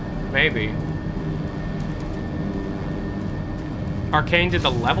 Maybe. Arcane did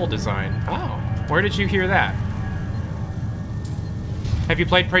the level design. Oh, where did you hear that? Have you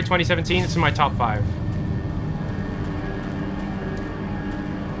played Prey 2017? It's in my top 5.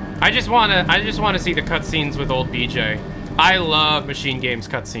 I just wanna see the cutscenes with old BJ. I love Machine Games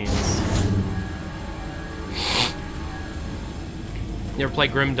cutscenes. You ever play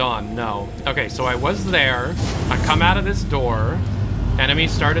Grim Dawn? No. Okay, so I was there. I come out of this door.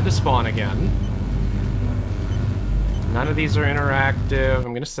 Enemies started to spawn again. None of these are interactive.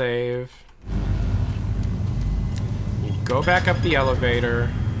 I'm gonna save. You go back up the elevator.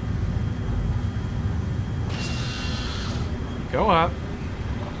 You go up.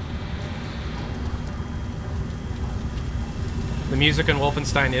 The music in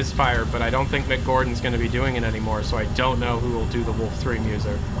Wolfenstein is fire, but I don't think Mick Gordon's going to be doing it anymore, so I don't know who will do the Wolf 3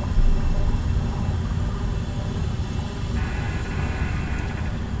 music.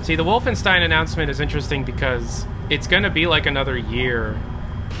 See, the Wolfenstein announcement is interesting because it's going to be like another year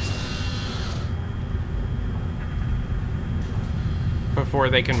before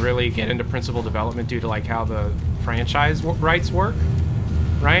they can really get into principal development due to like how the franchise rights work,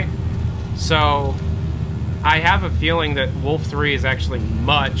 right? So I have a feeling that Wolf 3 is actually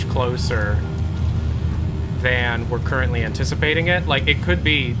much closer than we're currently anticipating it. Like, it could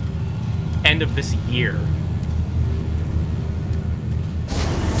be end of this year.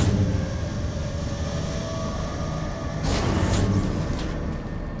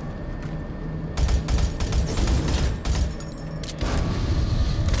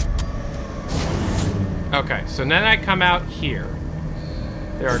 Okay, so then I come out here.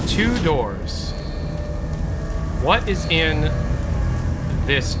 There are 2 doors. What is in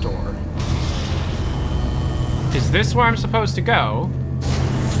this door? Is this where I'm supposed to go?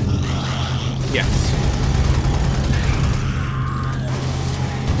 Yes.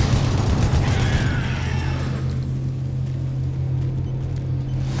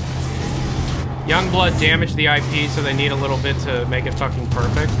 Youngblood damaged the IP, so they need a little bit to make it fucking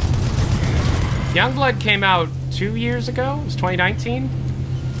perfect. Youngblood came out 2 years ago? It was 2019?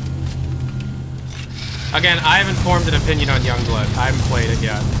 Again, I haven't formed an opinion on Youngblood. I haven't played it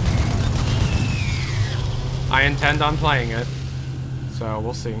yet. I intend on playing it, so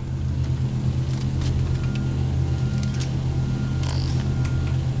we'll see.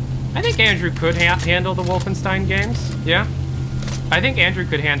 I think Andrew could handle the Wolfenstein games. Yeah? I think Andrew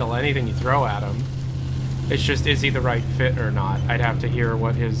could handle anything you throw at him. It's just, is he the right fit or not? I'd have to hear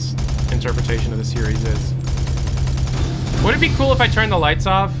what his interpretation of the series is. Would it be cool if I turned the lights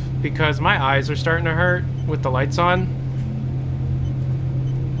off? Because my eyes are starting to hurt with the lights on.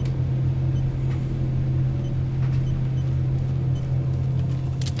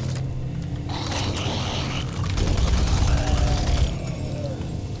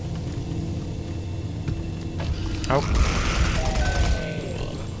 Oh.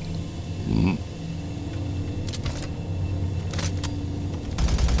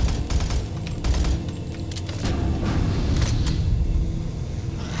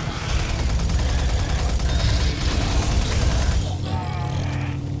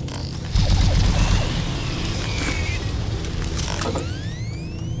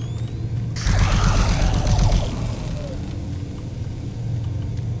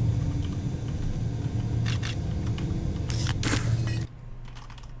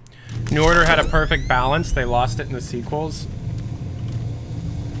 New Order had a perfect balance. They lost it in the sequels.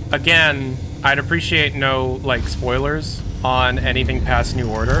 Again, I'd appreciate no, like, spoilers on anything past New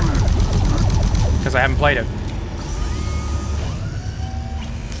Order, because I haven't played it.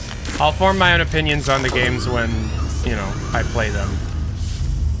 I'll form my own opinions on the games when, you know, I play them.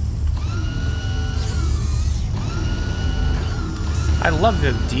 I love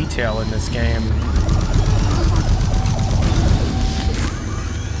the detail in this game.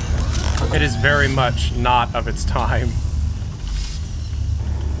 It is very much not of its time.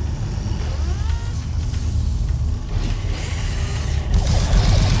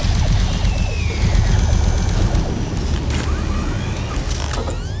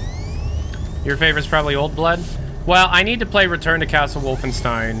 Your favorite's probably Old Blood? Well, I need to play Return to Castle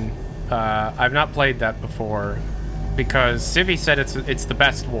Wolfenstein. I've not played that before because Civvy said it's the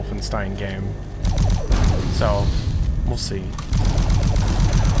best Wolfenstein game. So, we'll see.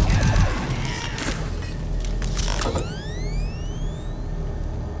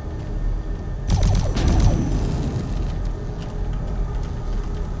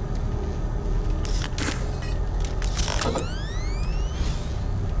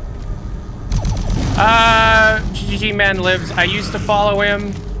 GG Man Lives. I used to follow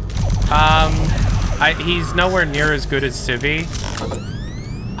him. He's nowhere near as good as Civvy.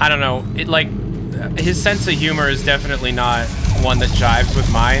 I don't know. It like his sense of humor is definitely not one that jives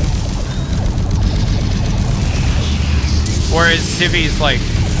with mine. Whereas Civvy's like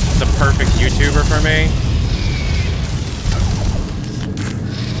the perfect YouTuber for me.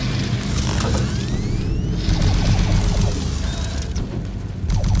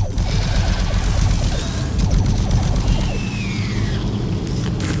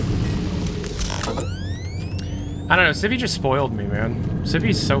 I don't know, Civvy just spoiled me, man.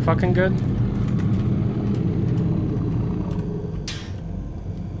 Civvy's so fucking good.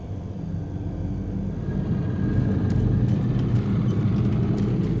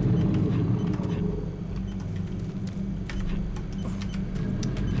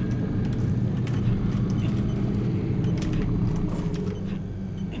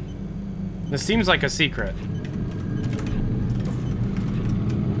 This seems like a secret.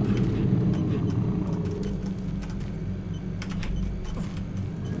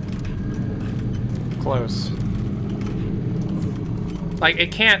 Close. Like,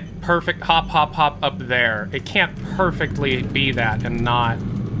 it can't hop up there. It can't perfectly be that and not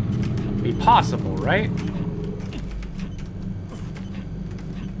be possible, right?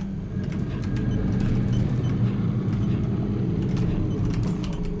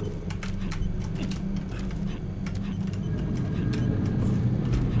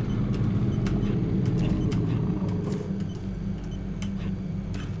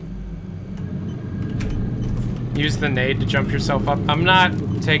 Use the nade to jump yourself up. I'm not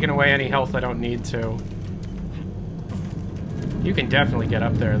taking away any health I don't need to. You can definitely get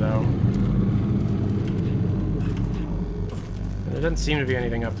up there, though. There doesn't seem to be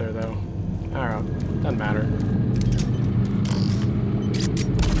anything up there, though. I don't know. Doesn't matter.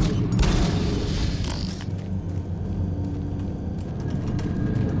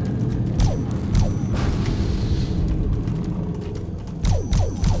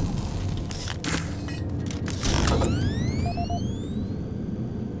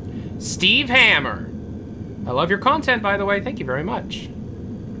 Steve Hammer. I love your content, by the way. Thank you very much.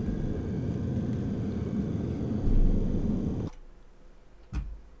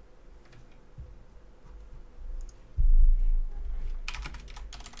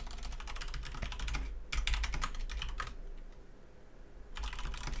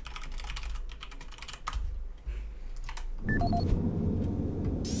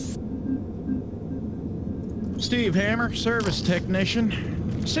 Steve Hammer, service technician.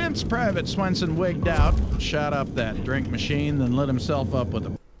 Since Private Swenson wigged out, shot up that drink machine, then lit himself up with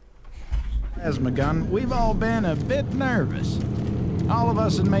a plasma gun, we've all been a bit nervous. All of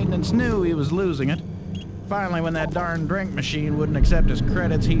us in maintenance knew he was losing it. Finally, when that darn drink machine wouldn't accept his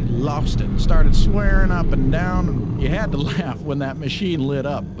credits, he lost it. Started swearing up and down, and you had to laugh when that machine lit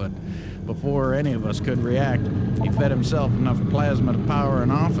up, but before any of us could react, he fed himself enough plasma to power an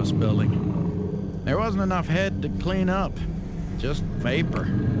office building. There wasn't enough head to clean up. Just vapor.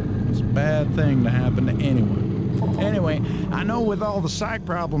 It's a bad thing to happen to anyone. Anyway, I know with all the psych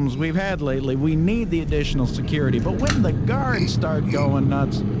problems we've had lately, we need the additional security, but when the guards start going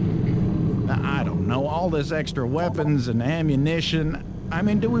nuts, I don't know, all this extra weapons and ammunition, I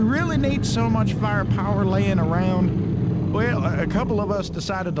mean, do we really need so much firepower laying around? Well, a couple of us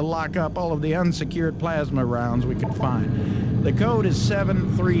decided to lock up all of the unsecured plasma rounds we could find. The code is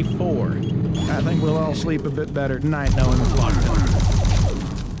 734. I think we'll all sleep a bit better tonight knowing it's locked up.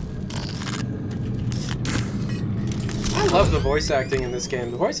 love the voice acting in this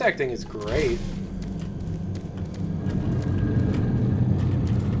game. The voice acting is great.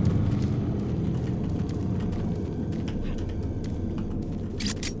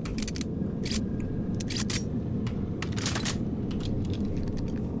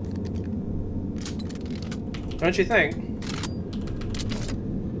 Don't you think?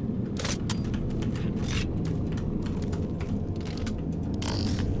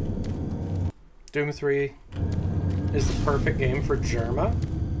 Doom 3 is the perfect game for Jerma?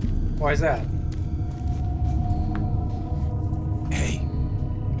 Why is that? Hey.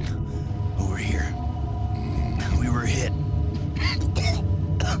 Over here. We were hit.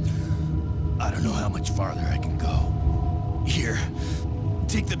 I don't know how much farther I can go. Here.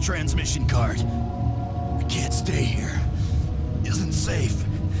 Take the transmission card. We can't stay here. Isn't safe.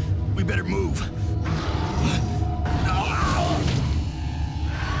 We better move.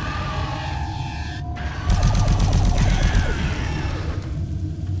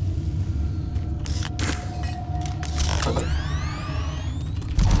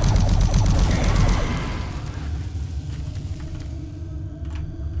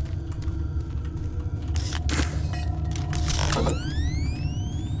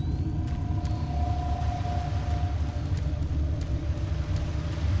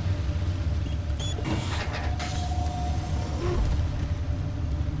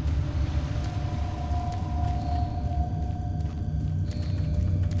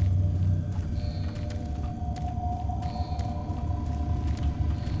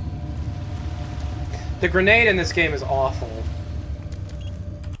 The grenade in this game is awful.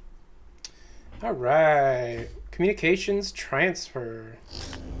 Alright. Communications transfer.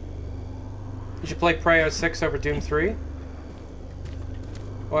 You should play Prey 06 over Doom 3?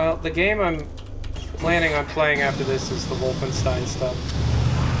 Well, the game I'm planning on playing after this is the Wolfenstein stuff.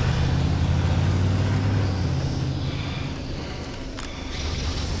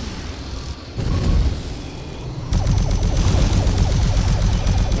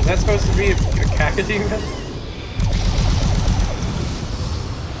 Is that supposed to be a cacodemon?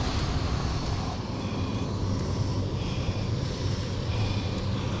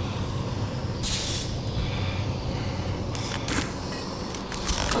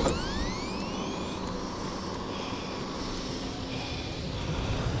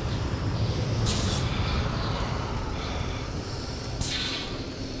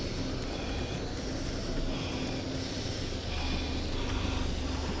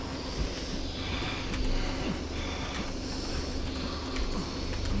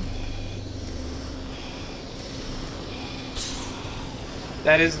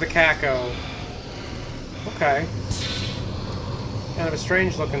 That is the Caco. Okay. Kind of a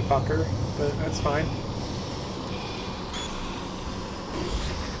strange looking fucker, but that's fine.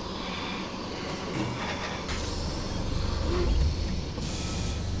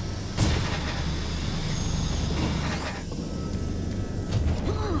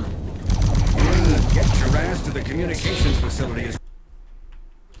 Get your ass to the communications facility as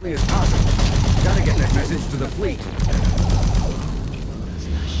quickly as possible. Gotta get that message to the fleet.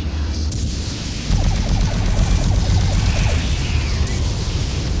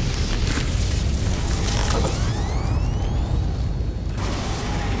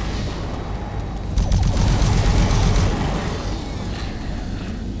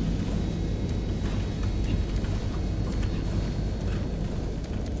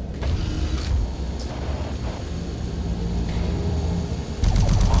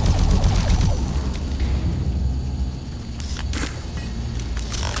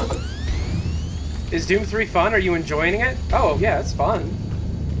 Is Doom 3 fun? Are you enjoying it? Oh, yeah, it's fun.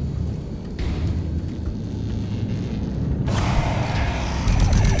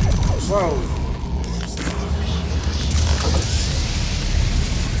 Whoa.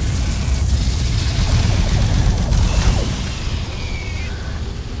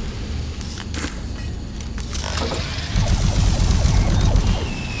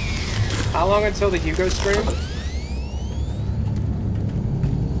 How long until the Hugo stream?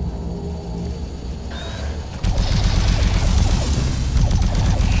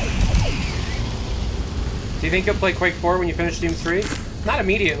 Do you think you'll play Quake 4 when you finish Doom 3? Not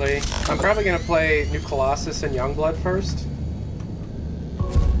immediately. I'm probably going to play New Colossus and Youngblood first.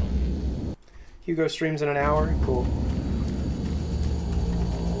 Hugo streams in an hour? Cool.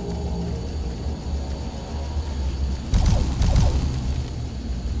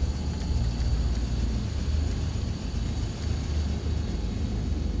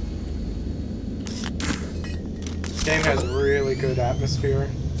 This game has really good atmosphere.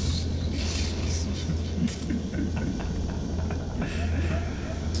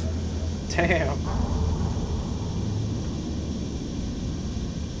 Damn.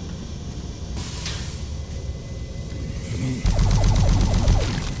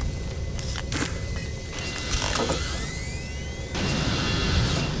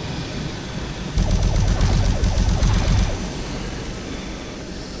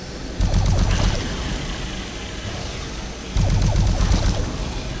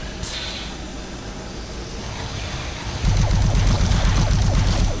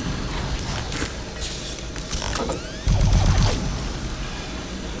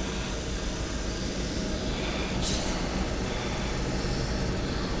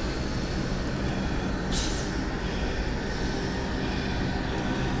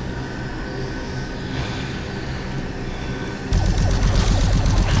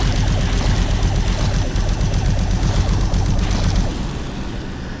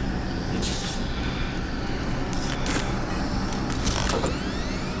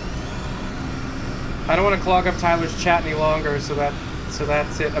 I don't want to clog up Tyler's chat any longer, so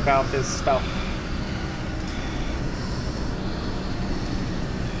that's it about this stuff.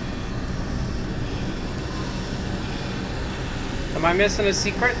 Am I missing a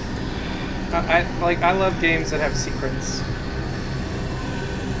secret? I love games that have secrets.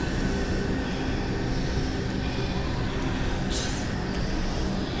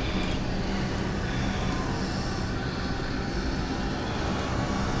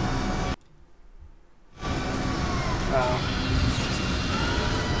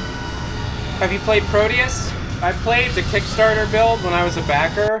 Have you played Proteus? I played the Kickstarter build when I was a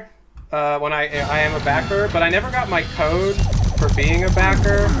backer. When I am a backer, but I never got my code for being a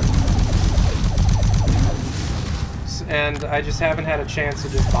backer. And I just haven't had a chance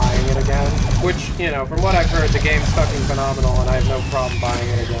of just buying it again. Which, you know, from what I've heard, the game's fucking phenomenal and I have no problem buying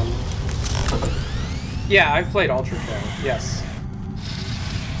it again. Yeah, I've played Ultra Kill, yes.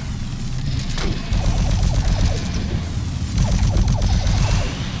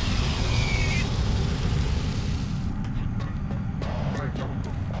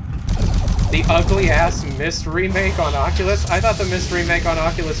 The ugly-ass Myst remake on Oculus? I thought the Myst remake on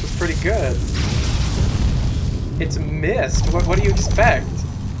Oculus was pretty good. It's Myst. What do you expect?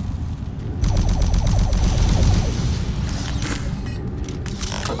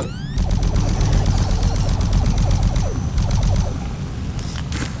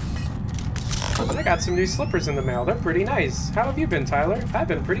 I got some new slippers in the mail. They're pretty nice. How have you been, Tyler? I've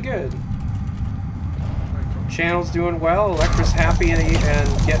been pretty good. Channel's doing well. Electra's happy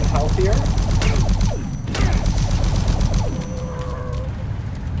and getting healthier.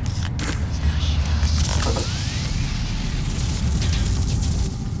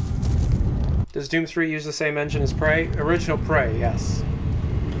 Does Doom 3 use the same engine as Prey? Original Prey, yes.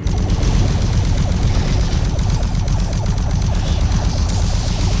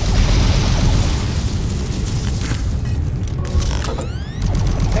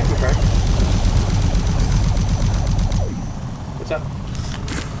 Thank you, Craig. What's up?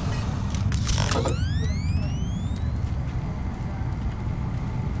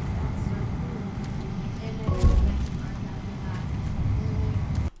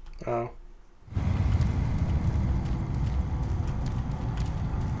 Oh.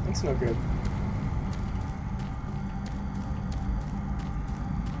 That's no good.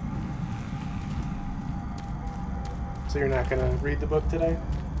 So you're not gonna read the book today?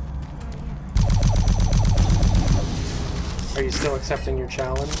 Are you still accepting your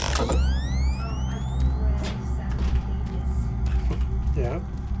challenge? Yeah.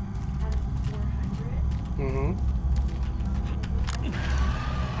 Mm-hmm.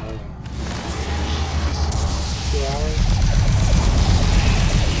 I don't know. 2 hours?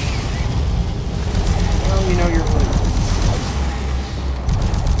 Well, you know your rules.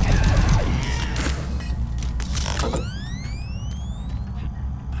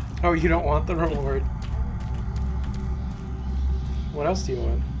 Oh, you don't want the reward? What else do you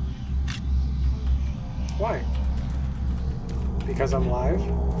want? Why? Because I'm live?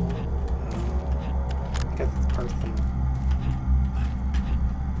 Because it's personal.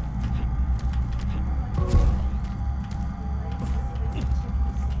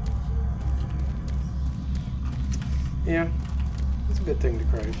 Yeah, it's a good thing to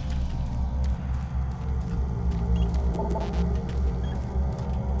crave.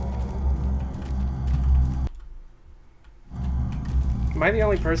 Am I the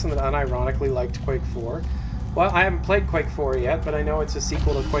only person that unironically liked Quake 4? Well, I haven't played Quake 4 yet, but I know it's a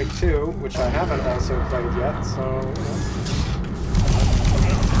sequel to Quake 2, which I haven't also played yet, so...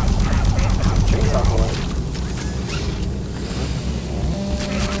 Chainsaw Blade.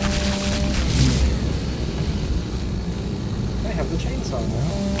 I have the chainsaw now.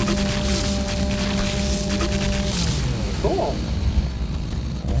 Cool.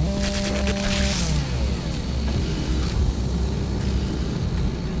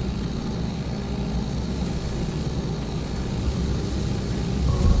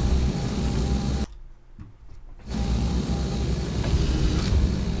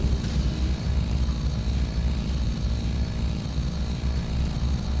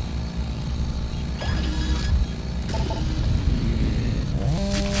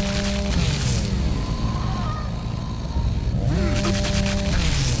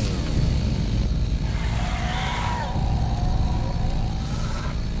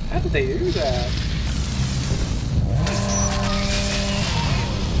 How did they do that?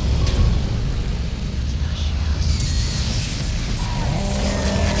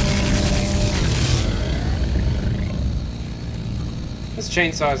 This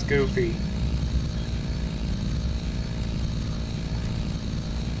chainsaw is goofy.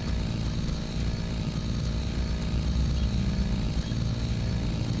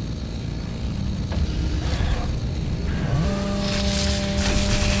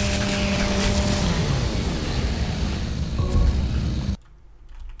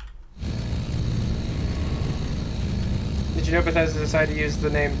 you know Bethesda decided to use the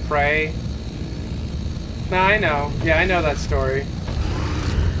name Prey? No, I know. Yeah, I know that story.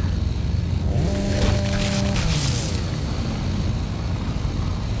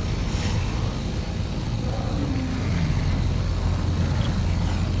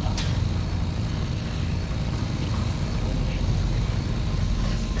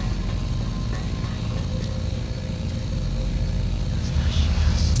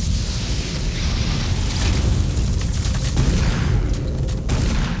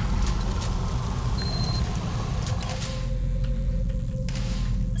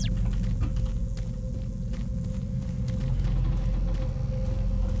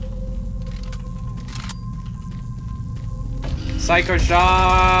 Psycho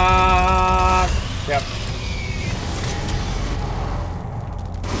Shock! Yep.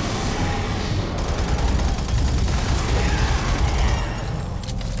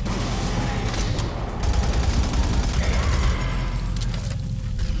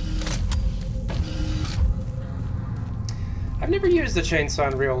 I've never used the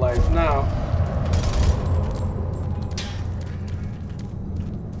chainsaw in real life, no.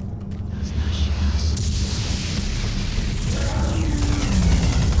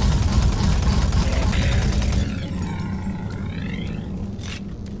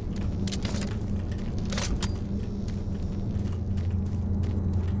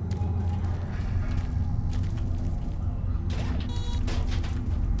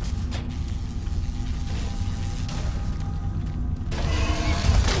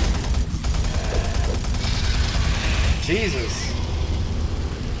 Jesus.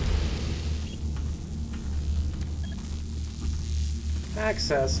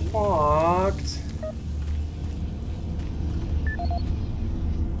 Access locked.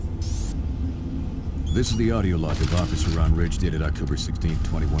 This is the audio log of Officer Ron Ridge dated October 16,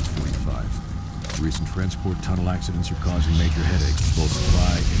 2145. Recent transport tunnel accidents are causing major headaches, both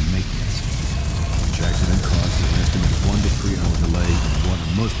supply and maintenance. Each accident causes an estimated 1 to 3 hour delay in one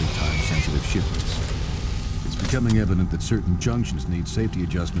or mostly time-sensitive shipments. It's becoming evident that certain junctions need safety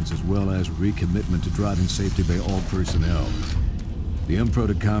adjustments as well as recommitment to driving safety by all personnel. The MPRO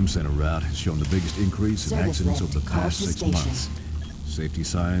to Com Center route has shown the biggest increase in accidents over the past 6 months. Safety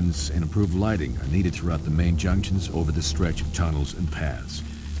signs and improved lighting are needed throughout the main junctions over the stretch of tunnels and paths.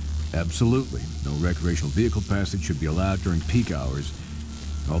 Absolutely, no recreational vehicle passage should be allowed during peak hours.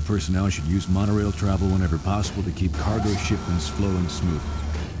 All personnel should use monorail travel whenever possible to keep cargo shipments flowing smoothly.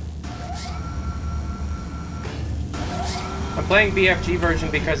 I'm playing BFG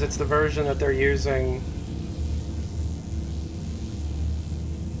version because it's the version that they're using.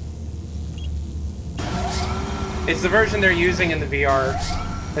 It's the version they're using in the VR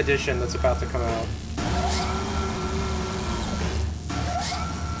edition that's about to come out.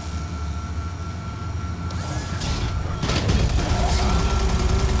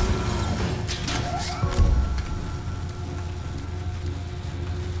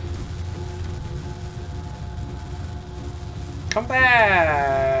 Come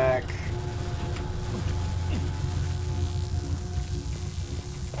back!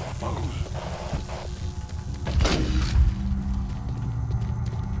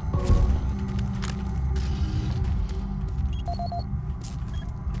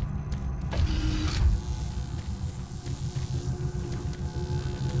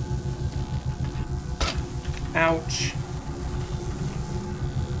 Ouch.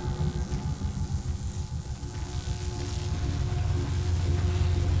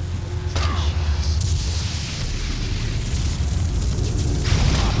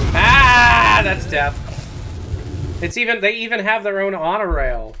 Ah, that's death. They even have their own honor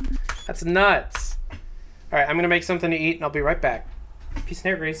rail. That's nuts. All right, I'm gonna make something to eat and I'll be right back. Peace and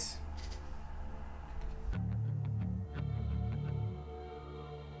hair grease.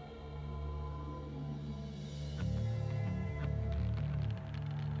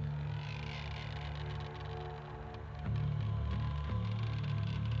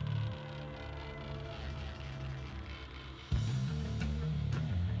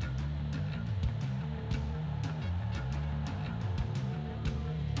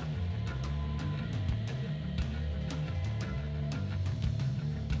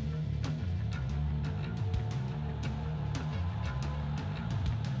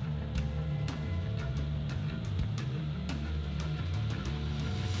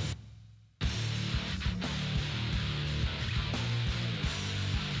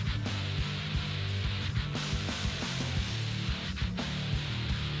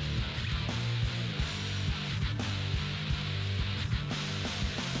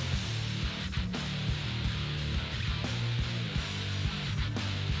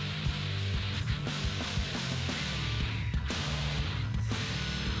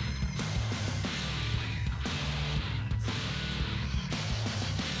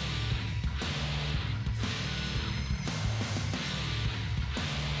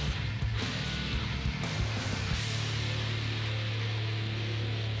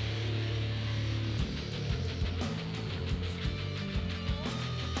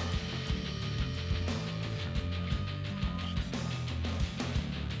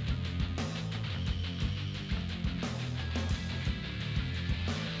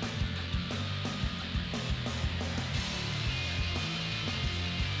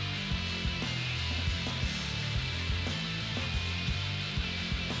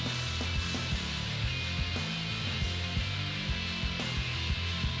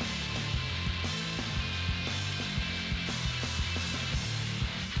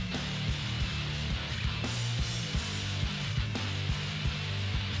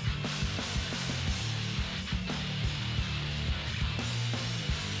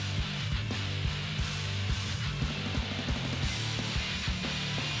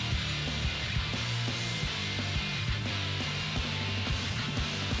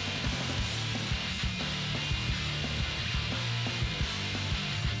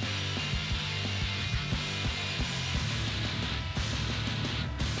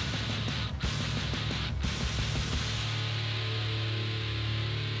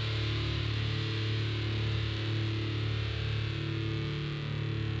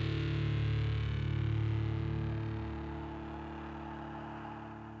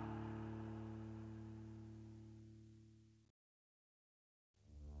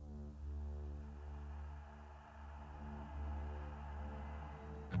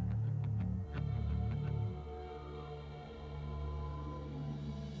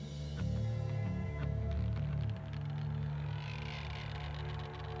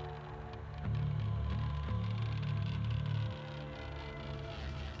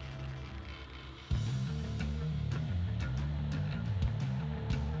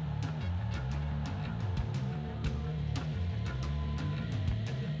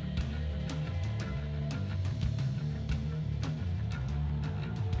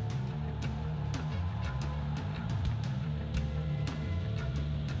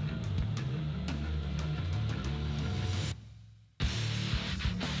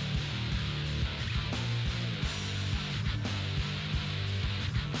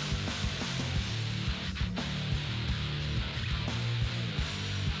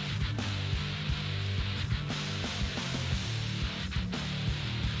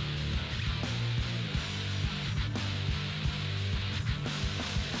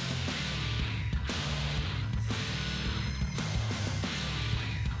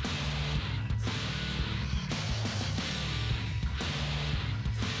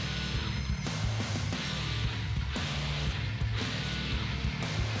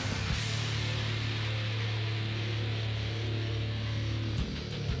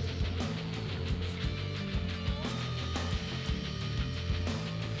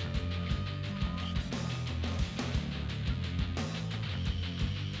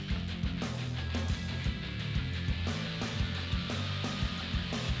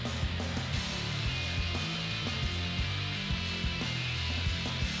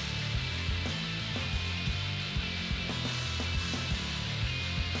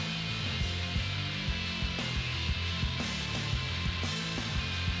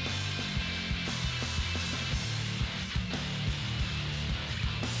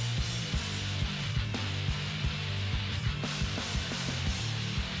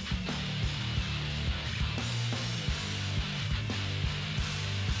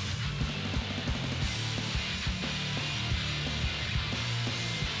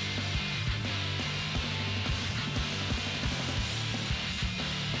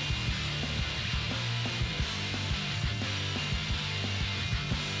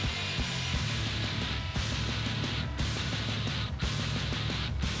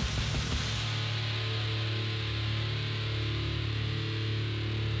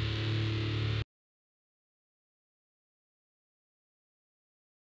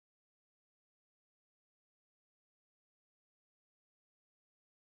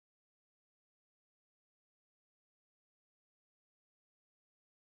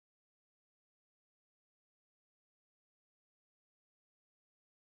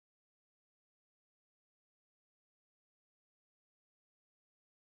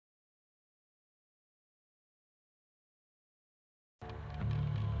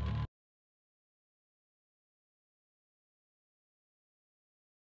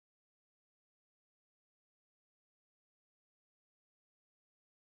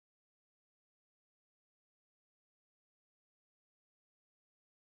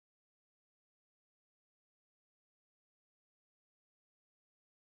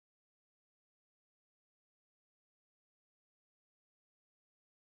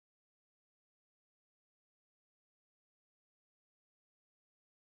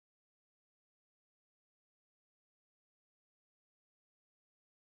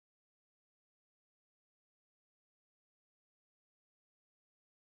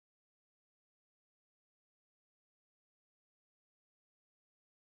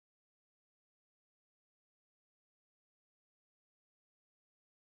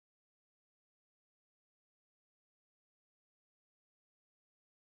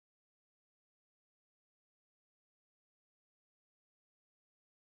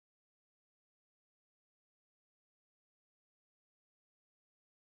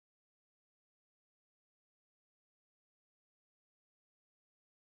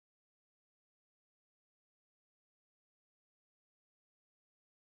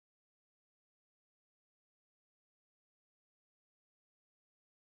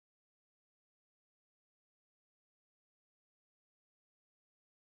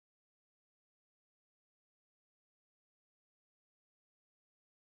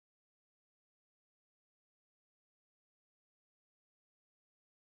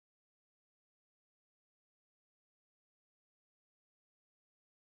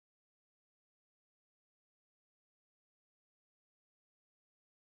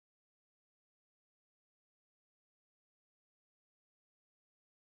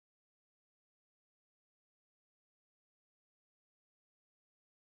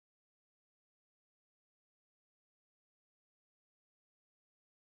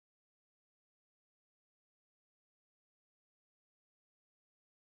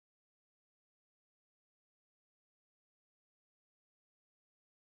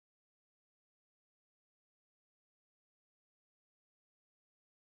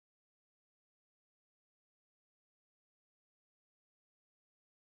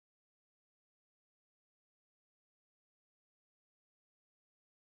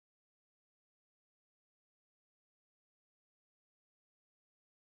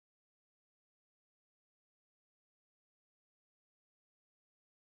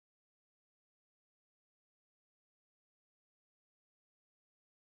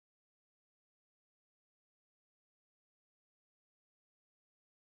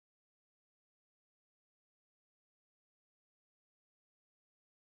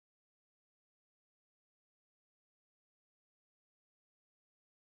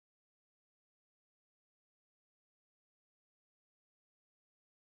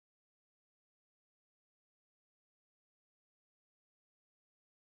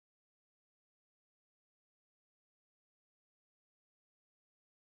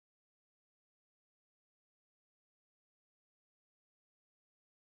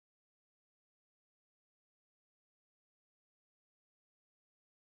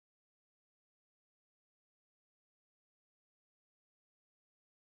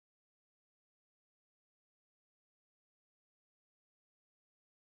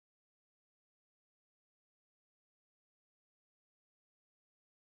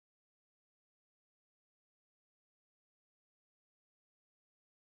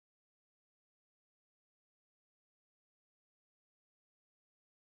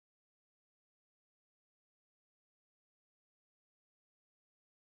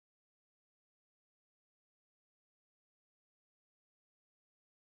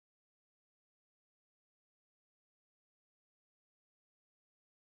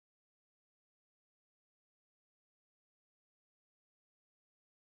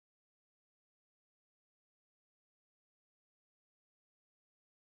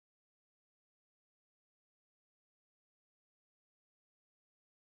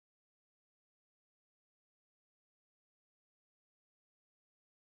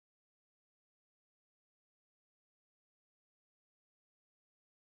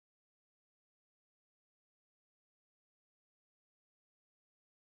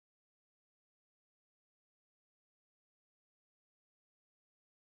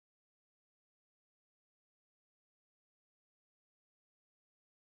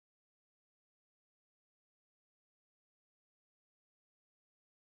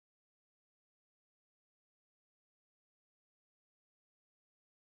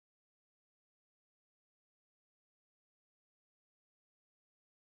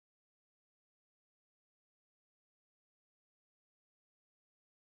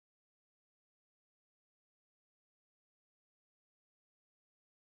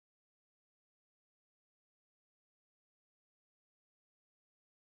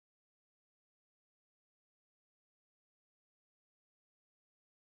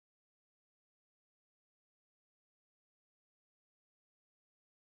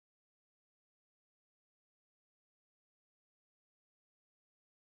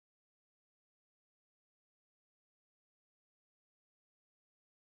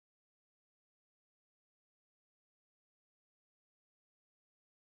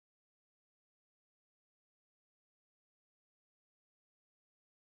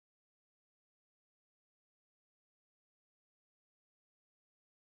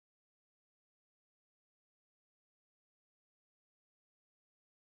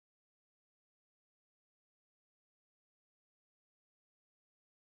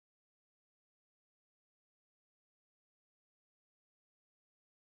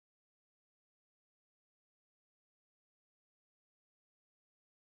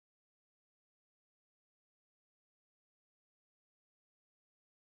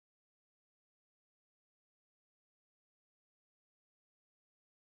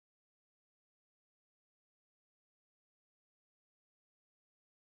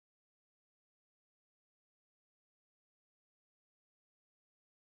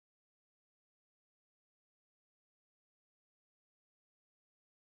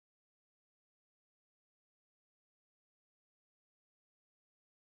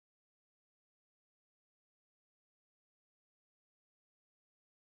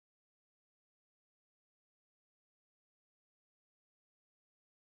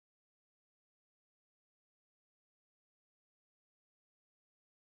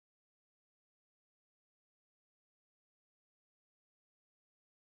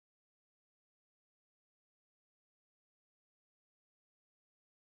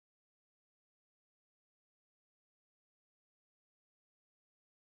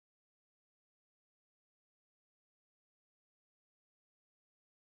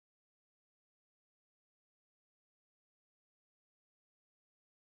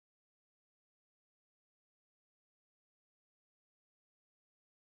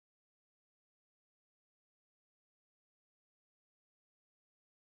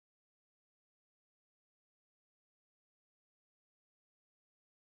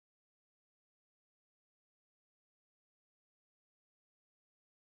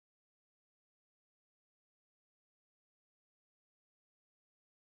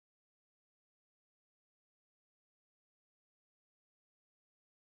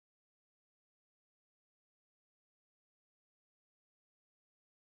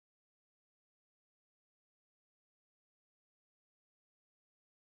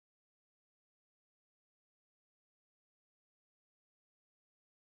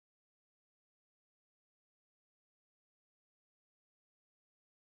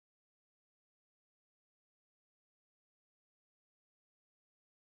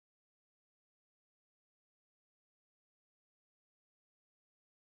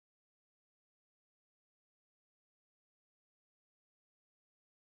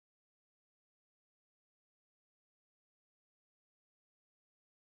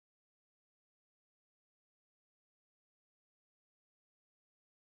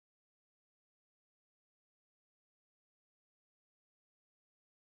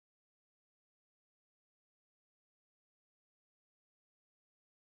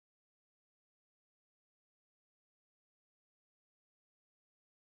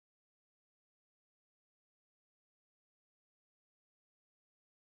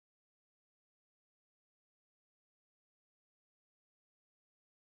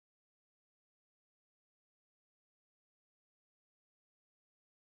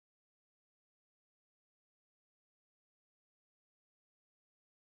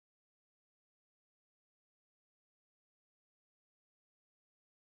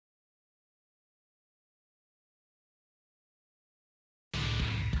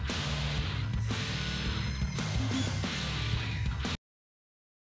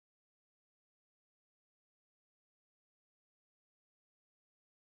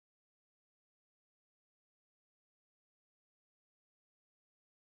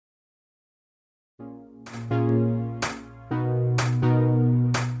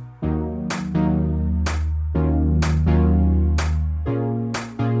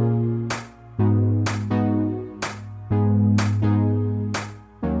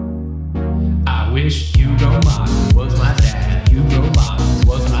 wish Hugo Martin was my dad. Hugo Martin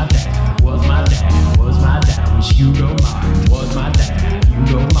was my dad. Was my dad. Was my dad. Wish Hugo Martin was my dad.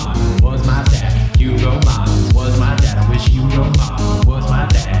 Hugo Martin was my dad. Hugo Martin was my dad. I wish Hugo Martin was my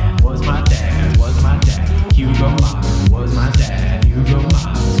dad. Was my dad. Was my dad. Hugo Martin was my dad. Hugo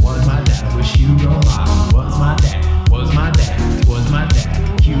Martin was my dad. I wish Hugo Martin was my dad. Was my dad. Was my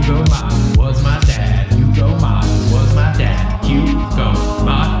dad. Hugo Martin was my dad. Hugo Martin was my dad. Hugo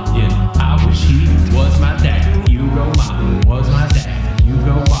Martin. I wish he was my dad. Hugo Martin was my dad.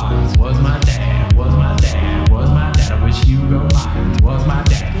 Hugo Martin was my dad. Was my dad. Was my dad. I wish Hugo Martin was my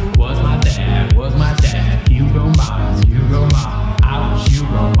dad. Was my dad. Was my dad. Hugo Martin. Hugo Martin. I wish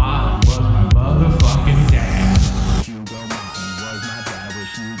Hugo Martin was my motherfucking dad. Hugo Martin was my dad. I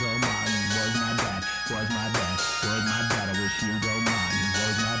wish Hugo Martin was my dad. Was my dad. Was my dad. I wish Hugo Martin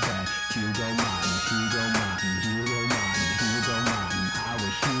was my dad. Hugo Martin. Hugo Martin. Hugo Martin. Hugo Martin. I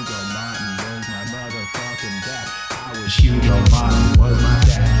wish Hugo Martin was my motherfucking dad. I wish Hugo Martin was my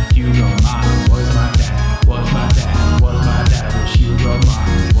dad. Hugo Martin was my dad. Was my dad. Was my dad. I wish Hugo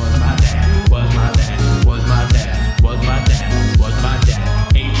Martin was my dad. Was my dad. Was my dad. Was my dad. Was my dad.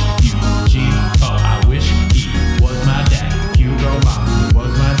 H-U-G-O. I wish he was my dad. Hugo Martin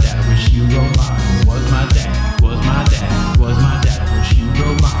was my dad. I wish Hugo Martin was my dad. Was my dad. Was my dad. I wish Hugo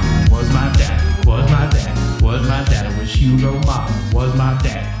Martin was my dad. Was my dad. Was my dad. I wish Hugo Martin was my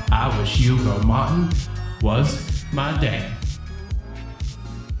dad. I wish Hugo Martin was my dad.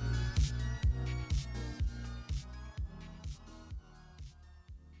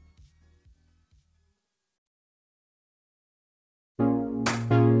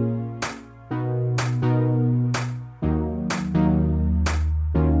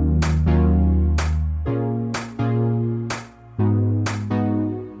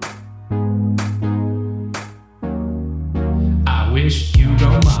 I wish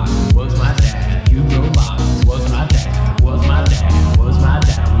Hugo Martin was my dad. Hugo Martin was my dad. Was my dad. Was my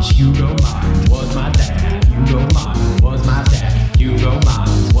dad. I wish Hugo Martin was my dad. Hugo Martin was my dad. Hugo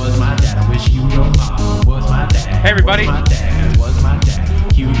Martin was my dad. I wish Hugo Martin was my dad. Hey everybody. Was my dad. Was my dad.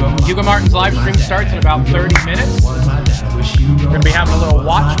 Hugo Martin's live stream starts in about 30 minutes. We're going to be having a little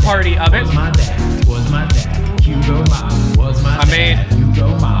watch party of it. I made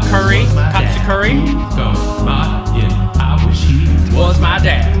curry, katsu curry. I wish he was my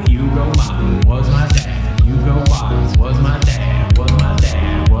dad. Hugo Martin was my dad. Hugo Martin was my dad. Was my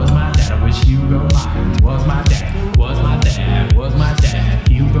dad. Was my dad. I wish Hugo Martin was my dad. Was my dad. Was my dad.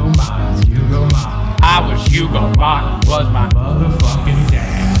 Hugo Martin. Hugo Martin. I wish Hugo Martin was my motherfucking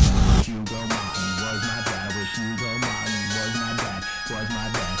dad. Hugo Martin was my dad. I wish Hugo Martin was my dad. Was my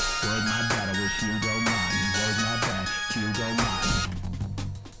dad. Was my dad. I wish Hugo Martin was my dad. Hugo Martin.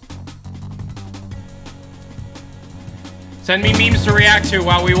 Send me memes to react to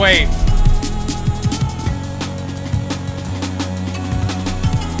while we wait.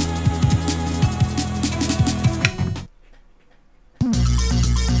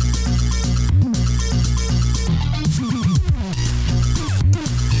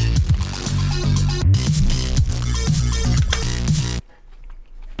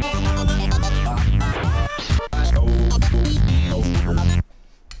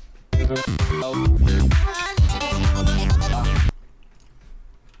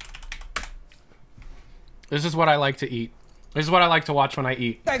 This is what I like to eat. This is what I like to watch when I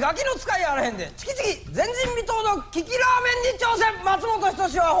eat. ガキの使いあらへんで。チキチキ前人未到のキキラーメンに挑戦。松本人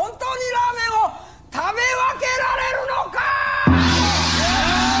志は本当にラーメンを食べ分けられるのか。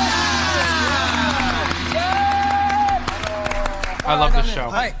I love this show.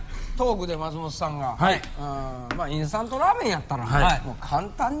 はい。トークで松本さんが、はい。まあインスタントラーメンやったら、はい。もう簡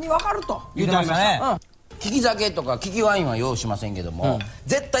単にわかると言ってましたね。利き酒とか利きワインは用意しませんけども、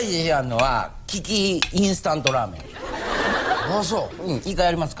絶対自信あるのは利きインスタントラーメン。あ、そう。一回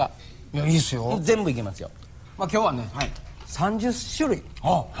やりますか。いや、いいっすよ。全部いけますよ。まあ今日はね、30種類、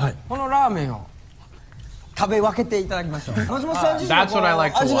このラーメンを食べ分けていただきましょう。松本さん自身の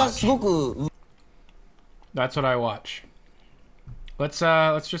味がすごく。That's what I watch. Let's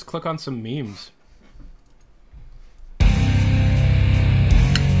just click on some memes.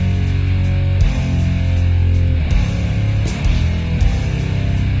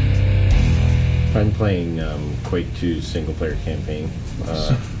 I'm playing Quake 2's single-player campaign.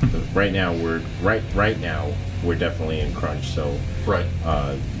 Right now we're definitely in crunch. So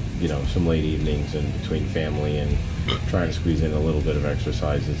you know, some late evenings and between family and trying to squeeze in a little bit of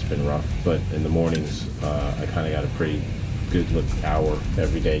exercise. It's been rough, but in the mornings I kind of got a pretty good hour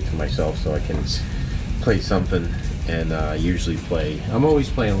every day to myself, so I can play something. And usually I'm always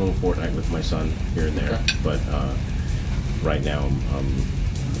playing a little Fortnite with my son here and there, but right now I'm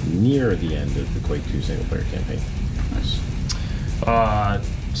near the end of the Quake 2 single-player campaign. Nice.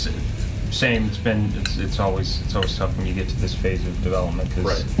 Same. It's always tough when you get to this phase of development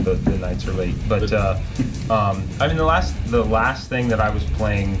because the nights are late. But I mean, the last thing that I was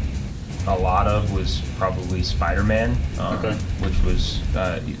playing a lot of was probably Spider-Man, which was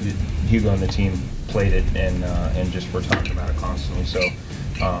Hugo and the team played it and just were talking about it constantly. So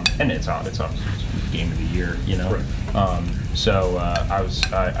and it's game of the year, you know. So I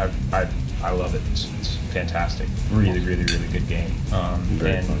love it. It's fantastic. Really good game.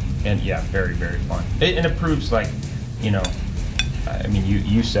 And yeah, very fun. And it proves, like, you know, I mean,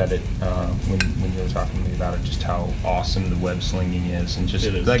 you said it when you were talking to me about it, just how awesome the web slinging is, and just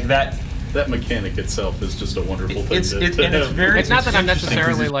like that. That mechanic itself is just a wonderful thing. It's not that I'm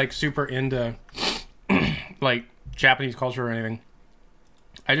necessarily like super into like Japanese culture or anything.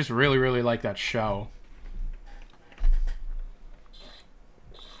 I just really like that show.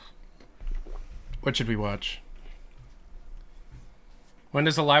 What should we watch? When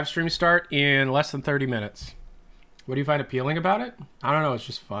does the live stream start? In less than 30 minutes. What do you find appealing about it? I don't know, it's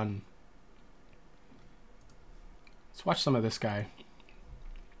just fun. Let's watch some of this guy.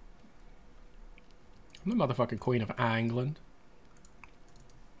 I'm the motherfucking Queen of England.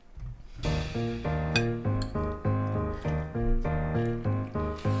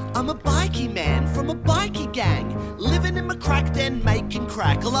 I'm a bikey man from a bikey gang, living in my crack den making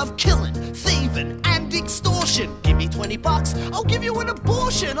crack. I love killing, thieving and extortion. Give me 20 bucks, I'll give you an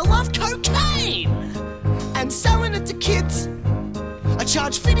abortion. I love cocaine and selling it to kids. I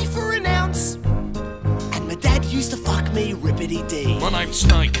charge 50 for an ounce, and my dad used to fuck me rippity-dee. My name's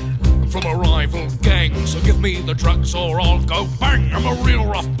Snake, I'm from a rival gang, so give me the drugs or I'll go bang. I'm a real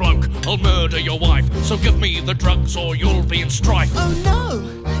rough bloke, I'll murder your wife, so give me the drugs or you'll be in strife. Oh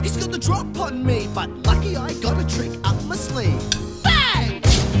no, he's got the drop on me, but lucky I got a trick up my sleeve. Bang!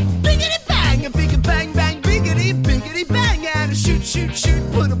 Biggity bang! A bigger bang bang, biggity bang, and a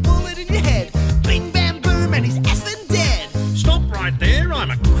shoot, put a bullet in your head. Bing bam boom, and he's effing dead. Stop right there,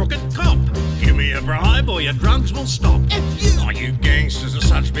 I'm a crooked cop. Give me a bribe or your drugs will stop. Are you gangsters are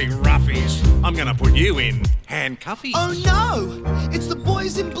such big roughies? I'm gonna put you in handcuffies. Oh no, it's the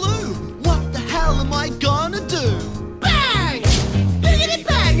boys in blue. What the hell am I gonna do? Bang! Biggity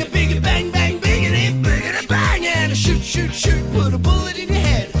bang, a bigger bang bang, biggity bang, and a shoot, put a bullet in your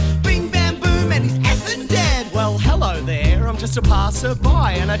head. Bing bam boom, and he's effing dead. Well, hello there, I'm just a passerby,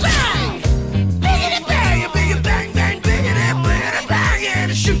 and I bang! Biggity bang, a bigger bang bang, biggity bang,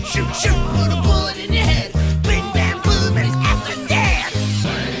 and a shoot, put a bullet in your head. Bing bam boom, and he's effing dead.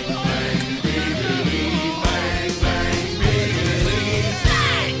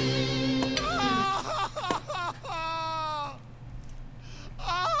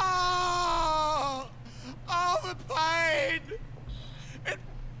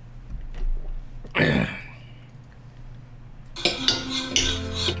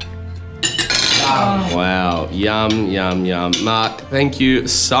 Wow, yum. Mark, thank you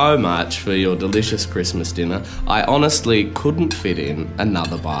so much for your delicious Christmas dinner. I honestly couldn't fit in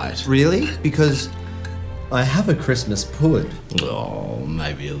another bite. Really? Because I have a Christmas pud. Oh,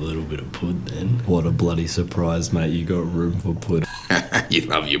 maybe a little bit of pud then. What a bloody surprise, mate. You got room for pud. You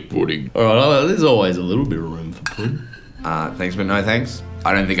love your pudding. All right, there's always a little bit of room for pud. Thanks, but no thanks.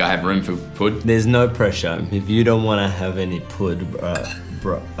 I don't think I have room for pud. There's no pressure. If you don't want to have any pud,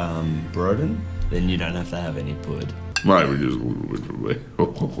 Broden, then you don't have to have any pud. Right, we just a little bit.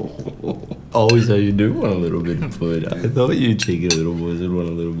 Oh, so you do want a little bit of pud. I thought you cheeky little boys would want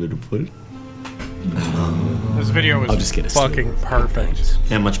a little bit of pud. This video was I'll just get a fucking perfect.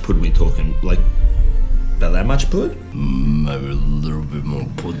 How much pud we talking? Like, about that much pud? Maybe a little bit more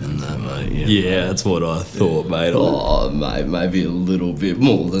pud than that, mate. Yeah, that's what I thought, mate. Oh, mate, maybe a little bit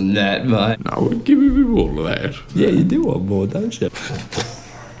more than that, mate. No, give me a bit more than that. Yeah, you do want more, don't you?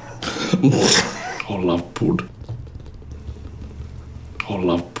 I love pud. I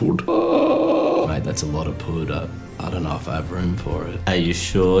love pud. Mate, that's a lot of pud. I don't know if I have room for it. Are you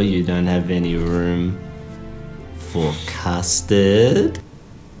sure you don't have any room for custard?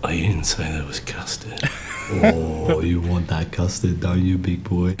 Oh, you didn't say there was custard. Oh, you want that custard, don't you, big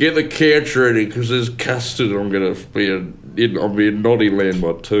boy? Get the couch ready, because there's custard. I'm gonna be in naughty land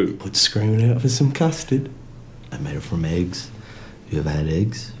by 2. What's screaming out for some custard? I made it from eggs. You ever had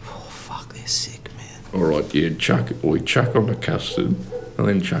eggs? Oh, fuck, they're sick, man. All right, yeah, chuck on the custard, and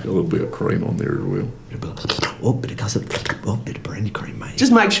then chuck a little bit of cream on there as well. Oh, bit of custard. Oh, bit of brandy cream, mate.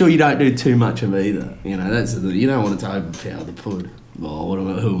 Just make sure you don't do too much of either. You know, you don't want it to overpower the pud. Oh,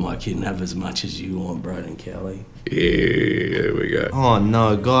 who am I kidding? Have as much as you want, Broden Kelly. Yeah, there we go. Oh,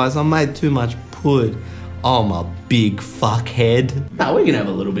 no, guys, I made too much pud. I'm a big fuckhead. No, we can have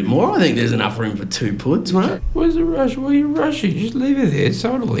a little bit more. I think there's enough room for 2 puds, mate. Where's the rush? Why are you rushing? Just leave it there.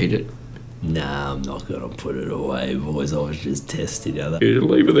 Someone will eat it. Nah, I'm not gonna put it away, boys. I was just testing you. You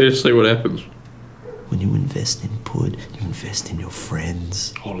leave it there, see what happens. When you invest in pud, you invest in your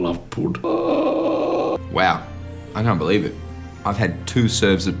friends. I love pud. Wow, I can't believe it. I've had 2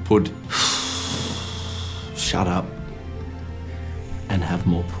 serves of pud. Shut up. And have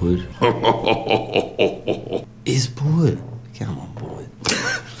more pud. Is pud. Come on, boy.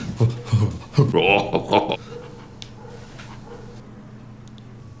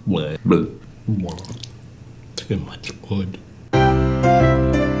 Too much pud.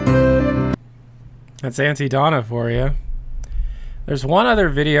 That's Auntie Donna for you. There's one other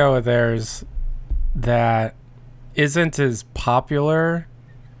video of theirs that isn't as popular.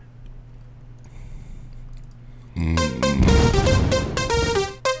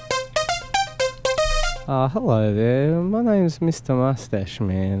 Hello there, my name's Mr. Mustache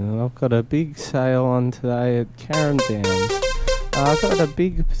Man, and I've got a big sale on today at Karen Downs. I've got a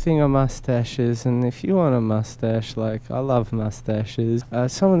big thing of mustaches, and if you want a mustache, like, I love mustaches.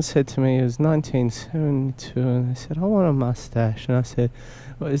 Someone said to me, it was 1972, and they said, I want a mustache, and I said,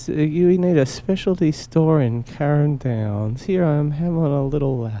 well, you need a specialty store in Karen Downs. Here I am having a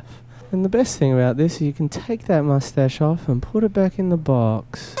little laugh. And the best thing about this is you can take that mustache off and put it back in the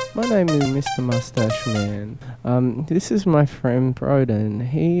box. My name is Mr. Mustache Man. This is my friend Broden.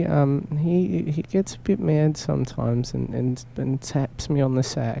 He gets a bit mad sometimes and taps me on the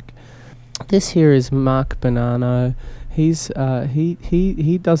sack. This here is Mark Bonanno.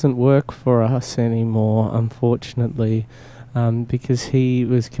 He doesn't work for us anymore, unfortunately. Because he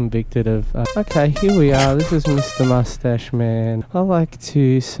was convicted of... okay, here we are. This is Mr. Mustache Man. I like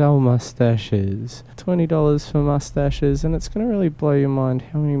to sell mustaches. $20 for mustaches, and it's going to really blow your mind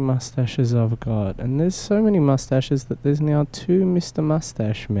how many mustaches I've got. And there's so many mustaches that there's now 2 Mr.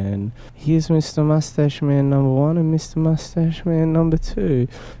 Mustache Men. Here's Mr. Mustache Man number 1 and Mr. Mustache Man number 2.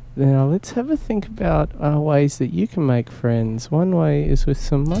 Now, let's have a think about ways that you can make friends. One way is with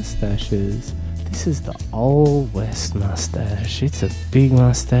some mustaches. This is the Old West mustache. It's a big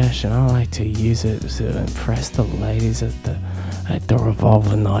mustache, and I like to use it to impress the ladies at the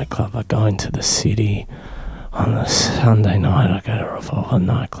Revolver nightclub. I go into the city on a Sunday night. I go to Revolver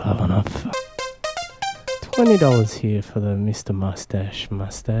nightclub, and I've $20 here for the Mr. Mustache.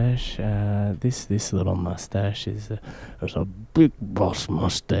 This little mustache is a big boss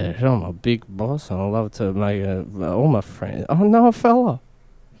mustache. I'm a big boss, and I love to make all my friends. Oh no, a fella.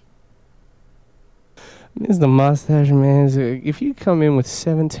 Mr. Mustache Man, if you come in with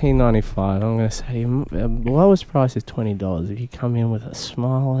 $17.95, I'm going to say lowest price is $20. If you come in with a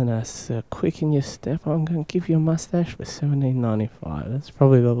smile and a quick in your step, I'm going to give you a mustache for $17.95. That's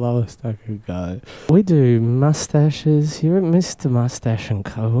probably the lowest I could go. We do mustaches here at Mr. Mustache &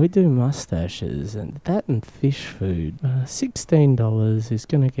 Co. We do mustaches and fish food. $16 is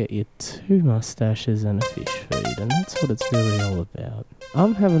going to get you 2 mustaches and a fish food, and that's what it's really all about.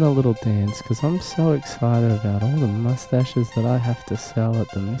 I'm having a little dance because I'm so excited about all the mustaches that I have to sell at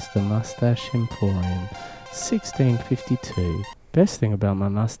the Mr. Mustache Emporium. $16.52. Best thing about my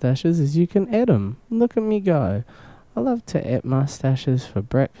mustaches is you can eat them. Look at me go. I love to eat mustaches for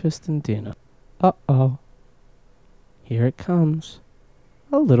breakfast and dinner. Uh-oh. Here it comes.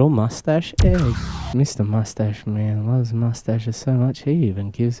 A little mustache egg. Mr. Mustache Man loves mustaches so much he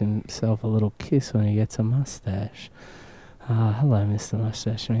even gives himself a little kiss when he gets a mustache. Hello, Mr.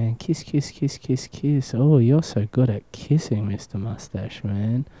 Mustache Man. Kiss, kiss, kiss, kiss, kiss. Oh, you're so good at kissing, Mr. Mustache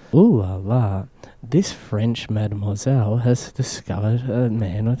Man. Ooh la la. This French mademoiselle has discovered a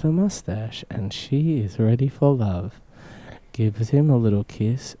man with a mustache, and she is ready for love. Gives him a little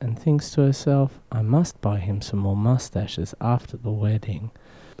kiss and thinks to herself, I must buy him some more mustaches after the wedding.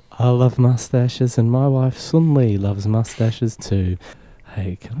 I love mustaches, and my wife Sun Lee loves mustaches too.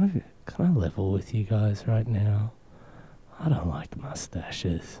 Hey, can I level with you guys right now? I don't like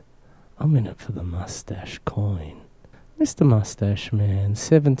mustaches. I'm in it for the mustache coin. Mr. Mustache Man,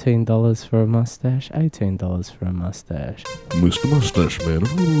 $17 for a mustache, $18 for a mustache. Mr. Mustache Man,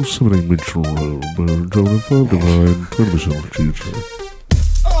 available 17 Mitchell Road, Jonah 5 20% future.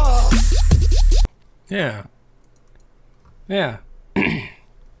 Yeah. Yeah.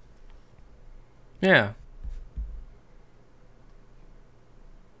 Yeah.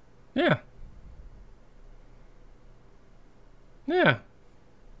 Yeah. Yeah.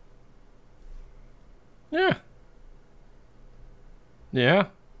 Yeah. Yeah.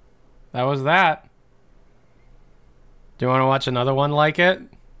 That was that. Do you want to watch another one like it?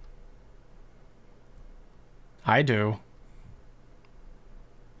 I do.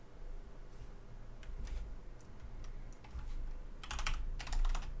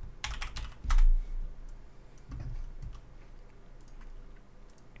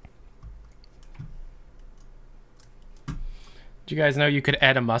 Did you guys know you could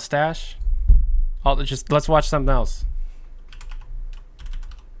add a mustache? Let's watch something else.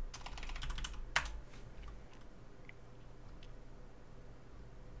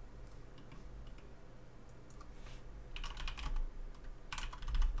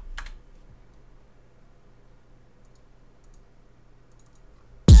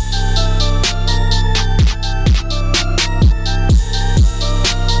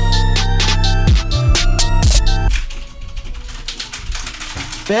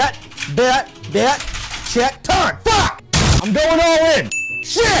 Bet, check, turn. Fuck! I'm going all in.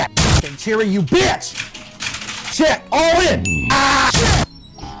 Shit! And Cherry, you bitch! Check, all in. Ah,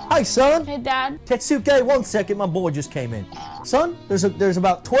 shit! Hi, son. Hey, Dad. Tetsuke, 1 second, my boy just came in. Son, there's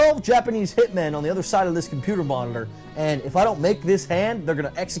about 12 Japanese hitmen on the other side of this computer monitor, and if I don't make this hand, they're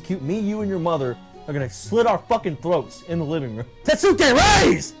gonna execute me, you, and your mother. They're gonna slit our fucking throats in the living room. Tetsuke,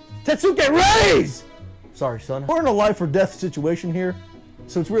 raise! Tetsuke, raise! Sorry, son. We're in a life or death situation here.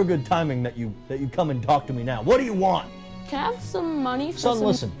 So it's real good timing that you come and talk to me now. What do you want? Can I have some money for Son,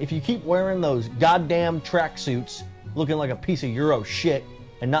 listen, if you keep wearing those goddamn tracksuits looking like a piece of Euro shit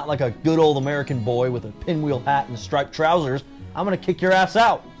and not like a good old American boy with a pinwheel hat and striped trousers, I'm gonna kick your ass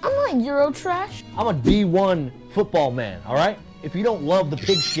out. I'm not Euro trash. I'm a D1 football man, all right? If you don't love the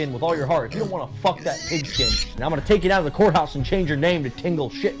pigskin with all your heart, if you don't want to fuck that pigskin, then I'm gonna take you out of the courthouse and change your name to Tingle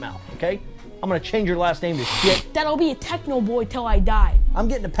Shitmouth, okay? I'm gonna change your last name to Shit. Dad, I'll be a techno boy till I die. I'm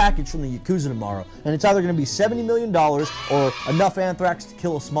getting a package from the Yakuza tomorrow, and it's either gonna be $70 million or enough anthrax to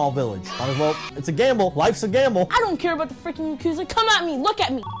kill a small village. Might as well, it's a gamble. Life's a gamble. I don't care about the freaking Yakuza. Come at me, look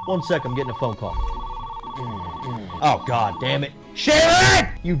at me. 1 sec, I'm getting a phone call. Oh, god damn it. Sharon!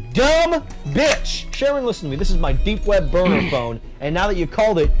 You dumb bitch! Sharon, listen to me. This is my deep web burner phone, and now that you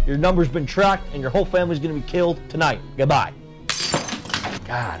called it, your number's been tracked, and your whole family's gonna be killed tonight. Goodbye.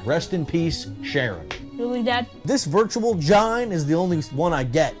 God, rest in peace, Sharon. Really, Dad? This virtual Gine is the only one I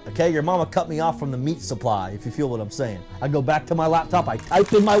get, okay? Your mama cut me off from the meat supply, if you feel what I'm saying. I go back to my laptop, I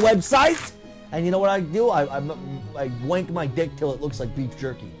type in my website, and you know what I do? I wank my dick till it looks like beef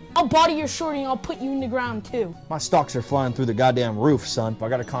jerky. I'll body your shorty and I'll put you in the ground, too. My stocks are flying through the goddamn roof, son. I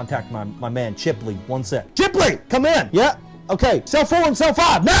gotta contact my man, Chipley. 1 sec. Chipley, come in! Yeah? Okay, sell 4 and sell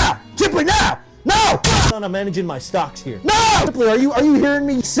 5, now! Chipley, now! No! Son, I'm managing my stocks here. No! Chipley, are you hearing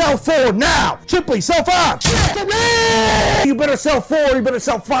me? Sell 4 now! Chipley, sell 5! Chipley! You better sell 4, you better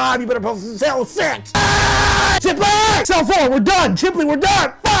sell 5, you better sell 6! Chipley! Sell 4, we're done! Chipley, we're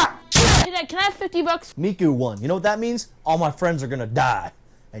done! Fuck! Hey, Dad, can I have 50 bucks? Miku won. You know what that means? All my friends are gonna die.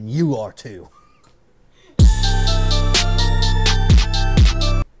 And you are too.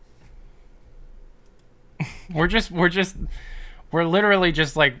 We're literally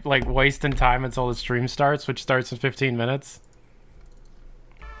just like wasting time until the stream starts, which starts in 15 minutes.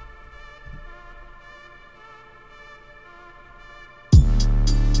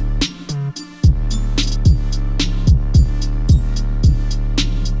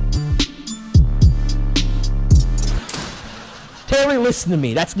 Terry, listen to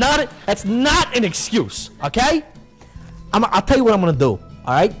me. That's not an excuse, okay? I'll tell you what I'm gonna do,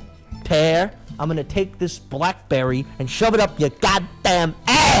 all right? Terry, I'm gonna take this BlackBerry and shove it up your goddamn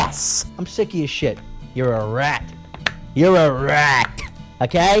ass. I'm sick of your shit. You're a rat. You're a rat,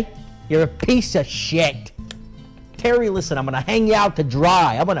 okay? You're a piece of shit. Terry, listen, I'm gonna hang you out to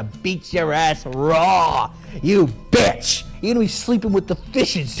dry. I'm gonna beat your ass raw. You bitch. You're gonna be sleeping with the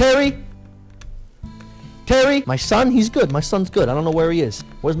fishes, Terry. Terry, my son, he's good. My son's good. I don't know where he is.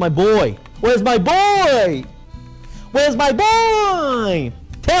 Where's my boy? Where's my boy? Where's my boy?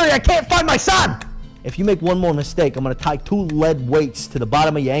 Terry, I can't find my son! If you make one more mistake, I'm gonna tie 2 lead weights to the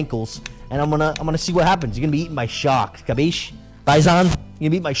bottom of your ankles, and I'm gonna see what happens. You're gonna be eating my sharks, capiche? Bison? You're gonna be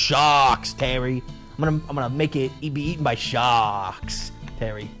eating my sharks, Terry. I'm gonna make it be eaten by sharks,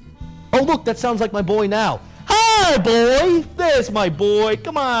 Terry. Oh look, that sounds like my boy now. Hi, boy! There's my boy.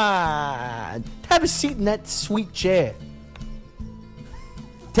 Come on. Have a seat in that sweet chair.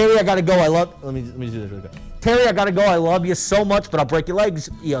 Terry, I gotta go. Let me do this really quick. Terry, I gotta go. I love you so much, but I'll break your legs,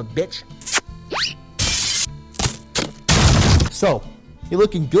 you bitch. So, you're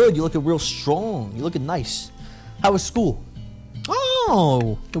looking good. You're looking real strong. You're looking nice. How was school?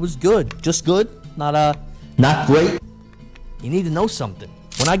 Oh, it was good. Just good. Not great. You need to know something.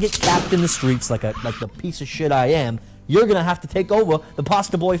 When I get capped in the streets like the piece of shit I am, you're gonna have to take over the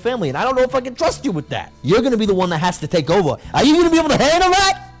Pasta Boy family, and I don't know if I can trust you with that. You're gonna be the one that has to take over. Are you gonna be able to handle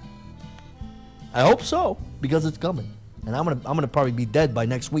that? I hope so, because it's coming, and I'm gonna probably be dead by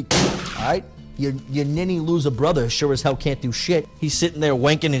next week. All right, your ninny loser brother sure as hell can't do shit. He's sitting there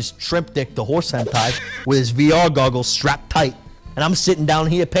wanking his shrimp dick to horse hentai with his VR goggles strapped tight, and I'm sitting down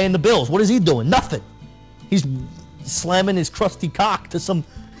here paying the bills. What is he doing? Nothing. He's slamming his crusty cock to some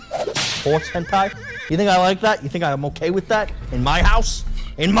horse hentai. You think I like that? You think I'm okay with that? In my house?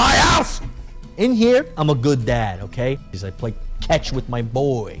 In my house! In here, I'm a good dad, okay? Because I play catch with my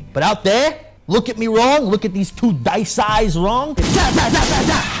boy. But out there, look at me wrong. Look at these two dice eyes wrong. You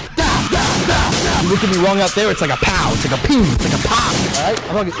look at me wrong out there, it's like a pow. It's like a pew. It's like a pop. Alright?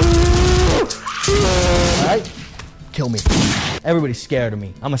 I'm fucking... Alright? Kill me. Everybody's scared of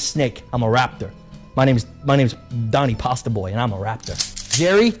me. I'm a snake. I'm a raptor. My name's Donnie Pasta Boy, and I'm a raptor.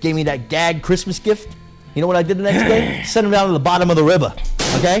 Jerry gave me that gag Christmas gift. You know what I did the next day? Sent him down to the bottom of the river,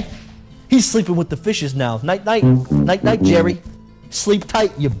 okay? He's sleeping with the fishes now. Night, night. Night, night, Jerry. Sleep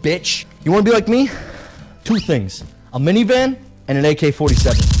tight, you bitch. You wanna be like me? Two things. A minivan and an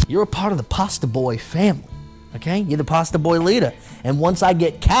AK-47. You're a part of the Pasta Boy family, okay? You're the Pasta Boy leader. And once I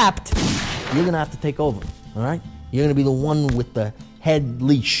get capped, you're gonna have to take over, all right? You're gonna be the one with the head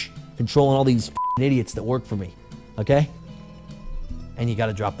leash, controlling all these idiots that work for me, okay? And you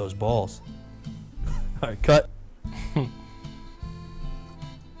gotta drop those balls. All right, cut.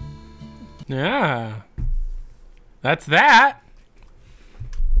 Yeah. That's that.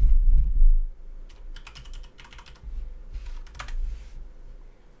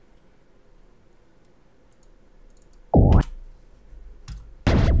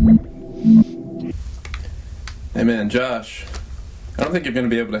 Hey man, Josh. I don't think you're gonna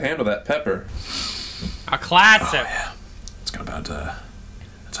be able to handle that pepper. A classic. Oh, yeah. It's got about,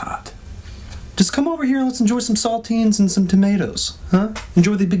 it's hot. Just come over here and let's enjoy some saltines and some tomatoes, huh?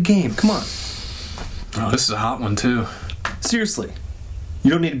 Enjoy the big game, come on. Oh, this is a hot one too. Seriously,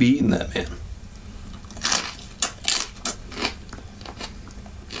 you don't need to be eating that, man.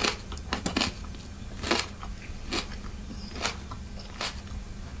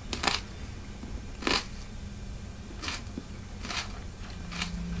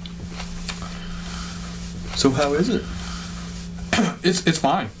 So how is it? It's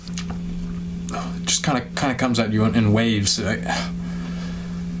fine. It just kind of comes at you in waves.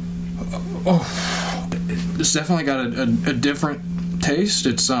 It's definitely got a different taste.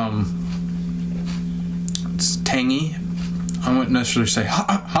 It's tangy. I wouldn't necessarily say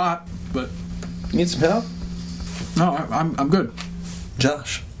hot, but you need some help? No, I'm good.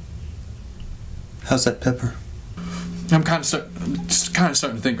 Josh, how's that pepper? I'm kind of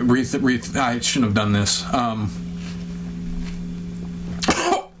starting to think. I shouldn't have done this.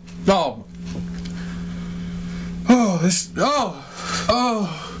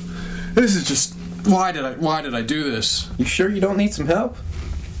 This is just. Why did I do this? You sure you don't need some help?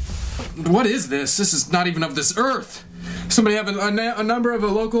 What is this? This is not even of this earth. Somebody have a number of a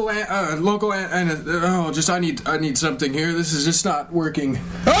local I need something here. This is just not working.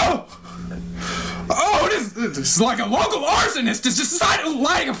 This is like a local arsonist is just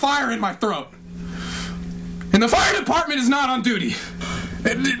lighting a fire in my throat. And the fire department is not on duty.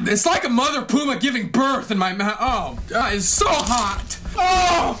 It's like a mother puma giving birth in my mouth. It's so hot.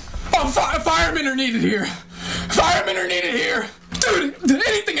 Firemen are needed here. Firemen are needed here. Dude,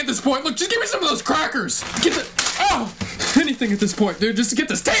 anything at this point. Look, just give me some of those crackers. Anything at this point, dude. Just to get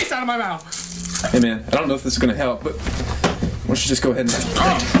this taste out of my mouth. Hey, man, I don't know if this is going to help, but why don't you just go ahead and...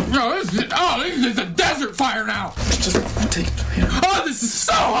 This is a desert fire now. Just take it here. This is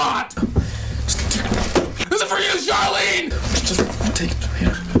so hot. This is for you, Charlene. Just take it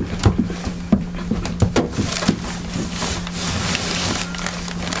here.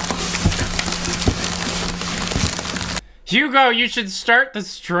 Hugo, you should start the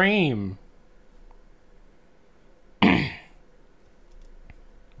stream.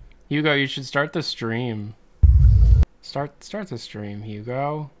 Hugo, you should start the stream. Start the stream,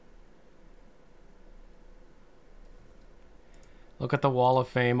 Hugo. Look at the wall of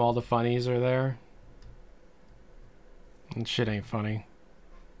fame, all the funnies are there. And shit ain't funny.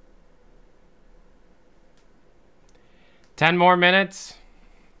 10 more minutes.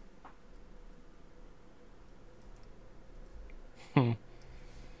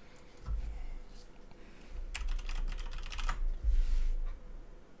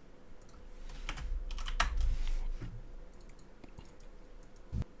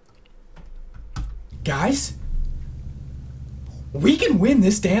 Guys, we can win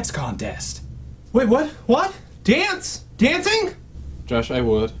this dance contest. Wait, what? What? Dance? Dancing? Josh, I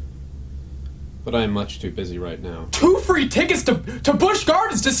would. But I am much too busy right now. 2 free tickets to Busch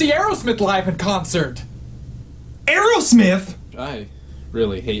Gardens to see Aerosmith live in concert. Aerosmith? I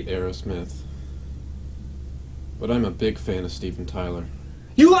really hate Aerosmith. But I'm a big fan of Steven Tyler.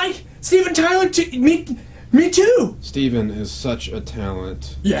 You like Steven Tyler too? Me too. Steven is such a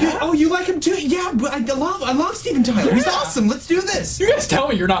talent. Yeah. Oh, you like him too? Yeah, but I love Steven Tyler. Yeah. He's awesome. Let's do this. You guys tell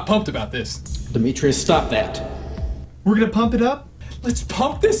me you're not pumped about this. Demetrius, stop that. We're gonna pump it up? Let's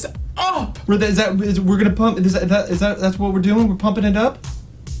pump this up! We're gonna pump, that's what we're doing? We're pumping it up?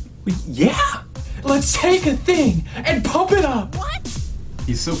 Yeah! Let's take a thing and pump it up! What?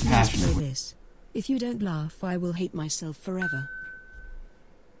 He's so passionate. This. If you don't laugh, I will hate myself forever.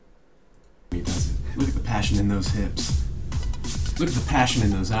 He does it. Look at the passion in those hips. Look at the passion in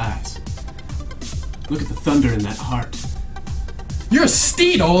those eyes. Look at the thunder in that heart. You're a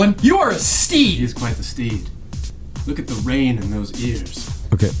steed, Olin! You are a steed! He is quite the steed. Look at the rain in those ears.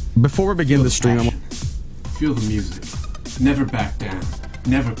 Okay, before we begin the stream, Feel the music. Never back down.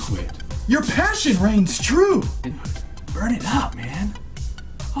 Never quit. Your passion reigns true! Burn it up, man.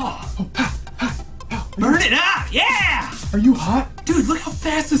 Burn it up! Yeah! Are you hot? Dude, look how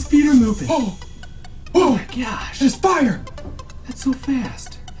fast his feet are moving. Oh my gosh. There's fire! That's so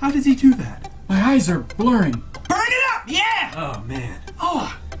fast. How does he do that? My eyes are blurring. Burn it up! Yeah! Oh, man.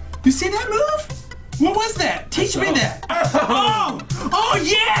 Oh, you see that move? What was that? Teach me that. Oh,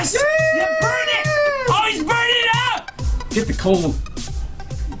 yes! Yeah, burn it! Oh, he's burning it up! Get the coal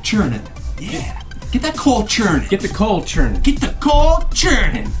churning. Yeah. Get that coal churning. Get the coal churning. Get the coal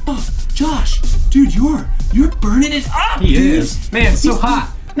churning. Oh, Josh, dude, you're burning it up, He dude. is. Man, it's so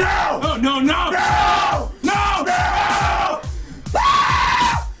hot. No! Oh, no, no! No! No! No!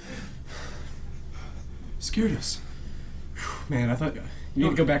 Scared us. Man, I thought you need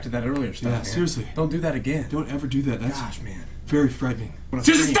to go back to that earlier stuff. Yeah, man. Seriously. Don't do that again. Don't ever do that. That's man. Very frightening.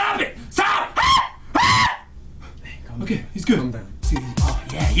 Susan, stop it! Stop! Okay, he's good. Calm down. See, Oh,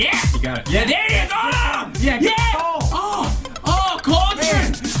 yeah, yeah! you got it. Yeah, there it is! Yeah, get the coal. Oh, coal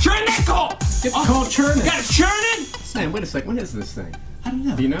churn! Churn that coal! Get the coal churning. Got it churning? Sam, wait a sec. When is this thing? I don't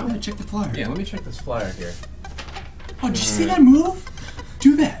know. Do you know? Check the flyer. Yeah, let me check this flyer here. Oh, did you see that move?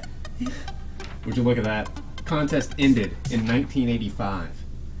 Do that. Would you look at that? Contest ended in 1985.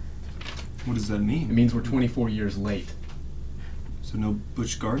 What does that mean? It means we're 24 years late. So no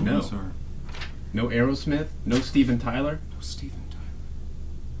Butch Gardens? No. Or? No Aerosmith? No Steven Tyler? No Steven Tyler.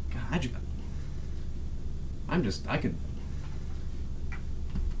 God, I could...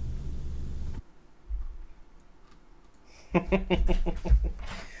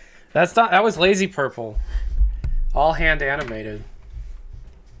 That was Lazy Purple. All hand animated.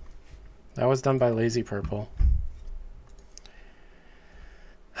 That was done by Lazy Purple.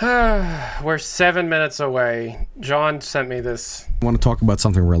 We're 7 minutes away. John sent me this. I want to talk about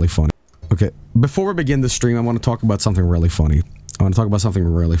something really funny. Okay, before we begin the stream, I want to talk about something really funny.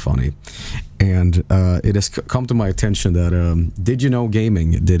 And it has come to my attention that Did You Know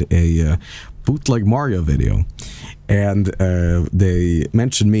Gaming did a bootleg Mario video. And they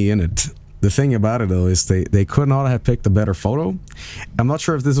mentioned me in it. The thing about it, though, is they could not have picked a better photo. I'm not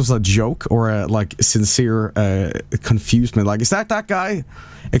sure if this was a joke or a, like, sincere confusement. Like, is that guy?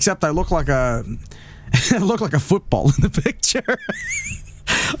 Except I look like a... I look like a football in the picture.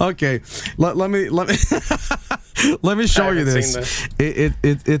 Okay, let me let me show you this.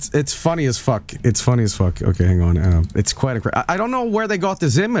 It's funny as fuck. It's funny as fuck. Okay, hang on. It's quite I don't know where they got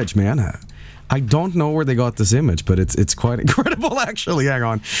this image, man. I don't know where they got this image, but it's quite incredible, actually. Hang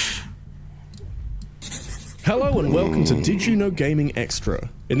on. Hello and welcome to Did You Know Gaming Extra.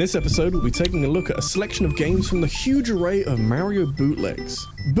 In this episode, we'll be taking a look at a selection of games from the huge array of Mario bootlegs.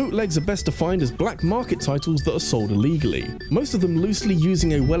 Bootlegs are best defined as black market titles that are sold illegally, most of them loosely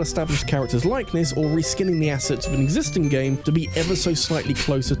using a well-established character's likeness or reskinning the assets of an existing game to be ever so slightly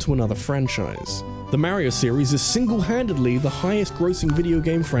closer to another franchise. The Mario series is single-handedly the highest grossing video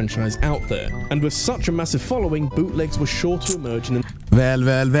game franchise out there, and with such a massive following, bootlegs were sure to emerge in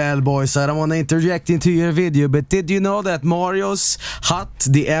Well, boys, I don't want to interject into your video, but did you know that Mario's hat,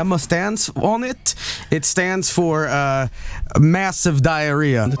 the M stands on it? It stands for massive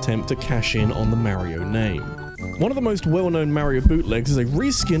diarrhea. An attempt to cash in on the Mario name. One of the most well-known Mario bootlegs is a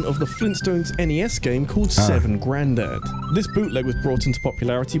reskin of the Flintstones NES game called Seven Grandad. This bootleg was brought into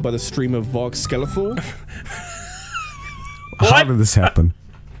popularity by the streamer Varg Skeletor. How did this happen?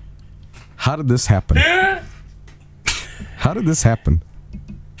 How did this happen? How did this happen?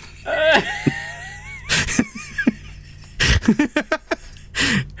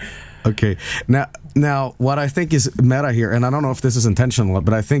 Okay, now what I think is meta here, and I don't know if this is intentional,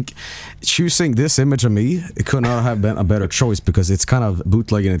 but I think choosing this image of me, it could not have been a better choice because it's kind of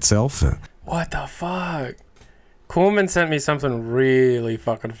bootleg in itself. What the fuck? Coolman sent me something really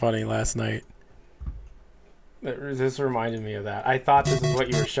fucking funny last night. This reminded me of that. I thought this is what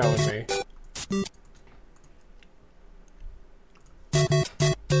you were showing me.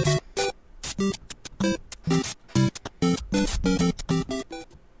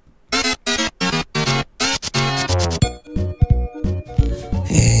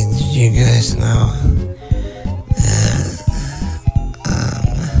 Hey, did you guys know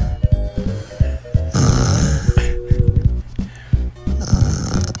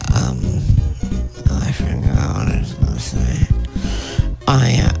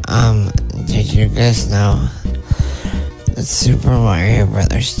guys know that Super Mario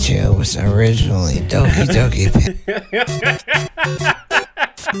Brothers 2 was originally Doki Doki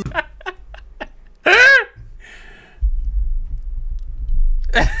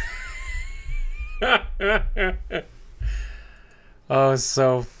Oh,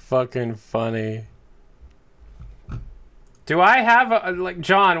 so fucking funny. Do I have a, like,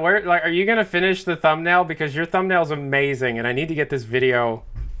 John, where, like, are you gonna finish the thumbnail? Because your thumbnail's amazing and I need to get this video.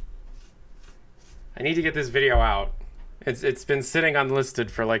 I need to get this video out. It's been sitting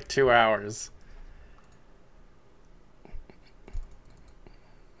unlisted for like 2 hours.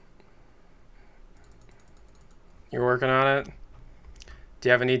 You're working on it? Do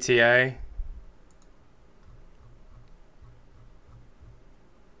you have an ETA?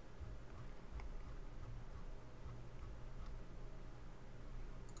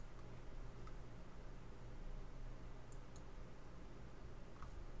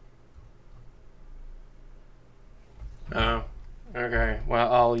 Oh, okay.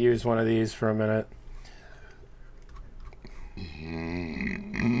 Well, I'll use one of these for a minute.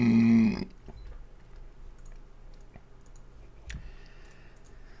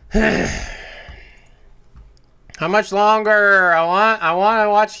 How much longer? I want to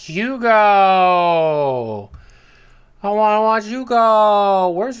watch Hugo. I want to watch Hugo.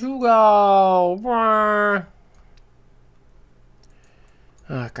 Where's Hugo?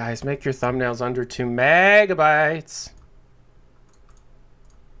 Guys, make your thumbnails under 2 megabytes.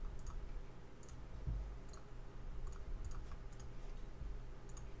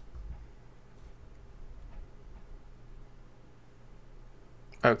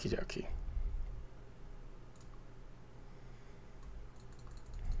 Okie dokie.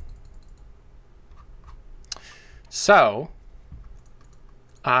 So,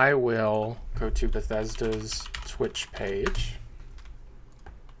 I will go to Bethesda's Twitch page.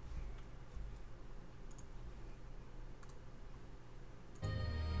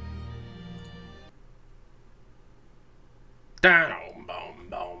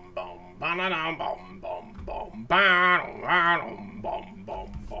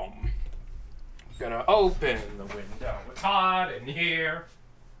 Gonna open the window. It's hot in here.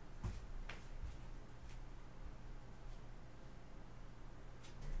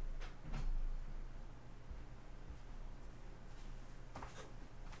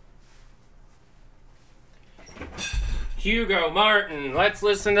 Hugo Martin. Let's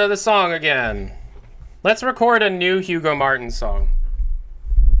listen to the song again. Let's record a new Hugo Martin song.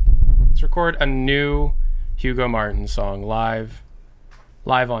 Let's record a new Hugo Martin song live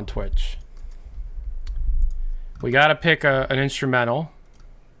on Twitch. We gotta pick an instrumental.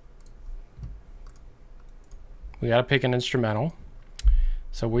 We gotta pick an instrumental.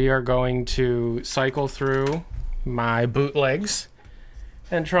 So we are going to cycle through my bootlegs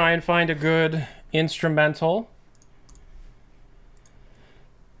and try and find a good instrumental.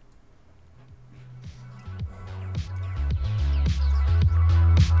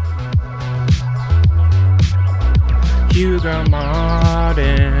 Hugo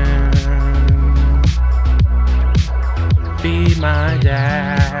Martin, be my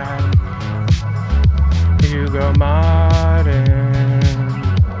dad. Hugo Martin,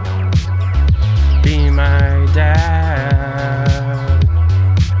 be my dad.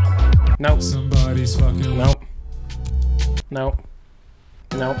 Nope. Somebody's fucking. Nope. Nope.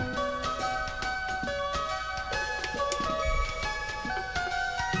 Nope.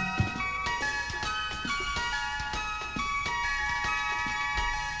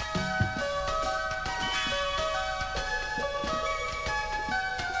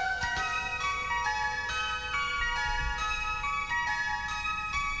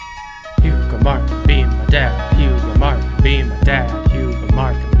 Martin, be my dad. Hugo Martin, be my dad. Hugo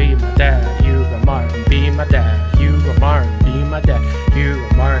Martin, be my dad. Hugo Martin, be my dad. Hugo Martin, be my dad. Hugo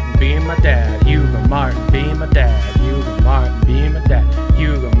Martin, be my dad. Hugo Martin, be my dad. Hugo Martin, be my dad.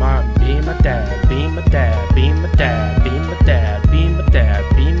 Hugo Martin, be my dad. Be my dad. Be my dad. Be my dad. Be my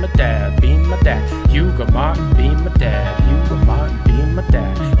dad. Be my dad. Be my dad. Hugo Martin, be my dad. Hugo Martin, be my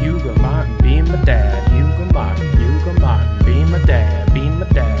dad. Hugo Martin, be my dad. Hugo Martin, Hugo Martin, be my dad. Be my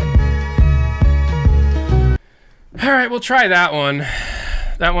dad. All right, we'll try that one.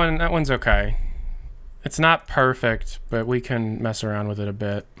 That one's okay. It's not perfect, but we can mess around with it a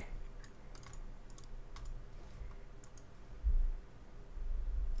bit.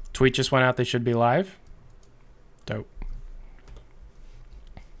 Tweet just went out. They should be live. Dope.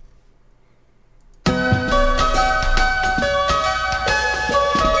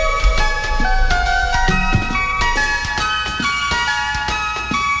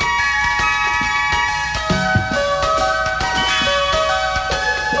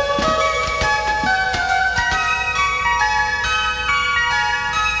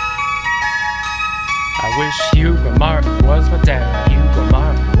 I wish Hugo Martin was my dad. Hugo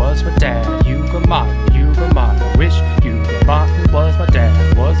Martin was my dad. Hugo Martin, Hugo Martin. I wish Hugo Martin was my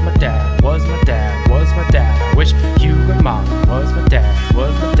dad. Was my dad. Was my dad. Was my dad. I wish Hugo Martin was my dad.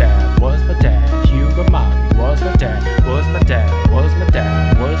 Was my dad. Was my dad. Hugo Martin was my dad. Was my dad. Was my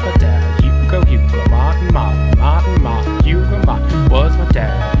dad. Was my dad. Hugo Martin, Martin, Martin, Martin. Hugo Martin was my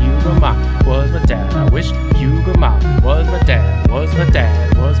dad. Hugo Martin was my dad. I wish Hugo Martin was my dad. Was my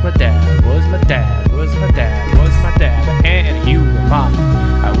dad. Was my dad. Was my dad. Was my dad. Was my dad. And Hugo Martin,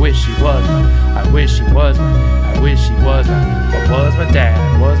 I wish he was my. I wish he was my. I wish he was my. But was my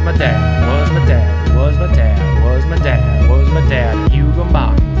dad. Was my dad. Was my dad. Was my dad. Was my dad. Was my dad. Hugo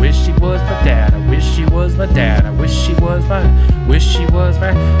Martin, wish he was my dad. I wish he was my dad. I wish he was my. Wish he was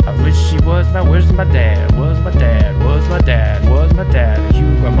my. I wish he was my. Where's my dad? Was my dad? Was my dad? Was my dad?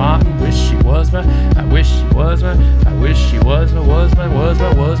 Hugo Martin, wish he was my. I wish he was my. I wish he was my. Was my. Was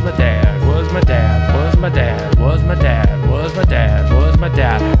my. Was my dad? Was my dad? Was my dad? Was my dad? Was my dad? Was my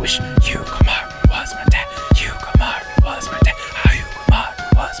dad? I wish Hugo Martin was my dad. Hugo Martin was my dad. Hugo Martin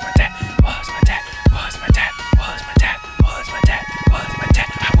was my dad. Was my dad? Was my dad? Was my dad? Was my dad? Was my dad?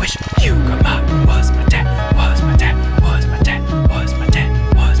 I wish Hugo Martin was my dad. Was my dad? Was my dad? Was my dad?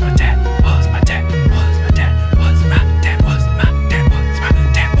 Was my dad? Was my dad? Was my dad? Was my dad? Was my dad? Was my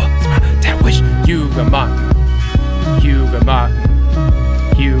dad? Was my dad? Wish Hugo Martin. Hugo Martin.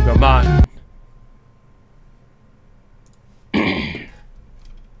 Hugo Martin.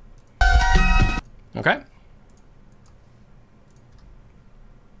 Okay.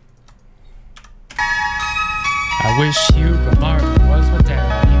 I wish Hugo Martin was my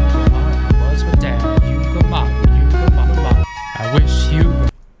dad. Hugo Martin was my dad. Hugo Martin. Hugo Martin. I wish Hugo.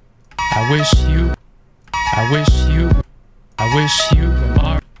 I wish Hugo. I wish Hugo. I wish Hugo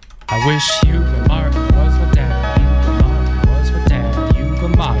Martin. I wish Hugo Martin was my dad. Hugo Martin was my dad. Hugo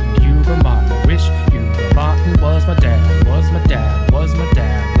Martin. Hugo Martin. I wish Hugo Martin was my dad. Was my dad. Was my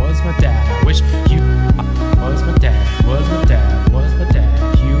dad. Was my dad. I wish Hugo was my dad. Was my dad. Was my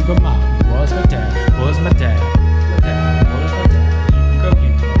dad. Hugo Martin was my dad. Was my dad. Was my dad.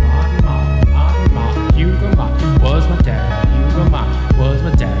 Hugo Martin, Martin, Martin. Hugo Martin was my dad. Hugo Martin was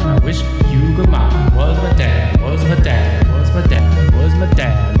my dad. I wish Hugo Martin was my dad. Was my dad. Was my dad. Was my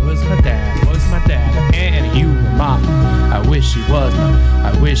dad. Was my dad. Was my dad. And Hugo Martin, I wish he was my.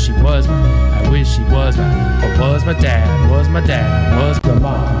 I wish he was my. I wish he was my. Or was my dad. Was my dad. Was my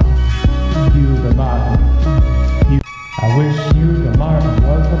mom. Hugo Martin. I wish Hugo Martin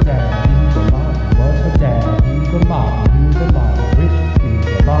was my dad. Hugo Martin was my dad. Hugo Martin. Hugo Martin. I wish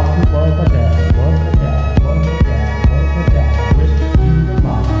Hugo Martin was my dad. Was my dad. Was my dad. Was my dad. I wish Hugo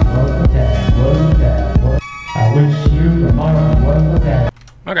Martin was my dad. Was my dad. I wish Hugo Martin was my dad.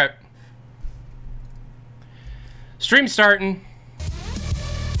 Okay. Stream starting.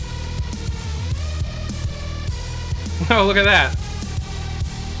 Oh, look at that.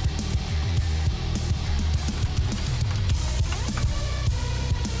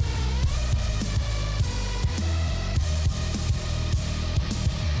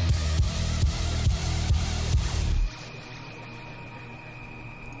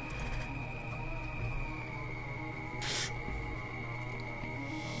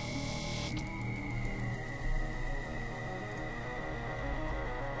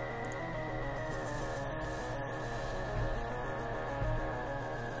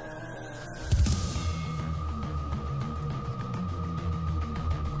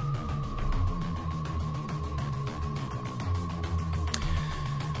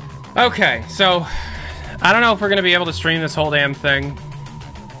 Okay, so I don't know if we're gonna be able to stream this whole damn thing,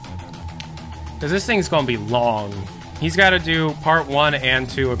 because this thing's gonna be long. He's got to do part 1 and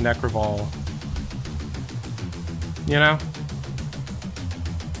 2 of Necrovol. You know?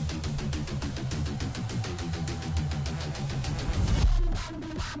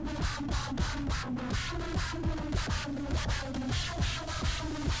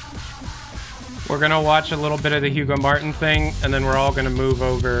 We're gonna watch a little bit of the Hugo Martin thing, and then we're all gonna move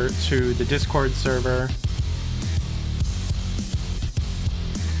over to the Discord server.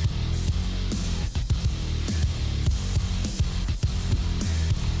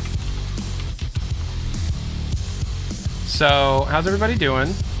 So, how's everybody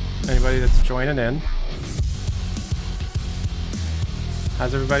doing? Anybody that's joining in?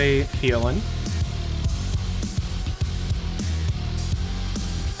 How's everybody feeling?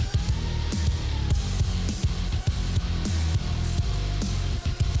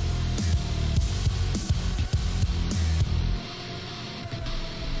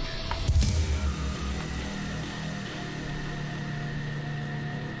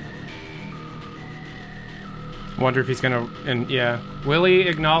 Wonder if he's gonna, and yeah. Will he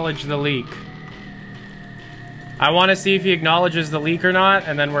acknowledge the leak? I want to see if he acknowledges the leak or not,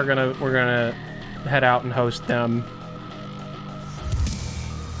 and then we're gonna head out and host them.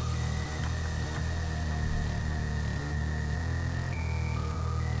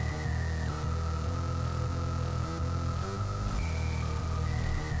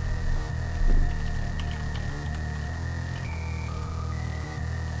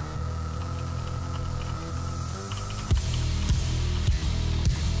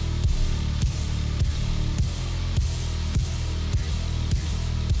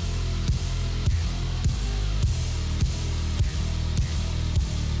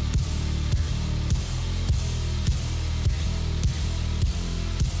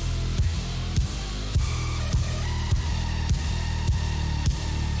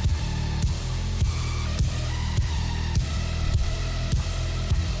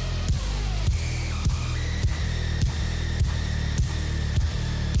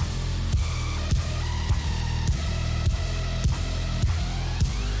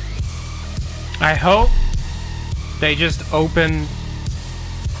 I hope they just open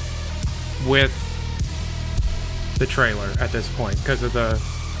with the trailer at this point because of the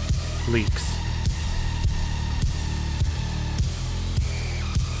leaks.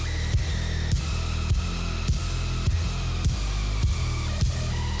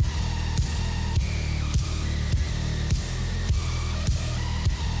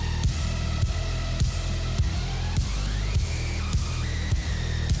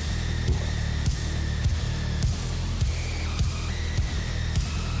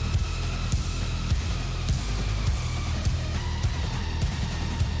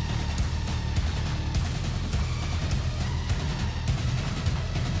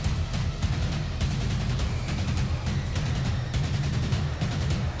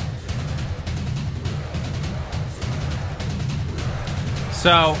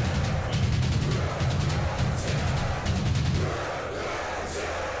 So,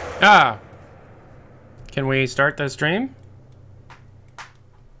 can we start the stream?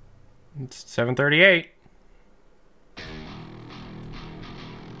 It's 7:38.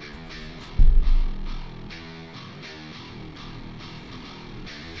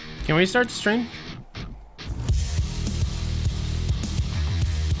 Can we start the stream?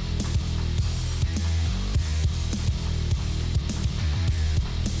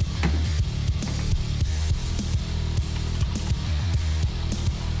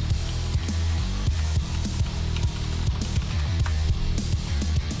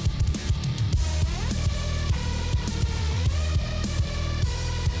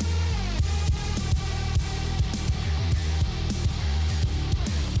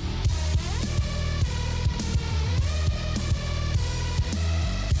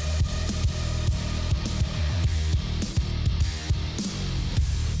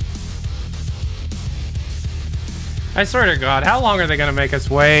 I swear to God, how long are they gonna make us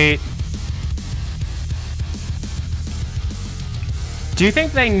wait? Do you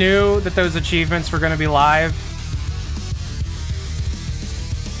think they knew that those achievements were gonna be live?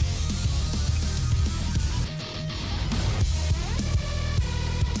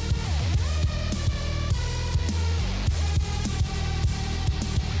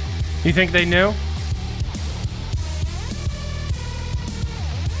 You think they knew?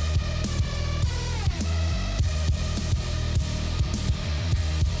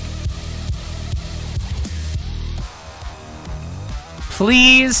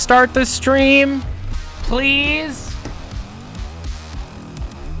 Please start the stream. Please.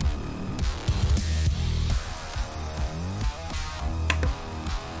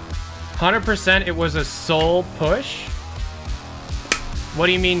 %, it was a soul push? What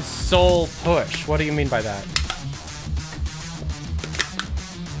do you mean soul push? What do you mean by that?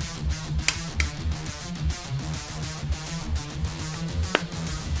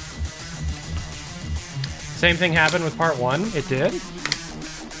 Same thing happened with part 1. It did.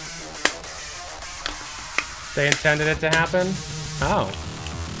 They intended it to happen? Oh.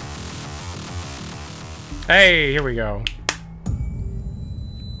 Hey, here we go.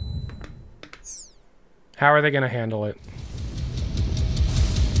 How are they gonna handle it?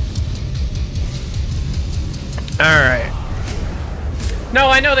 Alright. No,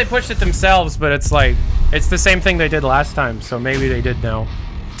 I know they pushed it themselves, but it's like, it's the same thing they did last time, so maybe they did know.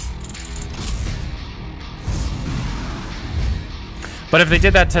 But if they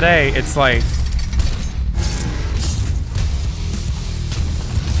did that today, it's like...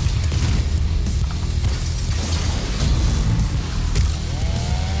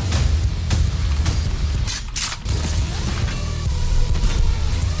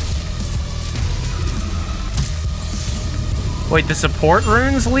 Wait, the support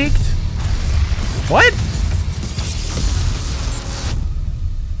runes leaked? What?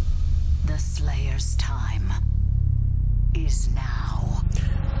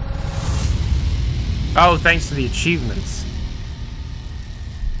 Oh, thanks to the achievements.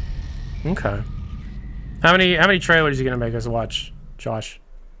 Okay. How many trailers are you gonna make us watch, Josh?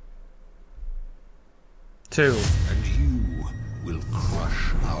 2. And you will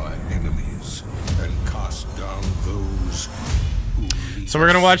crush our enemies and cast down those who lead So we're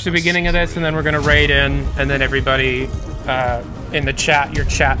gonna watch the beginning of this, and then we're gonna raid in, and then everybody in the chat. Your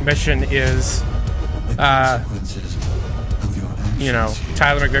chat mission is, you know,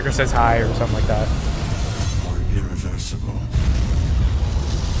 Tyler McVicker says hi or something like that. irreversible.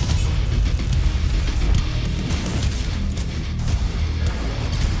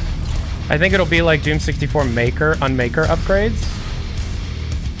 I think it'll be like Doom 64 Maker on Maker upgrades.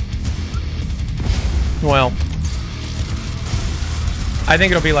 Well, I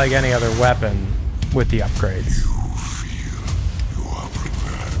think it'll be like any other weapon with the upgrades.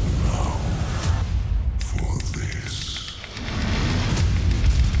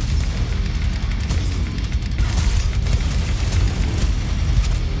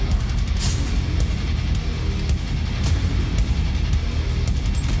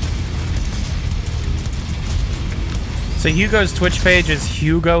 So Hugo's Twitch page is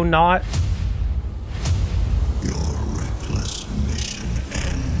Hugo Not. Your reckless mission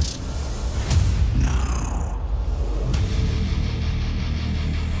ends now.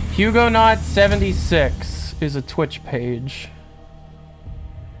 Hugo Not 76 is a Twitch page.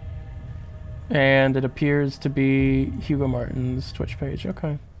 And it appears to be Hugo Martin's Twitch page.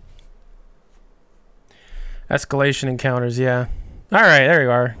 Okay. Escalation encounters, yeah. Alright, there you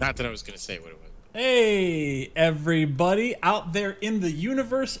are. Not that I was going to say what it was. Hey, everybody out there in the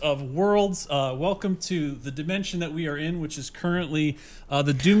universe of worlds. Welcome to the dimension that we are in, which is currently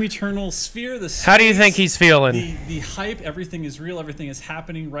the Doom Eternal sphere. How do you think he's feeling? The hype, everything is real, everything is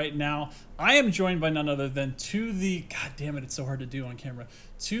happening right now. I am joined by none other than God damn it, it's so hard to do on camera.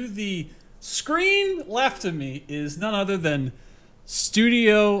 To the screen left of me is none other than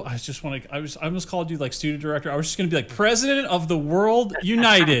Studio. I almost called you like studio director. I was just gonna be like President of the World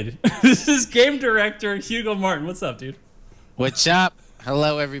United. This is game director Hugo Martin. What's up, dude? What's up?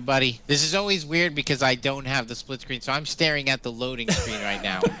 Hello, everybody. This is always weird because I don't have the split screen, so I'm staring at the loading screen right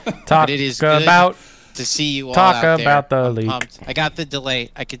now. But it is good to see you all out there. Talk about the I'm leak. pumped. I got the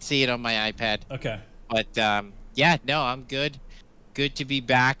delay. I could see it on my iPad. Okay. But yeah, no, I'm good. Good to be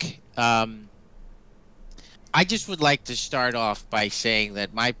back. I just would like to start off by saying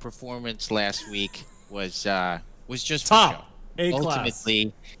that my performance last week was just top.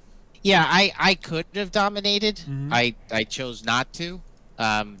 Ultimately, yeah, I could have dominated. I chose not to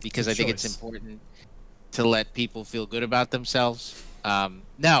because I think it's important to let people feel good about themselves.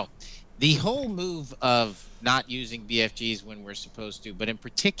 No, the whole move of not using BFGs when we're supposed to, but in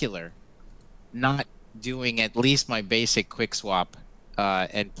particular, not doing at least my basic quick swap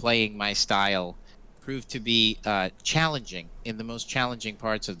and playing my style proved to be challenging in the most challenging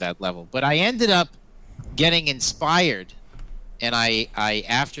parts of that level. But I ended up getting inspired, and I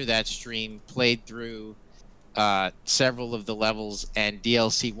after that stream played through several of the levels and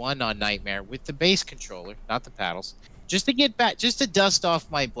DLC 1 on Nightmare with the base controller, not the paddles, just to get back, just to dust off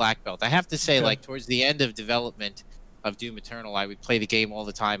my black belt. I have to say, like, towards the end of development of Doom Eternal, I would play the game all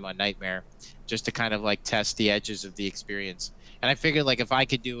the time on Nightmare just to kind of like test the edges of the experience. And I figured, like, if I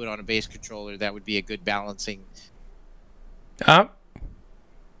could do it on a base controller, that would be a good balancing.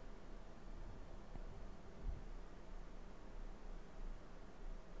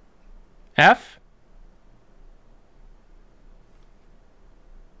 F?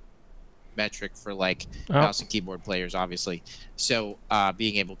 Metric for, like, mouse and keyboard players, obviously. So,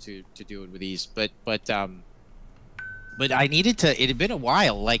 being able to do it with ease. But I needed to, it had been a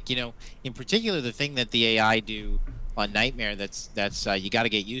while, like, you know, in particular, the thing that the AI do on Nightmare that's you got to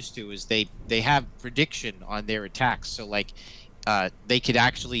get used to is they have prediction on their attacks, so like they could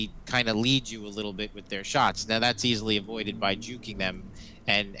actually kind of lead you a little bit with their shots. Now that's easily avoided by juking them,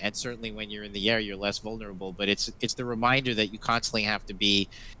 and certainly when you're in the air you're less vulnerable, but it's the reminder that you constantly have to be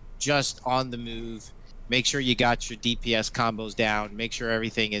just on the move, make sure you got your DPS combos down, make sure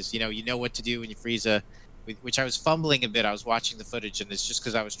everything is, you know what to do when you freeze which I was fumbling a bit. I was watching the footage, and it's just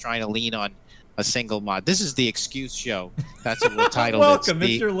because I was trying to lean on a single mod. This is the excuse show. That's what we're titled. Welcome.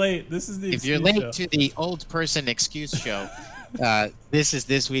 If you're late, this is the. If you're late to the old person excuse show, this is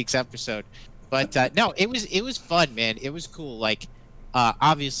this week's episode. But no, it was fun, man. It was cool. Like,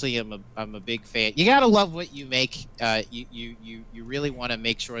 obviously, I'm a big fan. You gotta love what you make. You really want to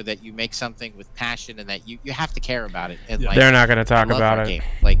make sure that you make something with passion, and that you have to care about it. And like, they're not gonna talk about it. Game.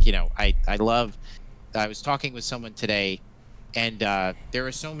 Like, you know, I love. I was talking with someone today, and there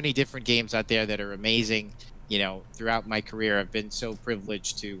are so many different games out there that are amazing. you know, throughout my career, I've been so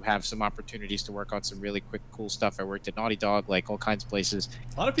privileged to have some opportunities to work on some really quick, cool stuff. I worked at Naughty Dog, like all kinds of places.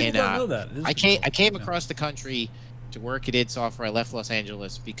 A lot of people don't know that. I came across the country to work at id Software. I left Los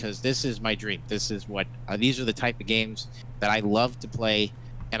Angeles because this is my dream. This is what these are the type of games that I love to play,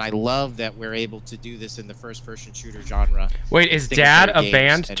 and I love that we're able to do this in the first-person shooter genre. Wait, is Dad a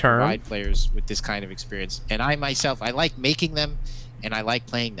banned term? Provide players with this kind of experience, and I myself, I like making them, and I like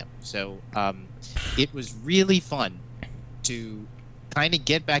playing them. So it was really fun to kind of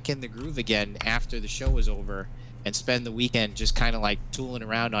get back in the groove again after the show was over, and spend the weekend just kind of like tooling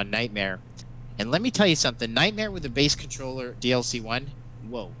around on Nightmare. And let me tell you something, Nightmare with a base controller DLC 1,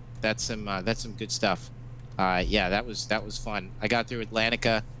 whoa, that's some good stuff. Yeah, that was fun. I got through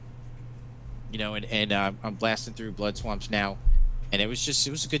Atlantica, you know, and I'm blasting through Blood Swamps now, and it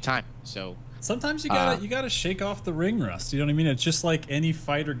was a good time. So sometimes you gotta shake off the ring rust. You know what I mean? It's just like any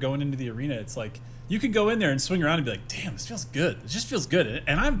fighter going into the arena. It's like you can go in there and swing around and be like, damn, this feels good. It just feels good,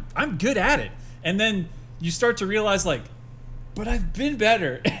 and I'm good at it. And then you start to realize like, but I've been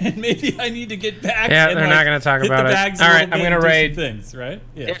better, and maybe I need to get back. Yeah, and they're not going to talk about it. All right, I'm going to raid things. Right?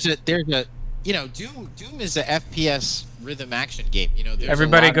 Yeah. There's a, you know, Doom is a FPS rhythm action game. You know,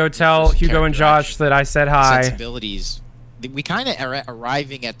 everybody go tell Hugo and Josh that I said hi. Sensibilities. We kind of are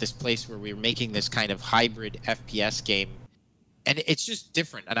arriving at this place where we're making this kind of hybrid FPS game, and it's just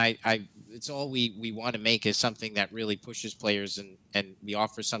different. And it's all we want to make is something that really pushes players, and we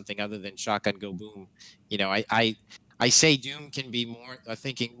offer something other than shotgun go boom. You know, I say Doom can be more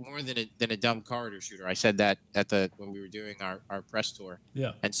thinking more than a dumb corridor shooter. I said that when we were doing our press tour.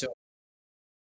 Yeah. And so